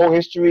throughout your whole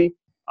history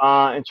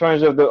in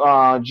terms of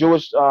the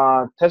Jewish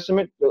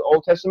Testament, the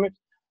Old Testament.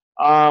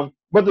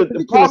 But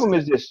the problem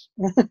is this.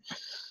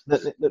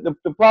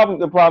 The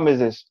problem is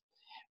this.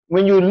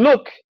 When you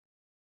look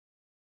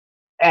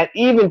at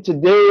even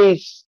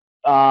today's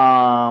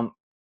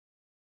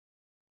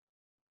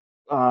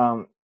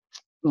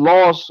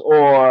laws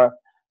or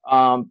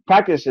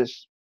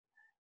practices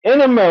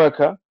in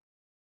America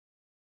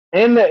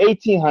in the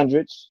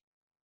 1800s,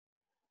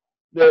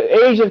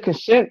 the age of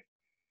consent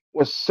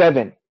was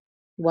 7.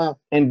 Wow.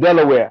 In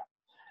Delaware.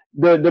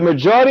 The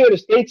majority of the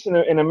states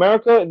in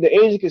America, the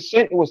age of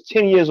consent was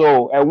 10 years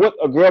old at what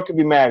a girl could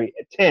be married,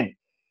 at 10.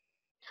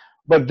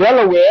 But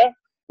Delaware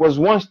was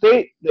one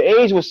state, the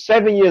age was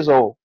 7 years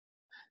old.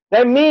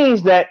 That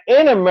means that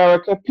in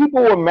America,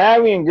 people were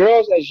marrying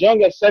girls as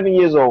young as 7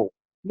 years old.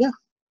 Yeah.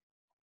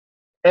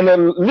 And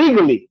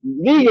legally,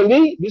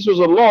 this was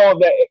a law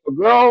that if a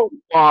girl,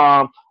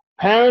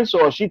 parents,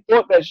 or she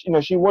thought that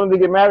she wanted to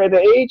get married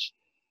at the age,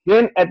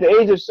 then at the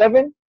age of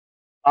 7,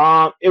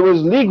 it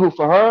was legal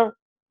for her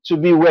to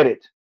be wedded.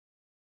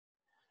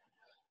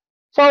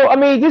 So I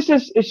mean,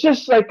 it's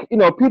just like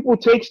people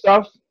take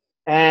stuff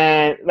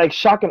and like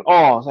shock and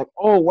awe. It's like,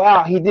 oh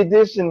wow, he did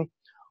this and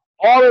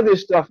all of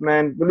this stuff,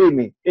 man. Believe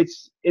me,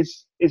 it's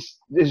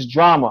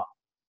drama.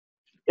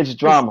 It's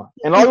drama,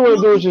 and all we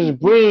want to do is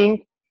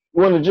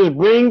just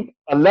bring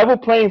a level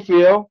playing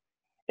field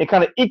and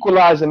kind of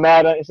equalize the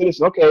matter and say,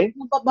 listen, okay.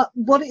 But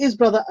what it is,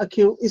 brother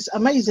Akil, it's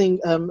amazing.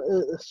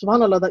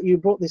 Subhanallah that you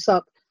brought this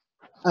up.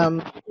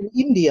 In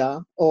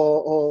India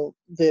or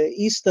the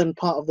eastern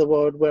part of the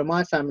world where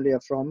my family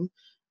are from,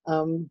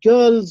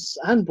 girls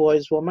and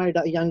boys were married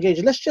at a young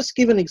age. Let's just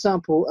give an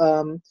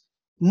example.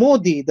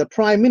 Modi, the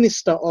Prime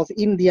Minister of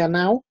India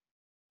now,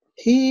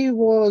 he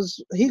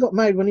got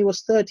married when he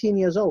was 13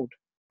 years old,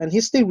 and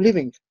he's still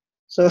living.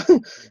 So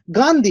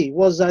Gandhi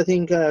was, I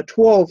think,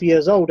 12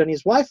 years old, and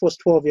his wife was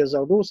 12 years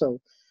old also.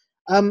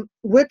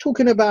 We're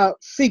talking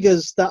about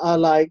figures that are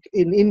like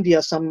in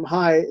India, some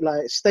high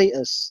like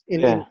status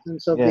in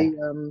terms of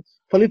the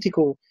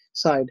political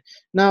side.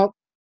 Now,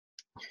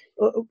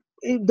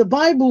 the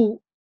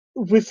Bible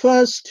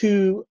refers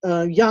to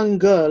young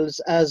girls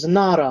as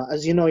Nara,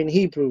 as you know in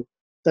Hebrew,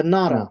 the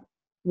Nara.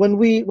 When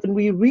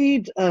we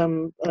read,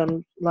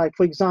 like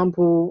for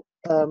example,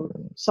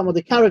 some of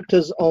the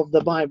characters of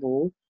the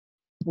Bible,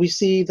 we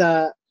see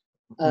that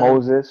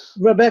Moses,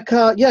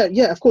 Rebecca,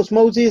 of course,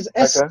 Moses,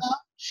 Esther,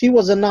 she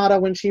was a Nara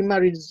when she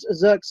married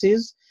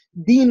Xerxes.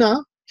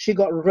 Dinah, she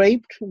got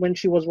raped when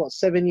she was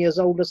 7 years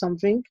old or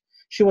something.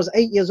 She was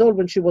 8 years old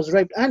when she was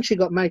raped, and she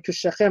got married to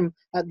Shechem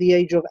at the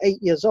age of 8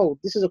 years old.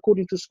 This is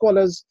according to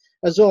scholars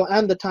as well,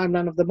 and the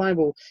timeline of the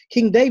Bible.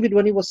 King David,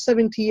 when he was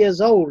 70 years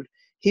old,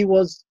 he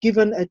was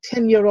given a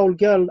 10-year-old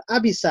girl,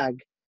 Abisag,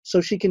 so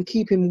she can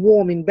keep him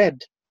warm in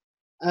bed.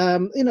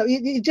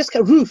 It just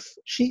got Ruth.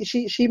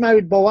 She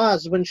married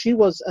Boaz when she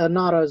was a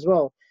Nara as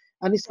well.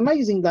 And it's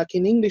amazing, like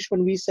in English,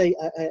 when we say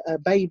a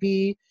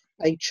baby,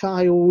 a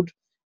child,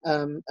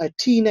 a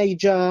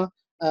teenager,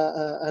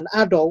 an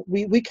adult,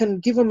 we can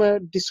give them a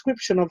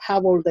description of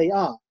how old they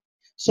are.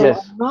 So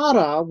a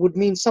Nara would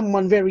mean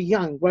someone very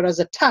young, whereas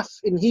a Taf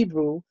in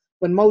Hebrew,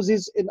 when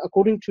Moses,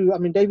 according to,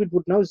 David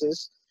would know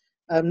this,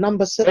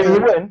 number 7. Maybe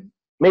he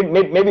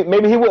wouldn't.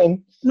 Maybe he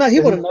wouldn't. No, he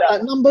wouldn't.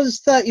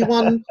 Numbers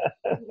 31,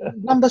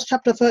 Numbers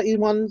chapter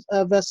 31,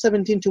 verse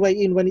 17 to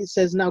 18, when it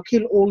says, "Now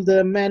kill all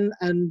the men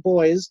and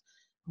boys,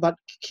 but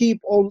keep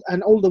all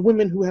the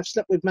women who have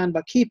slept with man,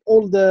 but keep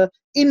all the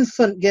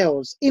infant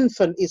girls."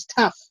 Infant is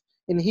Taf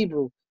in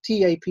Hebrew,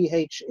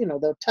 T-A-P-H.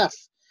 The Taf.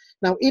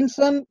 Now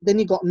infant, then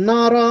you got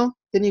Nara,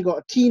 then you got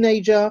a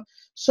teenager.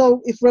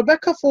 So if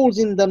Rebecca falls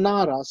in the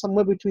Nara,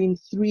 somewhere between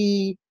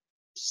 3,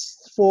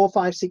 4,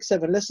 5, 6,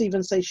 7, let's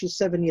even say she's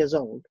 7 years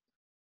old,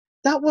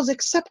 that was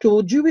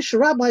acceptable. Jewish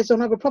rabbis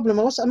don't have a problem.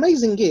 And what's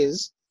amazing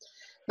is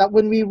that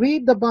when we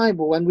read the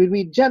Bible and we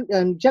read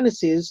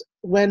Genesis,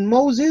 when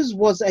Moses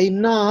was a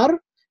Nar,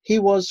 he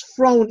was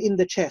thrown in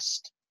the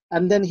chest,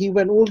 and then he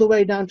went all the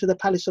way down to the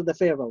palace of the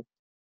Pharaoh.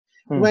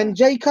 When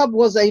Jacob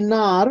was a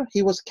Nar,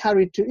 he was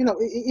carried to,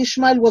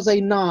 Ishmael was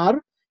a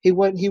Nar, he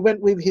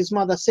went with his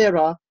mother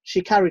Sarah,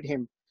 she carried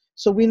him.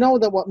 So we know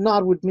that what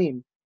Nar would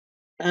mean.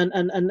 And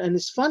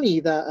it's funny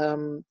that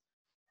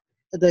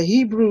the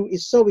Hebrew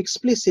is so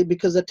explicit,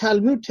 because the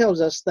Talmud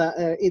tells us that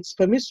it's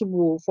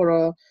permissible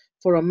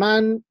for a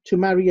man to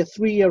marry a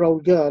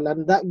 3-year-old girl,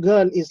 and that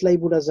girl is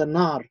labeled as a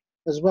Nar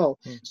as well.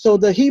 So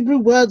the Hebrew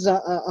words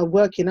are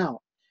working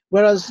out.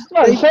 Whereas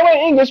so in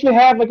English we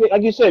have,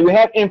 like you said, we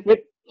have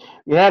infant,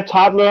 we have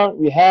toddler,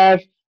 we have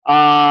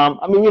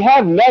we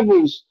have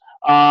levels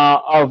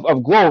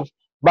of growth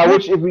by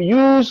which, if we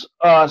use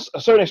a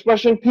certain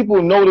expression, people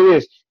will know what it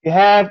is. You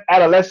have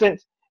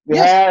adolescent, we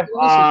have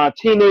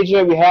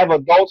teenager, we have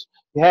adults,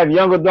 we have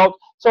young adults.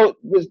 So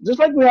just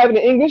like we have in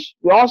English,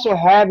 we also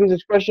have these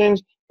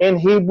expressions in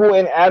Hebrew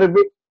and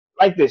Arabic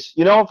like this.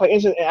 For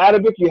instance, in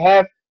Arabic you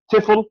have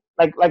tifl,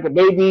 like a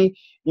baby.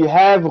 You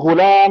have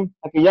ghulam,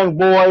 like a young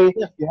boy.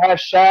 You have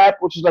shab,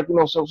 which is like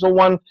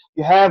someone.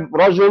 You have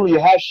rajul, you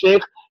have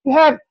sheikh. You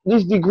have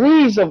these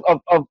degrees of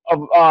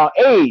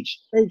age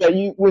that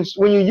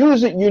when you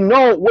use it, you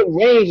know what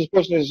range this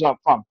person is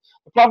from.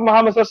 The Prophet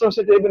Muhammad said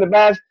to Ibn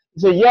Abbas,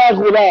 he said, "Ya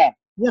ghulam."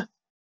 Yeah.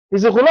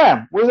 He's a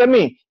ghulam. What does that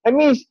mean? That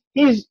means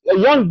he's a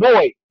young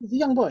boy. He's a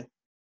young boy.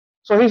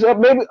 So he's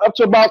up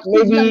to about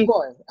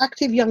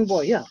active young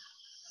boy, yeah.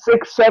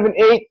 6, 7,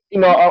 8,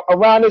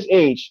 around this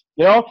age.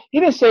 He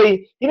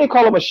didn't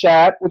call him a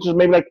shab, which is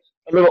maybe like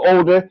a little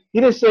older.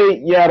 He didn't say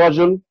ya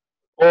rajul,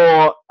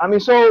 or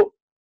so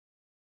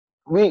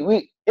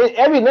we in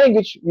every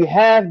language we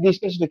have these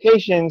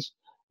specifications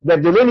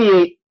that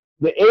delineate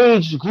the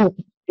age group,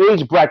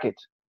 age bracket.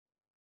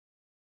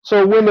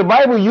 So when the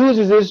Bible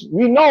uses this,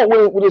 we know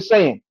what it's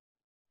saying.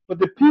 But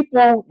the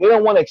people, they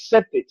don't want to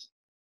accept it.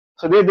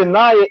 So they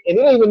deny it, and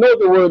they don't even know what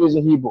the word is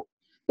in Hebrew.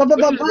 But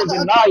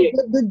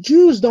the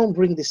Jews don't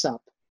bring this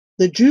up.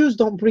 The Jews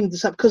don't bring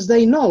this up because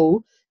they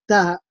know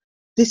that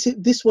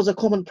this was a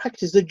common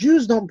practice. The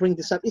Jews don't bring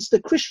this up. It's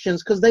the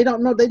Christians, because they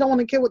don't know. They don't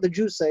want to care what the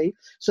Jews say.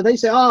 So they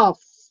say,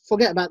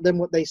 forget about them,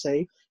 what they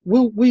say.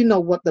 We know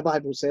what the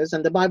Bible says,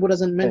 and the Bible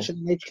doesn't mention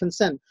an age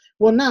consent.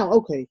 Well, now,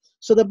 okay,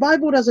 so the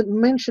Bible doesn't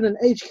mention an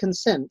age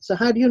consent. So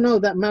how do you know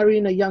that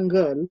marrying a young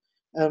girl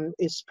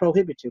is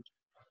prohibited?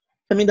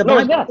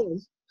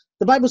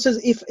 The Bible says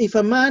if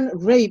a man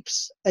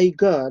rapes a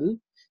girl,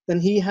 then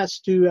he has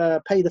to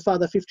pay the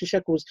father 50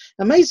 shekels.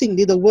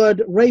 Amazingly, the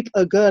word rape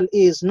a girl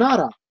is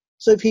nara.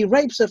 So if he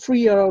rapes a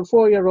 3-year-old,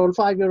 4-year-old,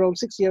 5-year-old,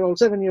 6-year-old,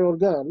 7-year-old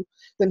girl,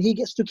 then he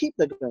gets to keep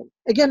the girl.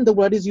 Again, the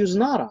word is used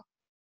nara.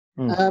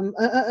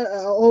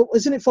 Or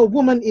isn't it for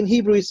woman in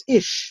Hebrew is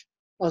ish?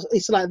 Or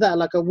it's like that,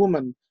 like a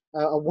woman.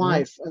 a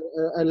wife,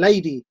 a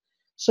lady.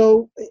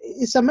 So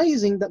it's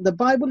amazing that the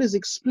Bible is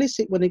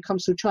explicit when it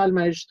comes to child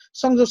marriage.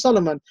 Songs of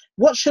Solomon.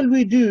 What shall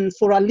we do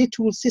for our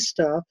little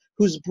sister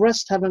whose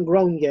breasts haven't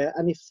grown yet,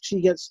 and if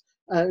she gets,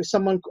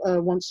 someone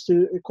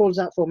calls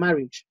out for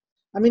marriage?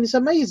 I mean, it's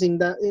amazing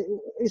that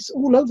it's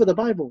all over the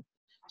Bible.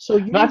 So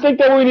I think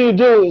that what we need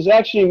to do is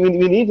actually we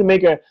need to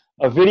make a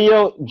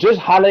video just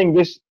highlighting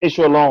this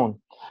issue alone.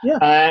 Yeah.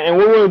 And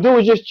what we're going to do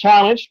is just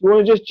challenge. We're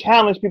going to just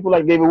challenge people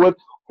like David Wood,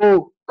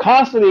 who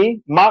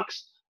constantly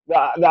mocks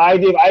the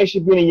idea of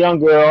Aisha being a young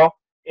girl.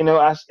 You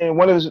know, as in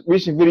one of his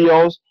recent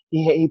videos,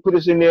 he put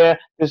this in there.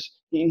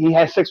 He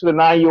had sex with a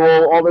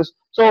 9-year-old. All this.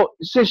 So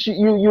since you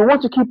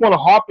want to keep on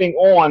harping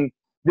on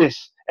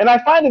this, and I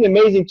find it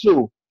amazing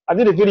too. I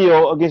did a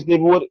video against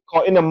David Wood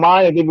called "In the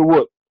Mind of David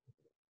Wood."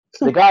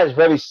 The guy is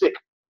very sick.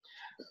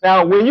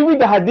 Now, when you read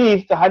the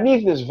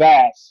hadith is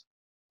vast,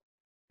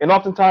 and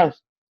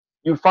oftentimes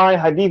you find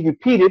hadith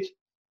repeated,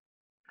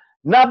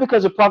 not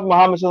because the Prophet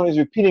Muhammad is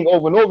repeating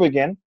over and over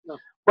again, no,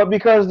 but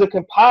because the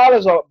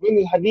compilers are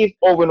bringing hadith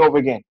over and over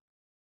again.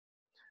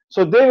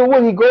 So David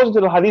Wood, he goes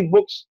into the hadith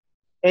books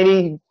and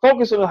he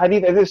focuses on the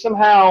hadith as if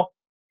somehow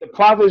the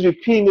Prophet is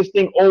repeating this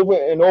thing over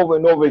and over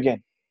and over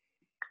again.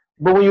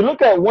 But when you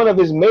look at one of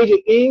his major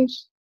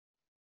themes,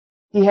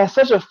 he has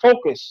such a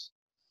focus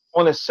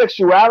on the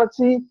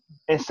sexuality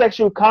and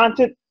sexual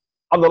content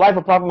of the life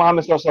of Prophet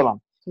Muhammad Sallallahu Alaihi Wasallam.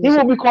 He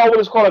will be called what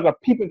is called like a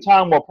peeping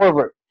Tom or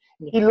pervert.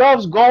 He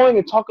loves going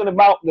and talking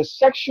about the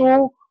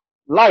sexual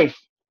life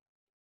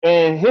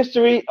and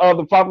history of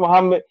the Prophet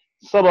Muhammad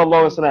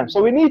Sallallahu Alaihi Wasallam.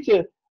 So we need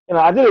to,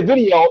 I did a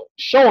video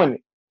showing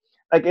it.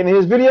 Like in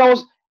his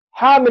videos,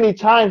 how many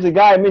times the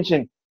guy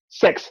mentioned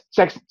sex,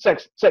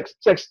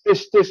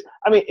 this.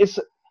 I mean, it's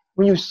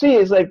when you see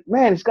it, it's like,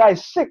 man, this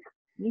guy's sick.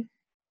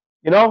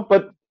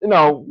 But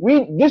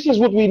this is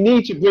what we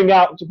need to bring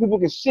out so people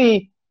can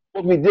see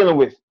what we're dealing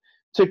with.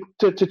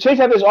 To chase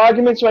out these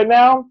arguments right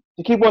now,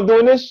 to keep on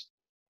doing this,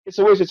 it's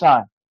a waste of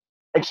time.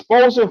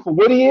 Expose him for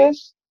what he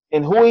is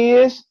and who he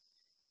is,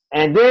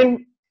 and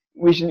then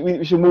we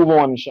should move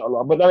on,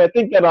 inshallah. But I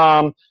think that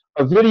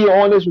a video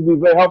on this would be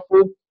very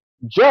helpful,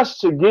 just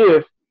to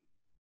give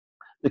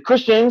the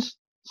Christians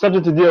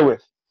something to deal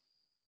with.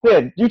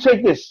 Here, you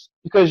take this,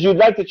 because you'd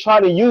like to try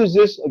to use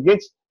this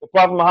against the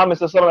Prophet Muhammad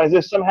Sallallahu as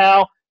if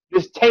somehow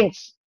this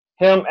taints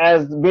him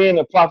as being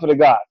a prophet of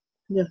God.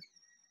 Yeah.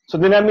 So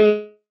then that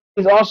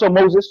means also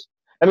Moses.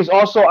 That means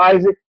also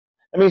Isaac.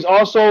 That means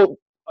also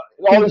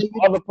all these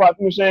other prophets.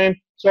 You know what I'm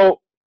saying?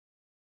 So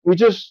we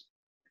just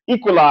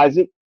equalize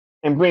it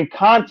and bring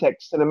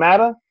context to the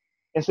matter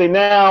and say,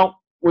 now,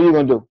 what are you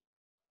going to do?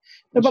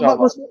 But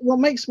what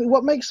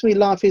makes me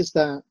laugh is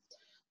that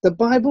the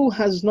Bible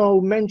has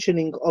no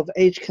mentioning of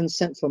age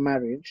consent for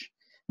marriage,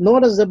 nor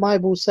does the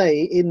Bible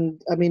say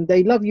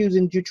they love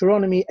using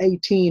Deuteronomy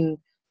 18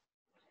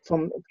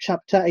 from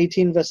chapter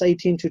 18, verse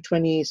 18 to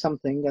 20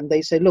 something. And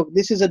they say, look,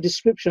 this is a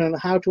description on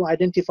how to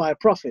identify a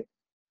prophet.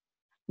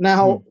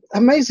 Now,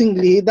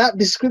 amazingly, that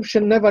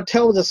description never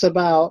tells us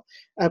about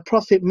a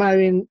prophet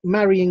marrying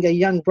a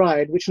young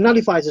bride, which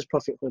nullifies his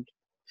prophethood.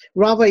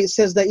 Rather, it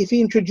says that if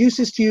he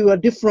introduces to you a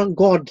different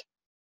God,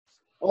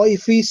 or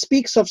if he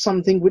speaks of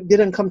something which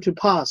didn't come to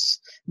pass,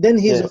 then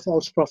he's a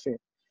false prophet.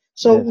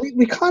 So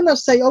we kind of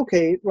say,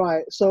 okay,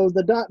 right, so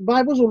the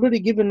Bible's already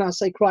given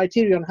us a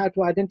criteria on how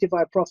to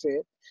identify a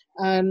prophet,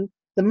 and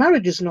the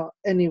marriage is not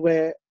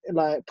anywhere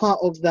like part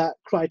of that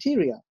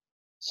criteria.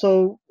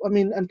 So,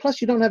 and plus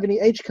you don't have any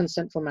age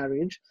consent for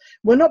marriage.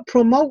 We're not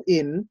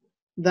promoting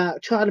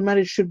that child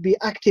marriage should be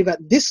active at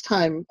this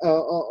time,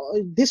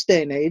 this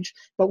day and age,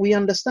 but we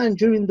understand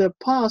during the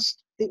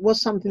past, it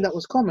was something that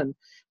was common.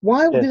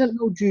 Why didn't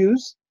no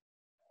Jews,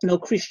 no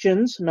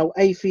Christians, no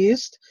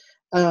atheists,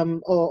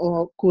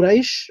 or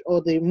Quraysh,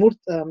 or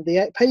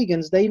the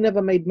pagans, they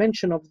never made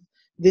mention of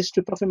this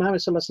to Prophet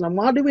Muhammad Sallallahu Alaihi Wasallam?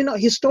 Why do we not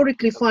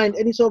historically find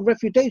any sort of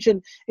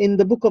refutation in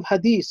the book of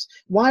Hadith?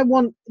 Why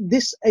wasn't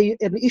this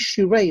an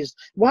issue raised?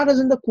 Why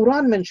doesn't the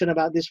Quran mention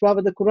about this?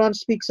 Rather, the Quran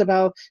speaks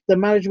about the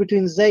marriage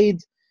between Zayd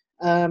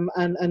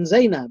and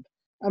Zainab.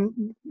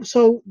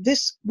 So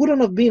this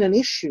wouldn't have been an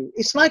issue.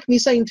 It's like me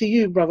saying to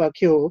you, Brother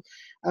Akil,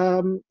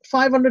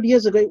 500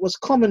 years ago, it was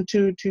common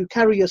to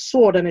carry a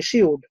sword and a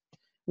shield.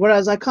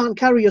 Whereas I can't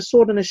carry a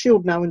sword and a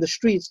shield now in the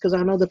streets because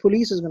I know the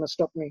police is going to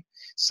stop me.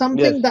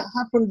 Something that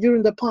happened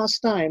during the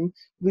past time,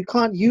 we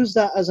can't use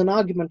that as an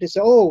argument to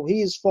say, oh,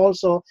 he is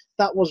false or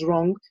that was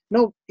wrong.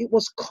 No, it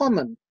was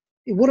common.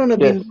 It wouldn't have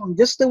been wrong.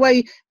 Just the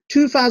way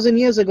 2,000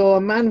 years ago,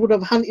 a man would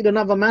have hunted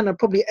another man and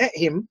probably ate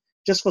him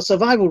just for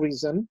survival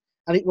reason.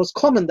 And it was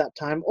common that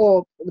time.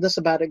 Or, that's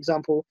a bad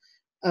example,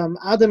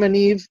 Adam and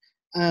Eve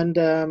and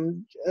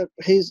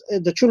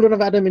the children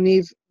of Adam and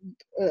Eve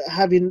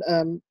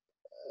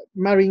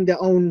marrying their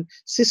own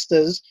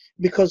sisters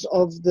because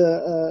of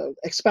the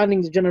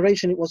expanding the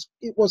generation.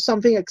 It was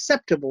something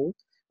acceptable,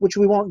 which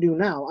we won't do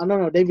now. I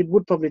don't know. David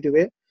would probably do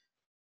it.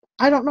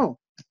 I don't know.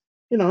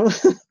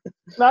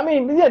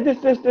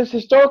 There's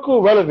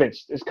historical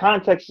relevance. There's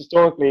context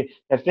historically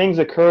that things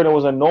occurred and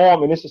was a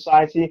norm in this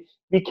society.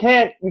 We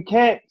can't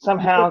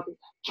somehow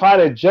try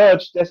to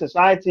judge that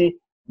society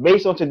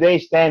based on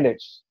today's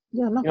standards.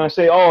 Yeah, no. You know,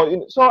 say,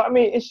 oh, so I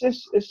mean, it's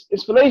just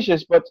it's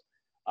fallacious. But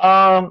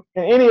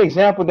in any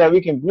example that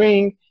we can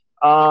bring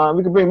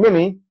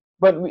many,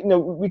 but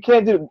we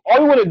can't do.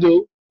 All we want to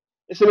do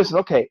is say, listen,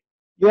 okay,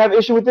 you have an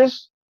issue with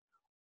this.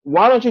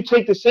 Why don't you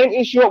take the same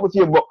issue up with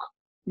your book?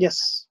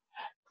 Yes.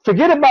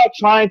 Forget about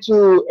trying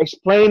to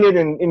explain it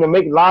and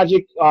make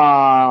logic,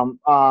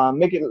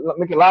 make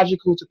it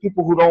logical to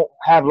people who don't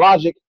have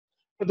logic.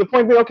 But the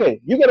point being,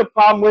 okay, you got a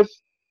problem with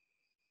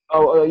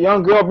a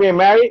young girl being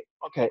married.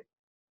 Okay,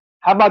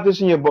 how about this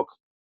in your book?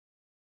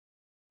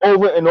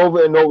 Over and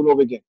over and over and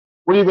over again.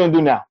 What are you going to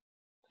do now?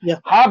 Yeah.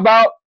 How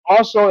about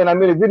also, and I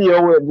made a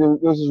video where there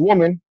was this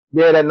woman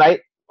there that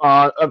night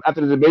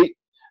after the debate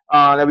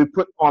that we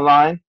put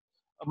online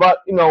about,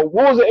 what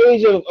was the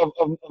age of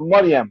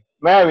Maryam,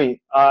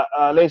 Mary,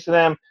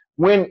 salam,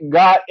 when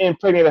God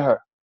impregnated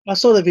her? I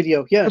saw the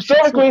video. Yeah.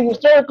 Historically,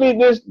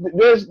 there's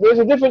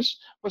a difference.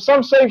 But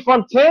some say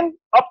from 10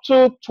 up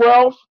to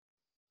 12.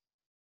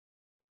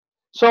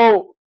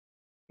 So,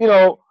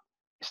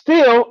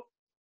 still,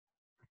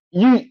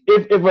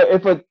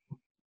 if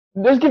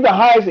let's get the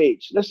highest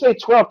age. Let's say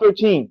 12,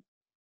 13.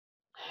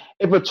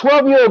 If a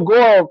 12-year-old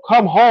girl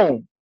come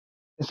home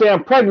and say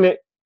I'm pregnant,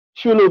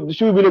 she will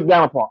be looked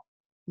down upon.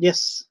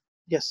 Yes.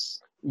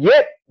 Yes.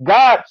 Yet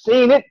God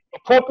seeing it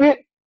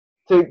appropriate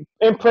to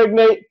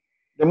impregnate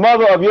the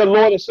mother of your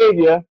Lord and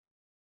Savior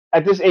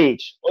at this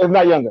age, or if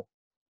not younger.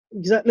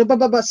 Exactly.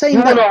 But saying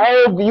you want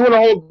to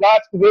hold God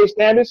to today's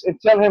standards and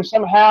tell him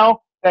somehow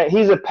that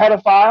he's a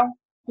pedophile?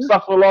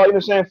 Stuff for the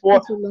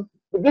law,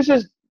 But this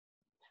is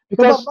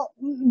because.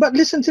 But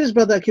listen to this,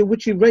 brother,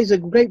 which you raise a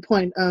great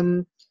point.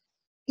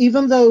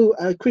 Even though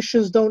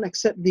Christians don't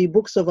accept the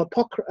books of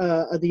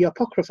the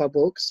Apocrypha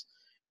books,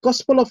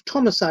 Gospel of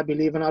Thomas, I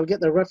believe, and I'll get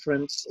the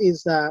reference,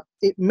 is that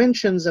it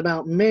mentions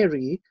about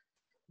Mary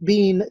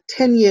being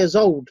 10 years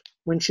old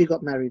when she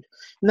got married.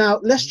 Now,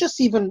 let's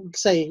just even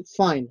say,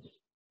 fine,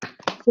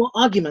 for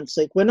argument's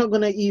sake, we're not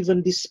going to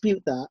even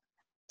dispute that.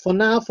 For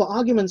now, for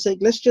argument's sake,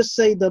 let's just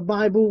say the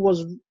Bible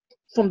was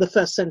from the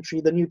 1st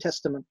century, the New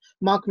Testament,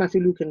 Mark,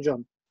 Matthew, Luke, and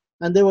John.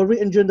 And they were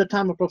written during the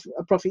time of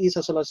Prophet Isa,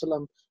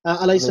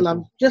 alayhi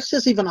salam,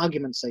 just even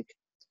argument's sake.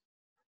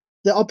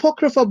 The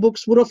Apocrypha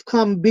books would have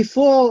come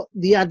before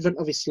the advent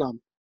of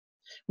Islam,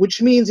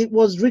 which means it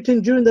was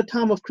written during the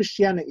time of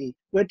Christianity.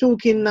 We're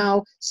talking now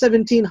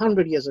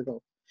 1700 years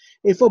ago.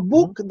 If a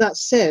book that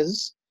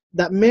says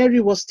that Mary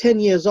was 10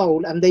 years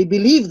old and they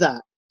believe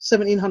that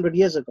 1700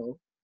 years ago,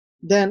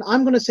 then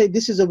I'm going to say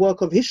this is a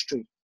work of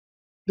history.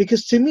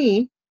 Because to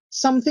me,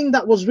 something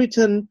that was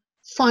written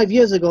 5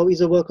 years ago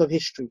is a work of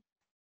history.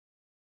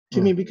 To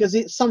me, because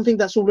it's something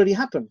that's already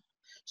happened.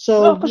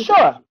 So no, for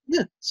sure.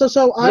 Yeah.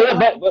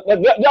 But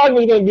the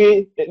argument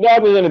is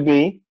going to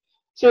be.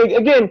 So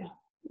again,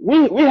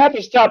 we have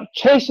to stop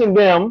chasing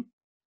them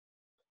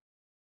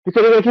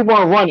because they're going to keep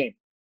on running.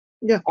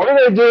 Yeah. All they're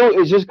going to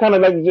do is just kind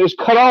of like just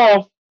cut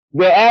off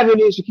their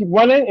avenues to keep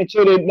running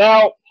until they're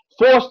now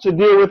forced to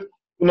deal with,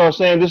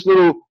 this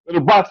little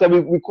box that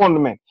we corner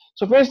them in.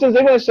 So for instance,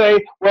 they're going to say,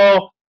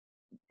 well,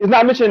 it's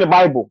not mentioned in the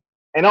Bible,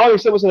 and all you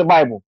said was in the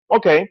Bible.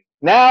 Okay,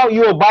 now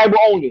you're a Bible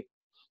only.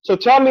 So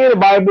tell me in the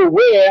Bible,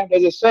 where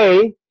does it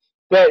say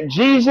that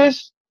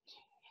Jesus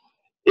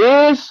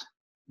is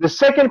the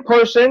second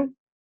person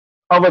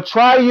of a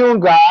triune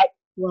God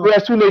who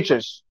has two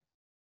natures?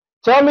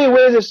 Tell me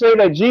where does it say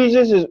that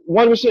Jesus is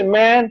 100%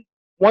 man,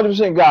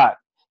 100% God?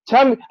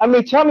 Tell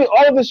me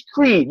all this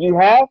creed you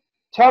have.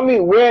 Tell me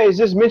where is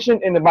this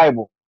mentioned in the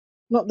Bible?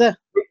 Not there.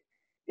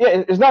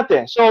 Yeah, it's not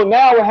there. So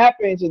now what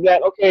happens is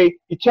that, okay,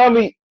 you tell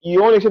me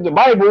you only accept the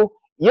Bible,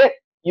 yet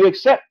you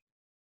accept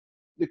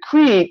the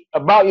creed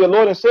about your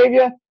Lord and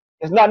Savior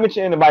is not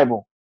mentioned in the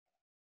Bible.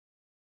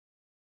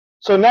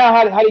 So now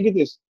how do you get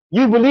this?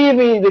 You believe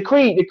in the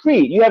creed.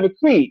 You have a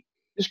creed.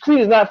 This creed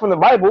is not from the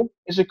Bible.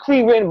 It's a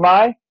creed written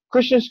by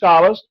Christian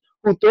scholars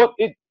who thought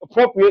it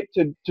appropriate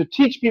to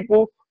teach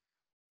people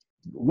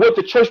what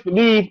the church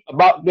believed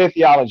about their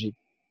theology.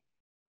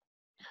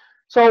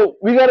 So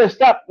we gotta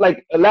stop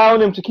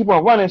allowing them to keep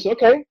on running. So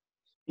okay,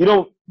 you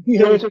don't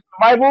accept the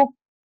Bible?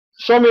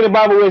 Show me in the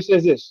Bible where it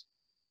says this.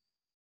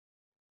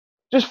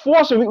 Just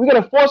force him. We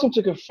gotta force him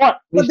to confront.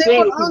 But they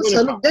won't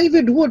answer. Look,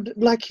 David Wood,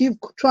 he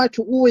tried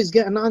to always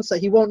get an answer.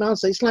 He won't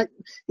answer. It's like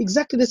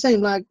exactly the same,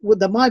 like with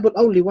the Bible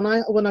only.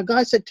 When a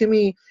guy said to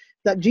me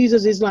that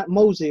Jesus is like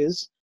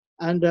Moses,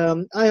 and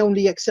I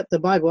only accept the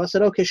Bible, I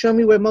said, okay, show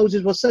me where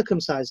Moses was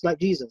circumcised like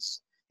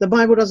Jesus. The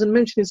Bible doesn't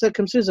mention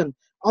circumcision.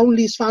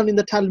 Only is found in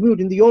the Talmud,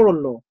 in the oral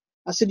law.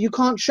 I said, you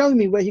can't show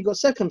me where he got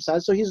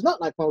circumcised, so he's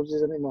not like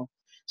Moses anymore.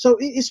 So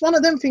it's one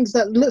of them things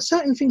that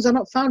certain things are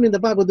not found in the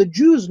Bible. The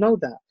Jews know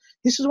that.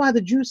 This is why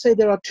the Jews say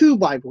there are two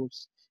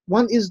Bibles.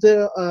 One is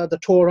the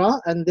Torah,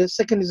 and the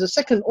second is the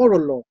second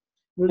oral law.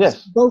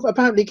 Yes. Both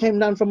apparently came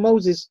down from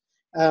Moses.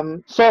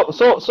 So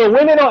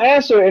when they don't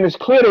answer and it's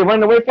clear they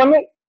run away from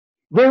it,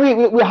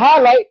 then we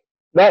highlight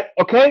that,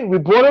 okay, we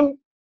brought them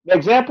the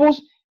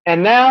examples,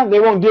 and now they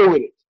won't deal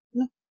with it.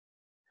 Yeah.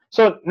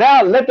 So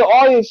now let the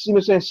audience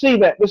see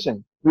that,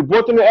 listen, We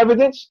brought them the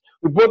evidence.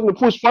 We brought them the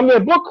proofs from their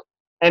book,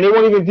 and they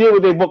won't even deal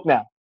with their book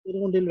now.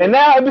 And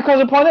now it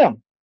becomes upon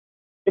them.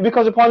 It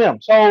becomes upon them.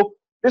 So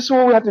this is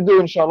what we have to do,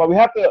 inshallah. We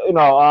have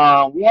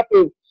to, we have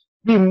to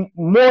be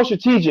more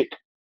strategic.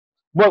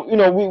 But we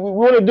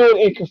want to do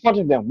it in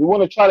confronting them. We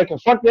want to try to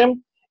confront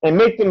them and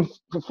make them,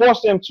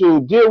 force them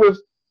to deal with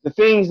the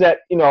things that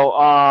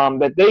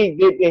that they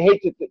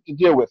hate to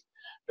deal with.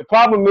 The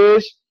problem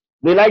is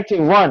they like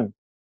to run,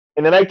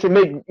 and they like to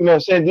make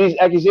send these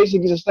accusations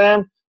against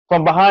Islam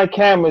from behind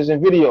cameras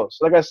and videos.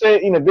 Like I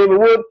said, David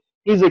Wood,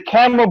 he's a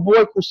camera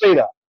boy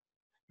crusader.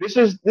 This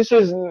is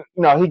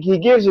he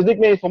gives a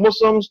nickname for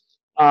Muslims,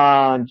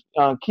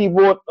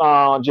 keyboard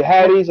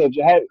jihadis or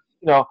jihad.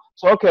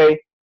 So okay,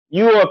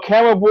 you are a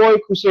camera boy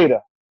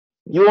crusader.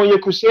 You on your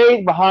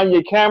crusade behind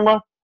your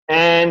camera,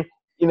 and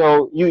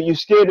you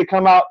scared to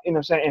come out, and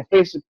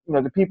face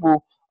the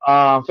people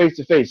face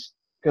to face.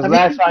 Because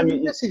last time you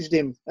messaged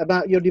him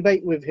about your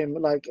debate with him,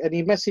 like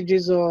any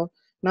messages or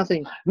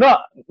nothing? No,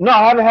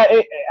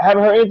 I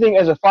haven't heard anything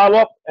as a follow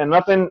up, and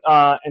nothing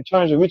in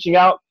terms of reaching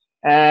out,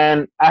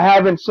 and I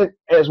haven't sent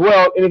as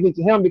well anything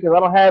to him because I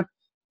don't have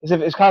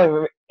his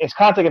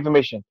contact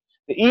information.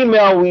 The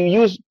email we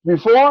used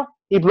before,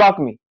 he blocked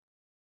me.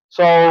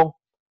 So,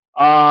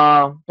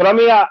 but I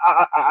mean,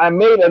 I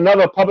made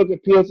another public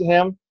appeal to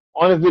him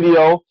on a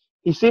video.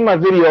 He seen my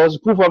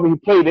videos, proof of it. He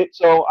played it,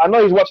 so I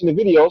know he's watching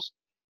the videos.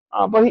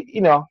 But he,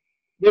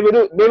 David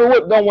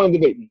Wood don't want to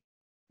debate me.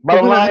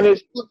 Bottom line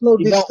is,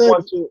 upload this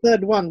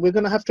third one. We're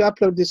going to have to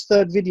upload this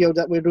third video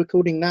that we're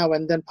recording now,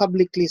 and then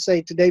publicly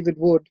say to David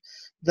Wood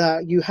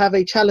that you have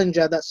a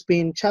challenger that's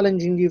been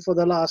challenging you for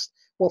the last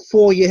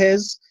 4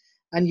 years,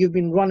 and you've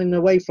been running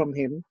away from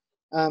him.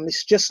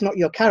 It's just not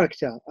your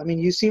character. I mean,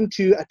 you seem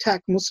to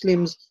attack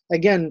Muslims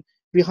again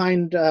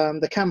behind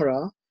the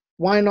camera.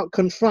 Why not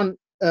confront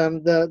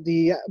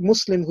the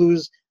Muslim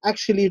who's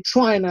actually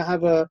trying to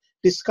have a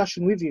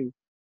discussion with you?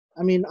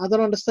 I mean, I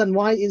don't understand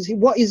what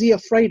is he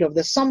afraid of?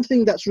 There's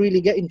something that's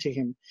really getting to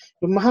him.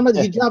 But Muhammad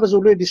Hijab has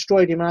already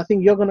destroyed him, and I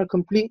think you're going to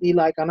completely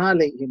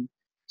annihilate him.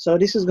 So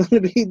this is going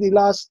to be the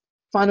last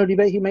final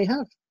debate he may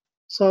have.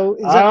 So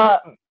is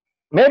that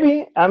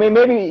maybe. I mean,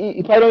 maybe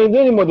he probably don't even do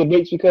any more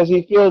debates because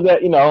he feels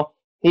that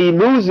he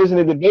loses in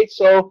the debate.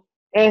 So,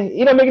 and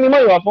he don't make any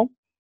money off them.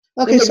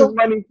 Okay, so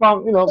money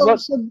from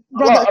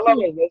brother,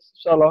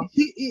 inshallah.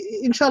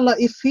 Inshallah,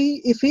 if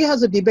he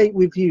has a debate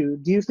with you,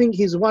 do you think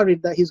he's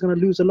worried that he's going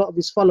to lose a lot of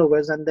his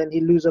followers, and then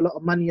he lose a lot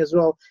of money as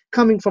well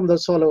coming from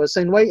those followers,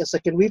 saying, "Wait a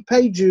second, we've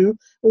paid you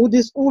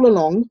all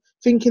along,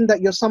 thinking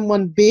that you're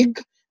someone big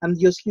and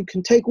you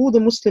can take all the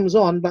Muslims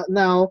on, but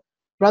now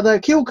Brother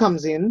Akil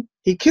comes in,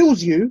 he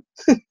kills you,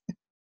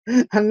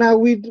 and now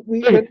we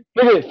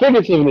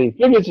figuratively."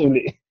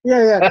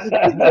 Yeah.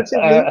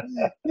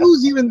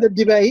 Lose you in the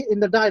debate, in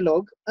the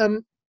dialogue.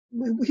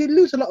 He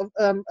lose a lot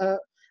of.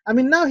 I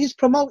mean, now he's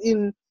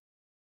promoting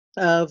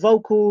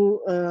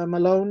Vocal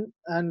Malone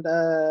and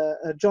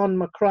John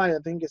McCry. I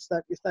think if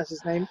that's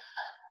his name.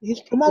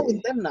 He's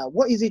promoting them now.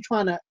 What is he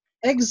trying to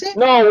exit?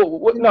 No.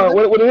 What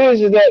it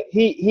is that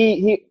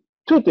he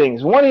two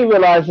things. One, he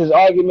realized his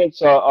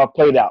arguments are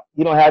played out.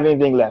 He don't have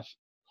anything left,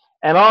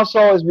 and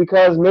also it's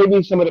because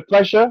maybe some of the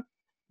pressure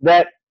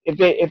that if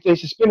they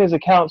suspend his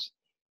accounts,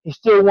 he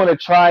still want to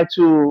try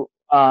to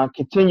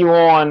continue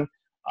on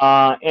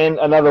in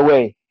another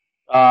way.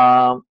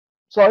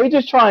 So he's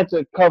just trying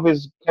to cover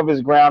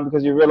his ground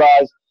because he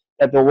realized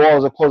that the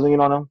walls are closing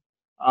in on him.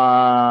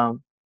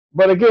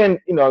 But again,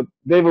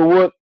 David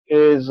Wood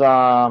is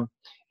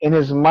in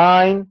his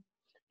mind,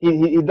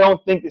 he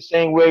don't think the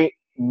same way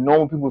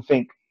normal people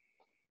think.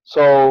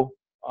 So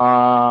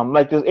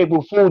like those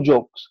April Fool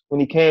jokes when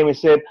he came and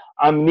said,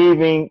 "I'm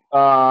leaving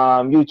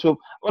YouTube."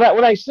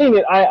 When I seen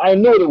it, I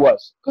knew what it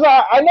was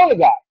because I know the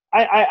guy.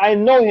 I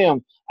know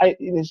him.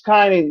 He's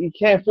he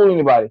can't fool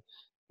anybody.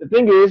 The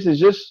thing is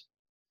just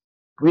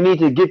we need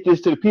to get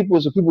this to the people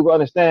so people can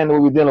understand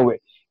what we're dealing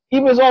with.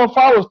 Even his own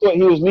followers thought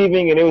he was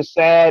leaving and it was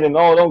sad and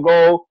don't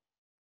go.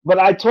 But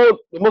I told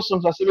the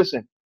Muslims, I said,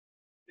 listen,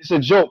 it's a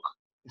joke.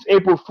 It's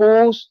April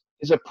Fools.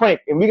 It's a prank,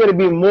 and we got to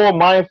be more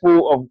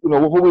mindful of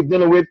what we're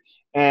dealing with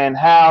and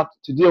how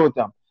to deal with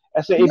them.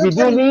 I said, if you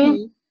do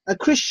leave, a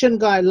Christian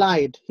guy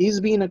lied. He's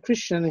being a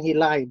Christian and he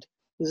lied.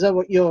 Is that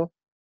what you're?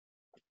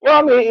 Well,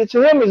 I mean,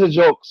 to him it's a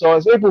joke. So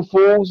it's April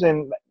Fools,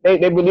 and they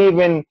believe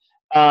in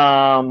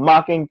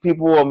mocking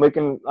people or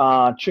making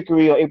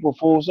trickery or April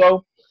Fools.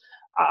 So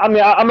I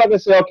mean, I'm not gonna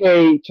say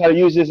okay, try to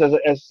use this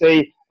as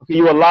say okay,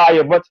 you're a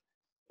liar, but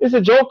it's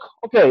a joke.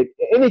 Okay,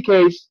 in any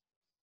case,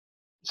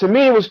 to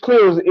me it was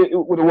clear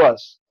what it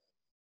was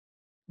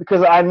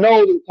because I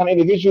know the kind of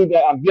individual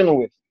that I'm dealing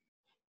with.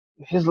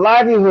 His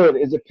livelihood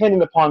is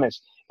dependent upon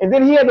this. And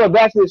then he had the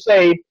audacity to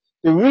say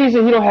the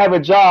reason he don't have a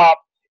job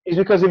is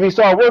because if he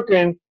started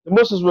working, the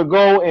Muslims would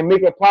go and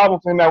make a problem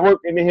for him at work,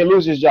 and then he'll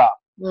lose his job.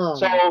 Oh,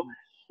 so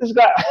this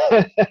guy.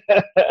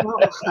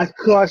 Oh my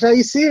gosh, are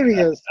you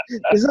serious?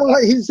 Is that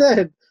what he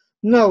said?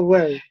 No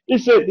way. He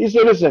said,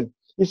 listen.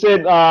 He said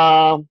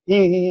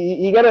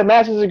he got a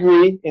master's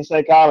degree in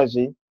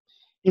psychology.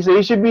 He said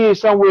he should be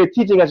somewhere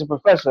teaching as a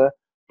professor,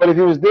 but if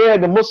he was there,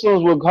 the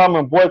Muslims would come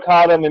and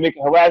boycott him and make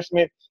a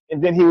harassment,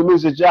 and then he would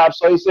lose his job.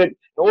 So he said, in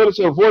order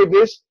to avoid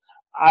this,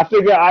 I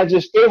figure I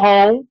just stay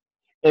home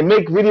and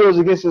make videos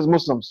against his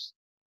Muslims,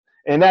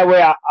 and that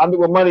way I make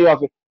my money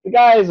off it. The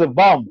guy is a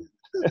bum.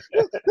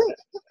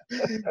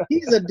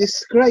 He's a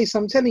disgrace.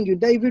 I'm telling you,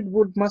 David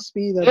Wood must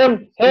be the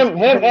him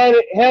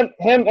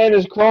and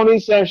his crony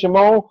Sam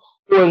Shimon,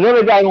 who is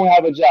another guy who don't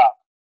have a job.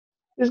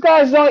 This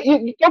guy's not.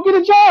 Go get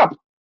a job.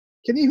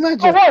 Can you imagine?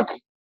 Go work.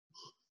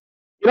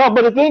 You know,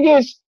 but the thing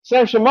is,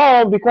 Sam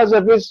Shimon, because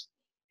of his,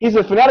 he's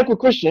a fanatical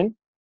Christian,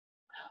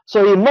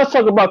 so he must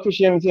talk about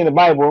Christianity in the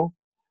Bible.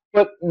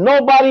 But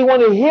nobody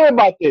want to hear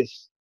about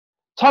this.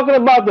 Talking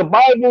about the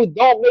Bible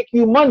don't make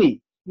you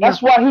money.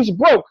 That's why he's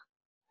broke.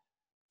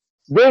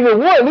 David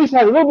Wood at least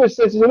has a little bit of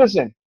sense. He said,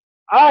 listen,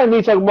 I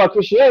need to talk about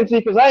Christianity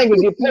because I ain't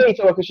going to get paid to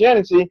talk about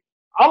Christianity.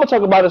 I'm going to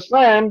talk about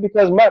Islam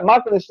because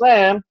mocking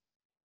Islam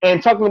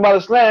and talking about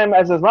Islam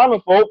as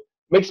Islamophobe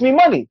makes me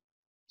money.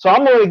 So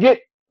I'm going to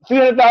get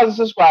 300,000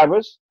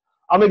 subscribers.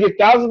 I'm going to get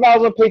thousands of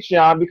dollars on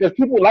Patreon because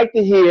people like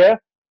to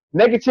hear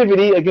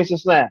negativity against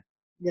Islam.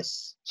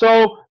 Yes.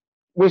 So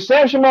when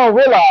Sam Shimon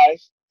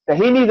realized that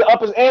he needed to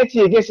up his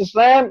ante against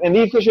Islam and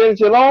leave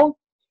Christianity alone,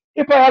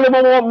 he probably had a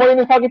little more money in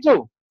his pocket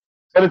too.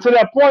 But until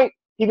that point,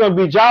 he's going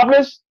to be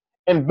jobless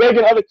and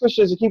begging other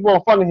Christians to keep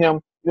on funding him, you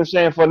know what I'm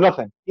saying, for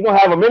nothing. He don't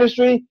have a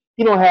ministry.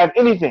 He don't have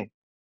anything.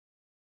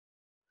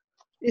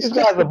 These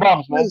guys are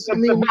bums, man.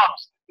 They're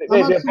bums.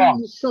 They're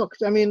bums.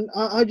 Shocked. I mean,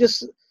 I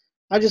just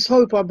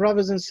hope our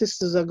brothers and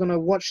sisters are going to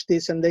watch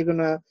this and they're going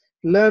to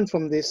learn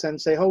from this and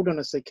say, hold on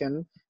a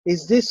second.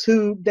 Is this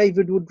who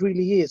David Wood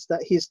really is?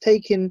 That he's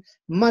taking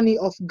money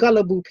off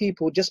gullible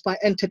people just by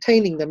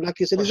entertaining them, like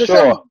you said. He's a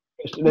showman.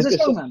 He's a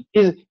showman.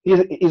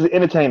 He's an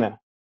entertainer.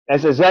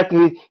 That's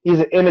exactly. He's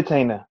an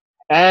entertainer,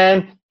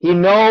 and he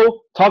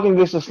know talking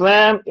against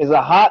Islam is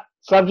a hot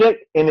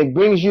subject, and it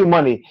brings you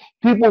money.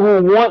 People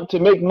who want to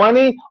make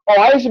money.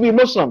 Oh, I used to be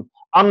Muslim.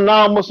 I'm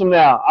now Muslim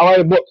now. I write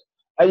a book.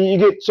 You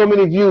get so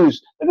many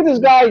views. Look at this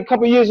guy a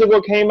couple of years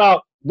ago came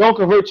out. Don't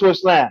convert to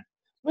Islam.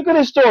 Look at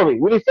his story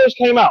when he first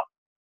came out.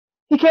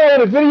 He came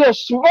out with a video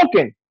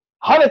smoking,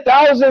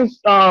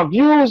 100,000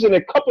 views in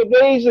a couple of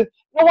days.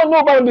 No one knew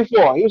about him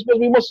before. He was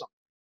supposed to be Muslim.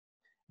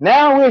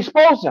 Now we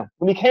exposed him.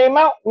 When he came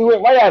out, we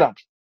went right at him.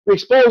 We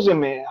exposed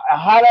him and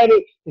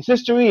highlighted his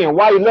history and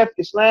why he left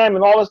Islam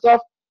and all that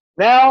stuff.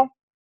 Now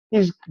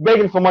he's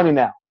begging for money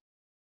now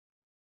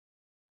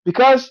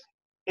because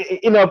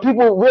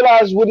people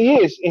realize what he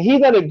is, and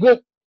he's not a good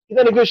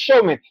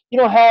showman. He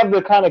don't have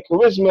the kind of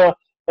charisma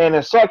and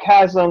the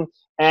sarcasm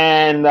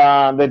and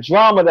the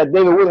drama that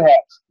David Wood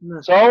has.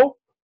 No. So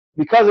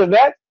because of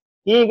that,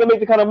 he ain't gonna make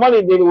the kind of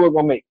money David Wood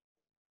gonna make.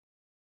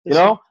 You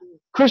know,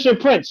 Christian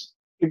Prince,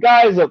 the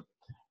guy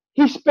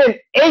he spent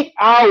 8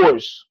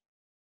 hours.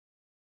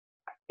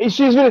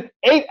 She's been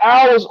 8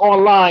 hours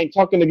online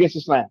talking against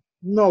Islam.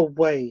 No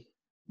way.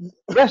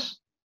 Yes.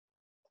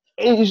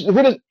 The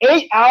video is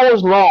 8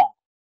 hours long.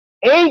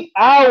 8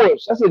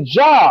 hours. That's a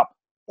job.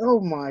 Oh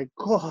my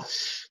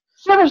gosh.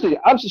 Seriously,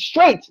 I'm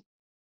straight.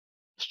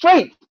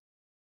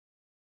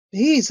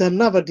 He's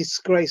another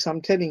disgrace,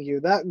 I'm telling you.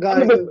 That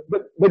guy. I mean,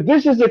 but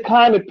this is the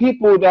kind of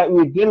people that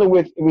we're dealing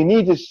with. We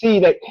need to see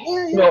that,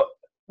 you know,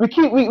 we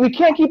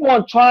can't keep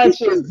on trying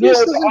to deal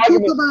with the argument. He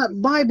doesn't talk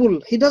about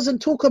Bible. He doesn't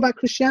talk about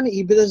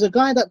Christianity. But there's a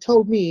guy that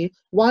told me,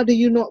 why do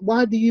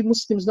you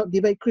Muslims not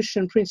debate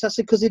Christian Prince? I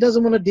said, because he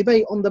doesn't want to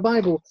debate on the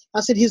Bible.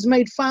 I said, he's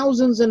made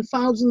thousands and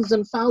thousands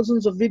and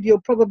thousands of video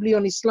probably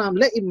on Islam.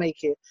 Let him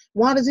make it.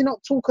 Why does he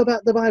not talk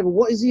about the Bible?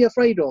 What is he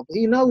afraid of?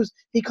 He knows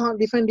he can't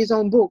defend his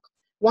own book.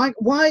 Why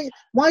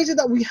is it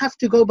that we have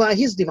to go by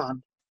his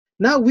demand?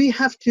 Now we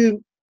have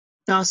to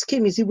ask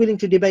him, is he willing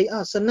to debate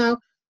us? And now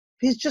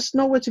he's just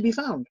nowhere to be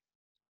found.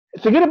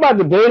 Forget about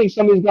debating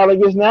some of these guys like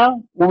this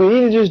now. What we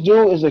need to just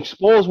do is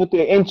expose what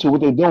they're into,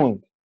 what they're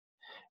doing.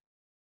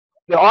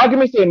 The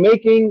arguments they're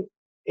making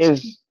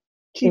is,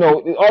 it's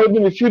already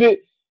been refuted.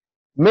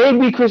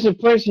 Maybe Christian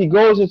Prince, he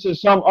goes into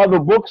some other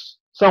books,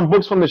 some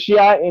books from the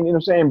Shia,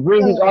 and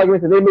bring these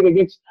arguments that they make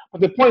against.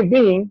 But the point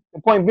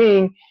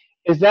being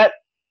is that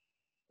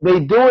they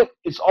do it,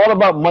 it's all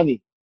about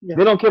money. Yeah.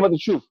 They don't care about the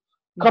truth.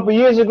 A couple of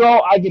years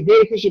ago, I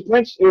debated Christian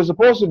Prince. It was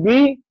supposed to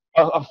be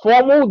a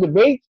formal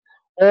debate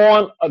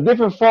on a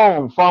different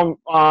forum from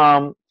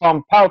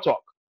Power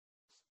Talk.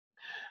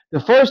 The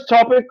first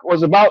topic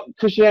was about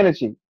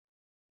Christianity.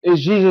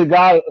 Is Jesus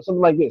God or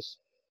something like this?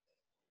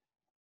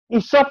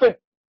 He suffered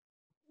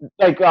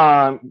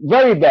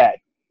very bad.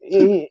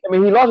 He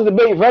lost the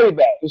debate very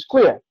bad. It's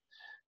clear.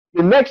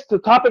 The next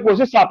topic was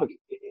his topic.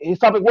 His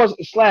topic was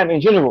Islam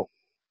in general.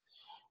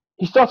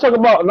 He started talking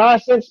about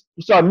nonsense.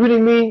 He started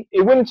muting me.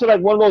 It went into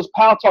one of those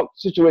Power Talk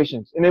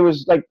situations, and it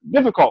was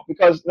difficult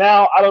because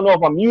now I don't know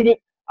if I'm muted.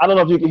 I don't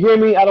know if you can hear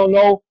me. I don't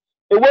know.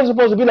 It wasn't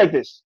supposed to be like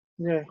this.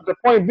 Yeah. But the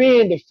point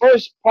being, the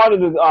first part of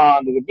the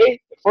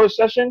debate, the first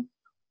session,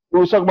 we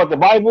were talking about the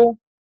Bible.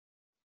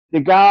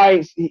 The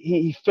guy,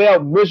 he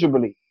failed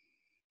miserably.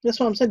 That's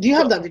what I'm saying. Do you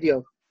have that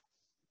video?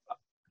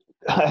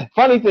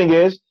 Funny thing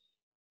is,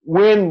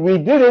 when we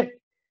did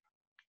it,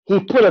 he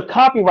put a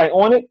copyright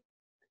on it.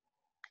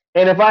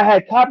 And if I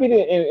had copied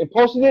it and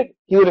posted it,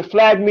 he would have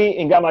flagged me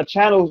and got my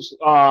channels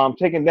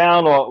taken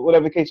down or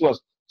whatever the case was.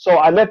 So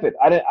I left it.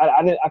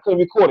 I couldn't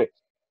record it.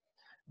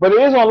 But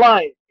it is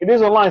online. It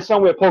is online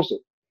somewhere posted.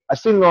 I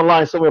seen it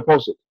online somewhere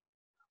posted.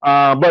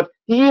 But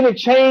he even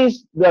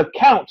changed the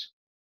account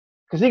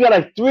because he got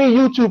like 3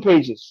 YouTube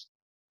pages.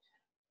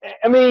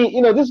 I mean,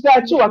 you know, this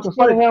guy too. I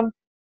confronted him.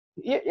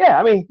 Yeah,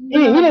 I mean, he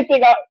didn't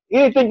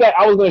think that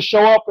I was gonna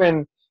show up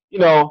and, you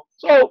know.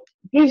 So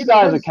these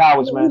guys are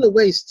cowards, man. All a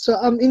waste. So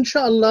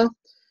inshallah,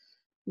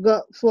 we've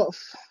got for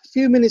a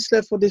few minutes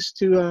left for this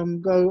to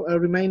go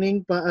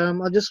remaining. But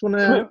I just want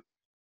to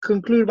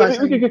conclude by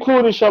saying, we can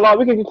conclude, inshallah.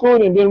 We can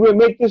conclude, and then we'll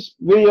make this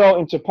video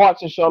into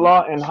parts,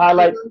 inshallah, and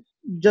highlight.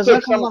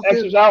 Take some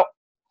extras out.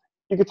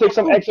 You can take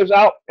some extras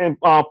out and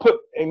put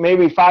a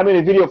maybe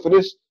 5-minute video for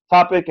this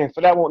topic, and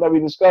for that one that we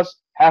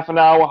discussed, half an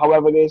hour,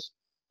 however it is.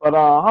 But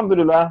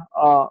alhamdulillah,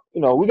 you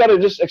know, we got to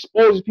just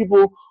expose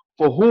people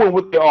for who and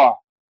what they are.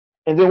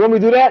 And then when we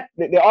do that,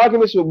 the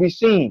arguments will be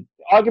seen.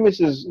 The arguments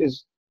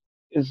is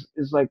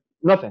like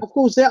nothing. Of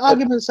course, their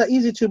arguments are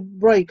easy to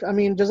break. I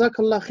mean,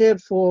 Jazakallah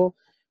khair for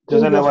all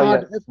your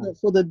hard effort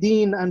for the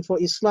deen and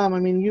for Islam. I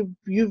mean,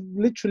 you've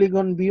literally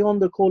gone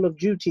beyond the call of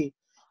duty.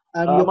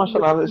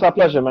 MashaAllah, it's our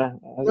pleasure, man.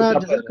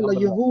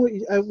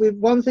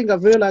 One thing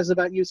I've realized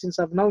about you since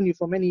I've known you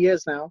for many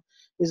years now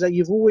is that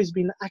you've always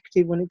been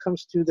active when it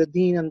comes to the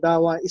deen and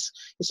dawah,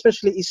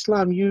 especially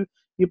Islam. You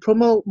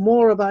promote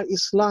more about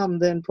Islam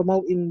than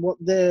promoting what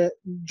their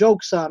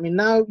jokes are. I mean,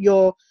 now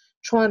you're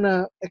trying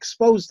to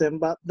expose them,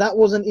 but that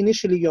wasn't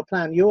initially your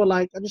plan. You're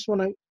like, I just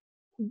want to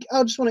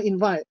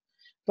invite.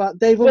 But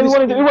they've we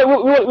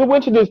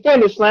went to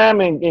defend Islam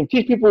and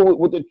teach people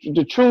what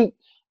the true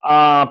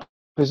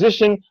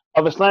position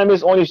of Islam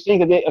is on these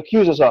things that they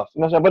accuse us of. You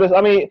know what I'm saying? But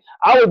I mean,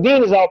 our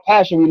deen is our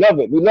passion. We love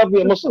it. We love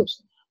being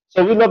Muslims,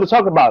 so we love to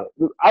talk about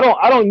it. I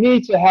don't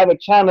need to have a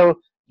channel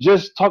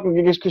just talking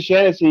against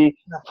Christianity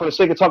for the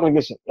sake of talking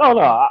against it. No.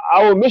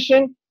 Our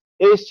mission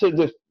is to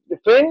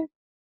defend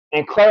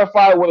and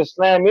clarify what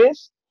Islam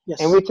is,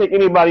 and we take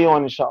anybody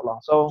on, inshallah.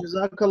 So.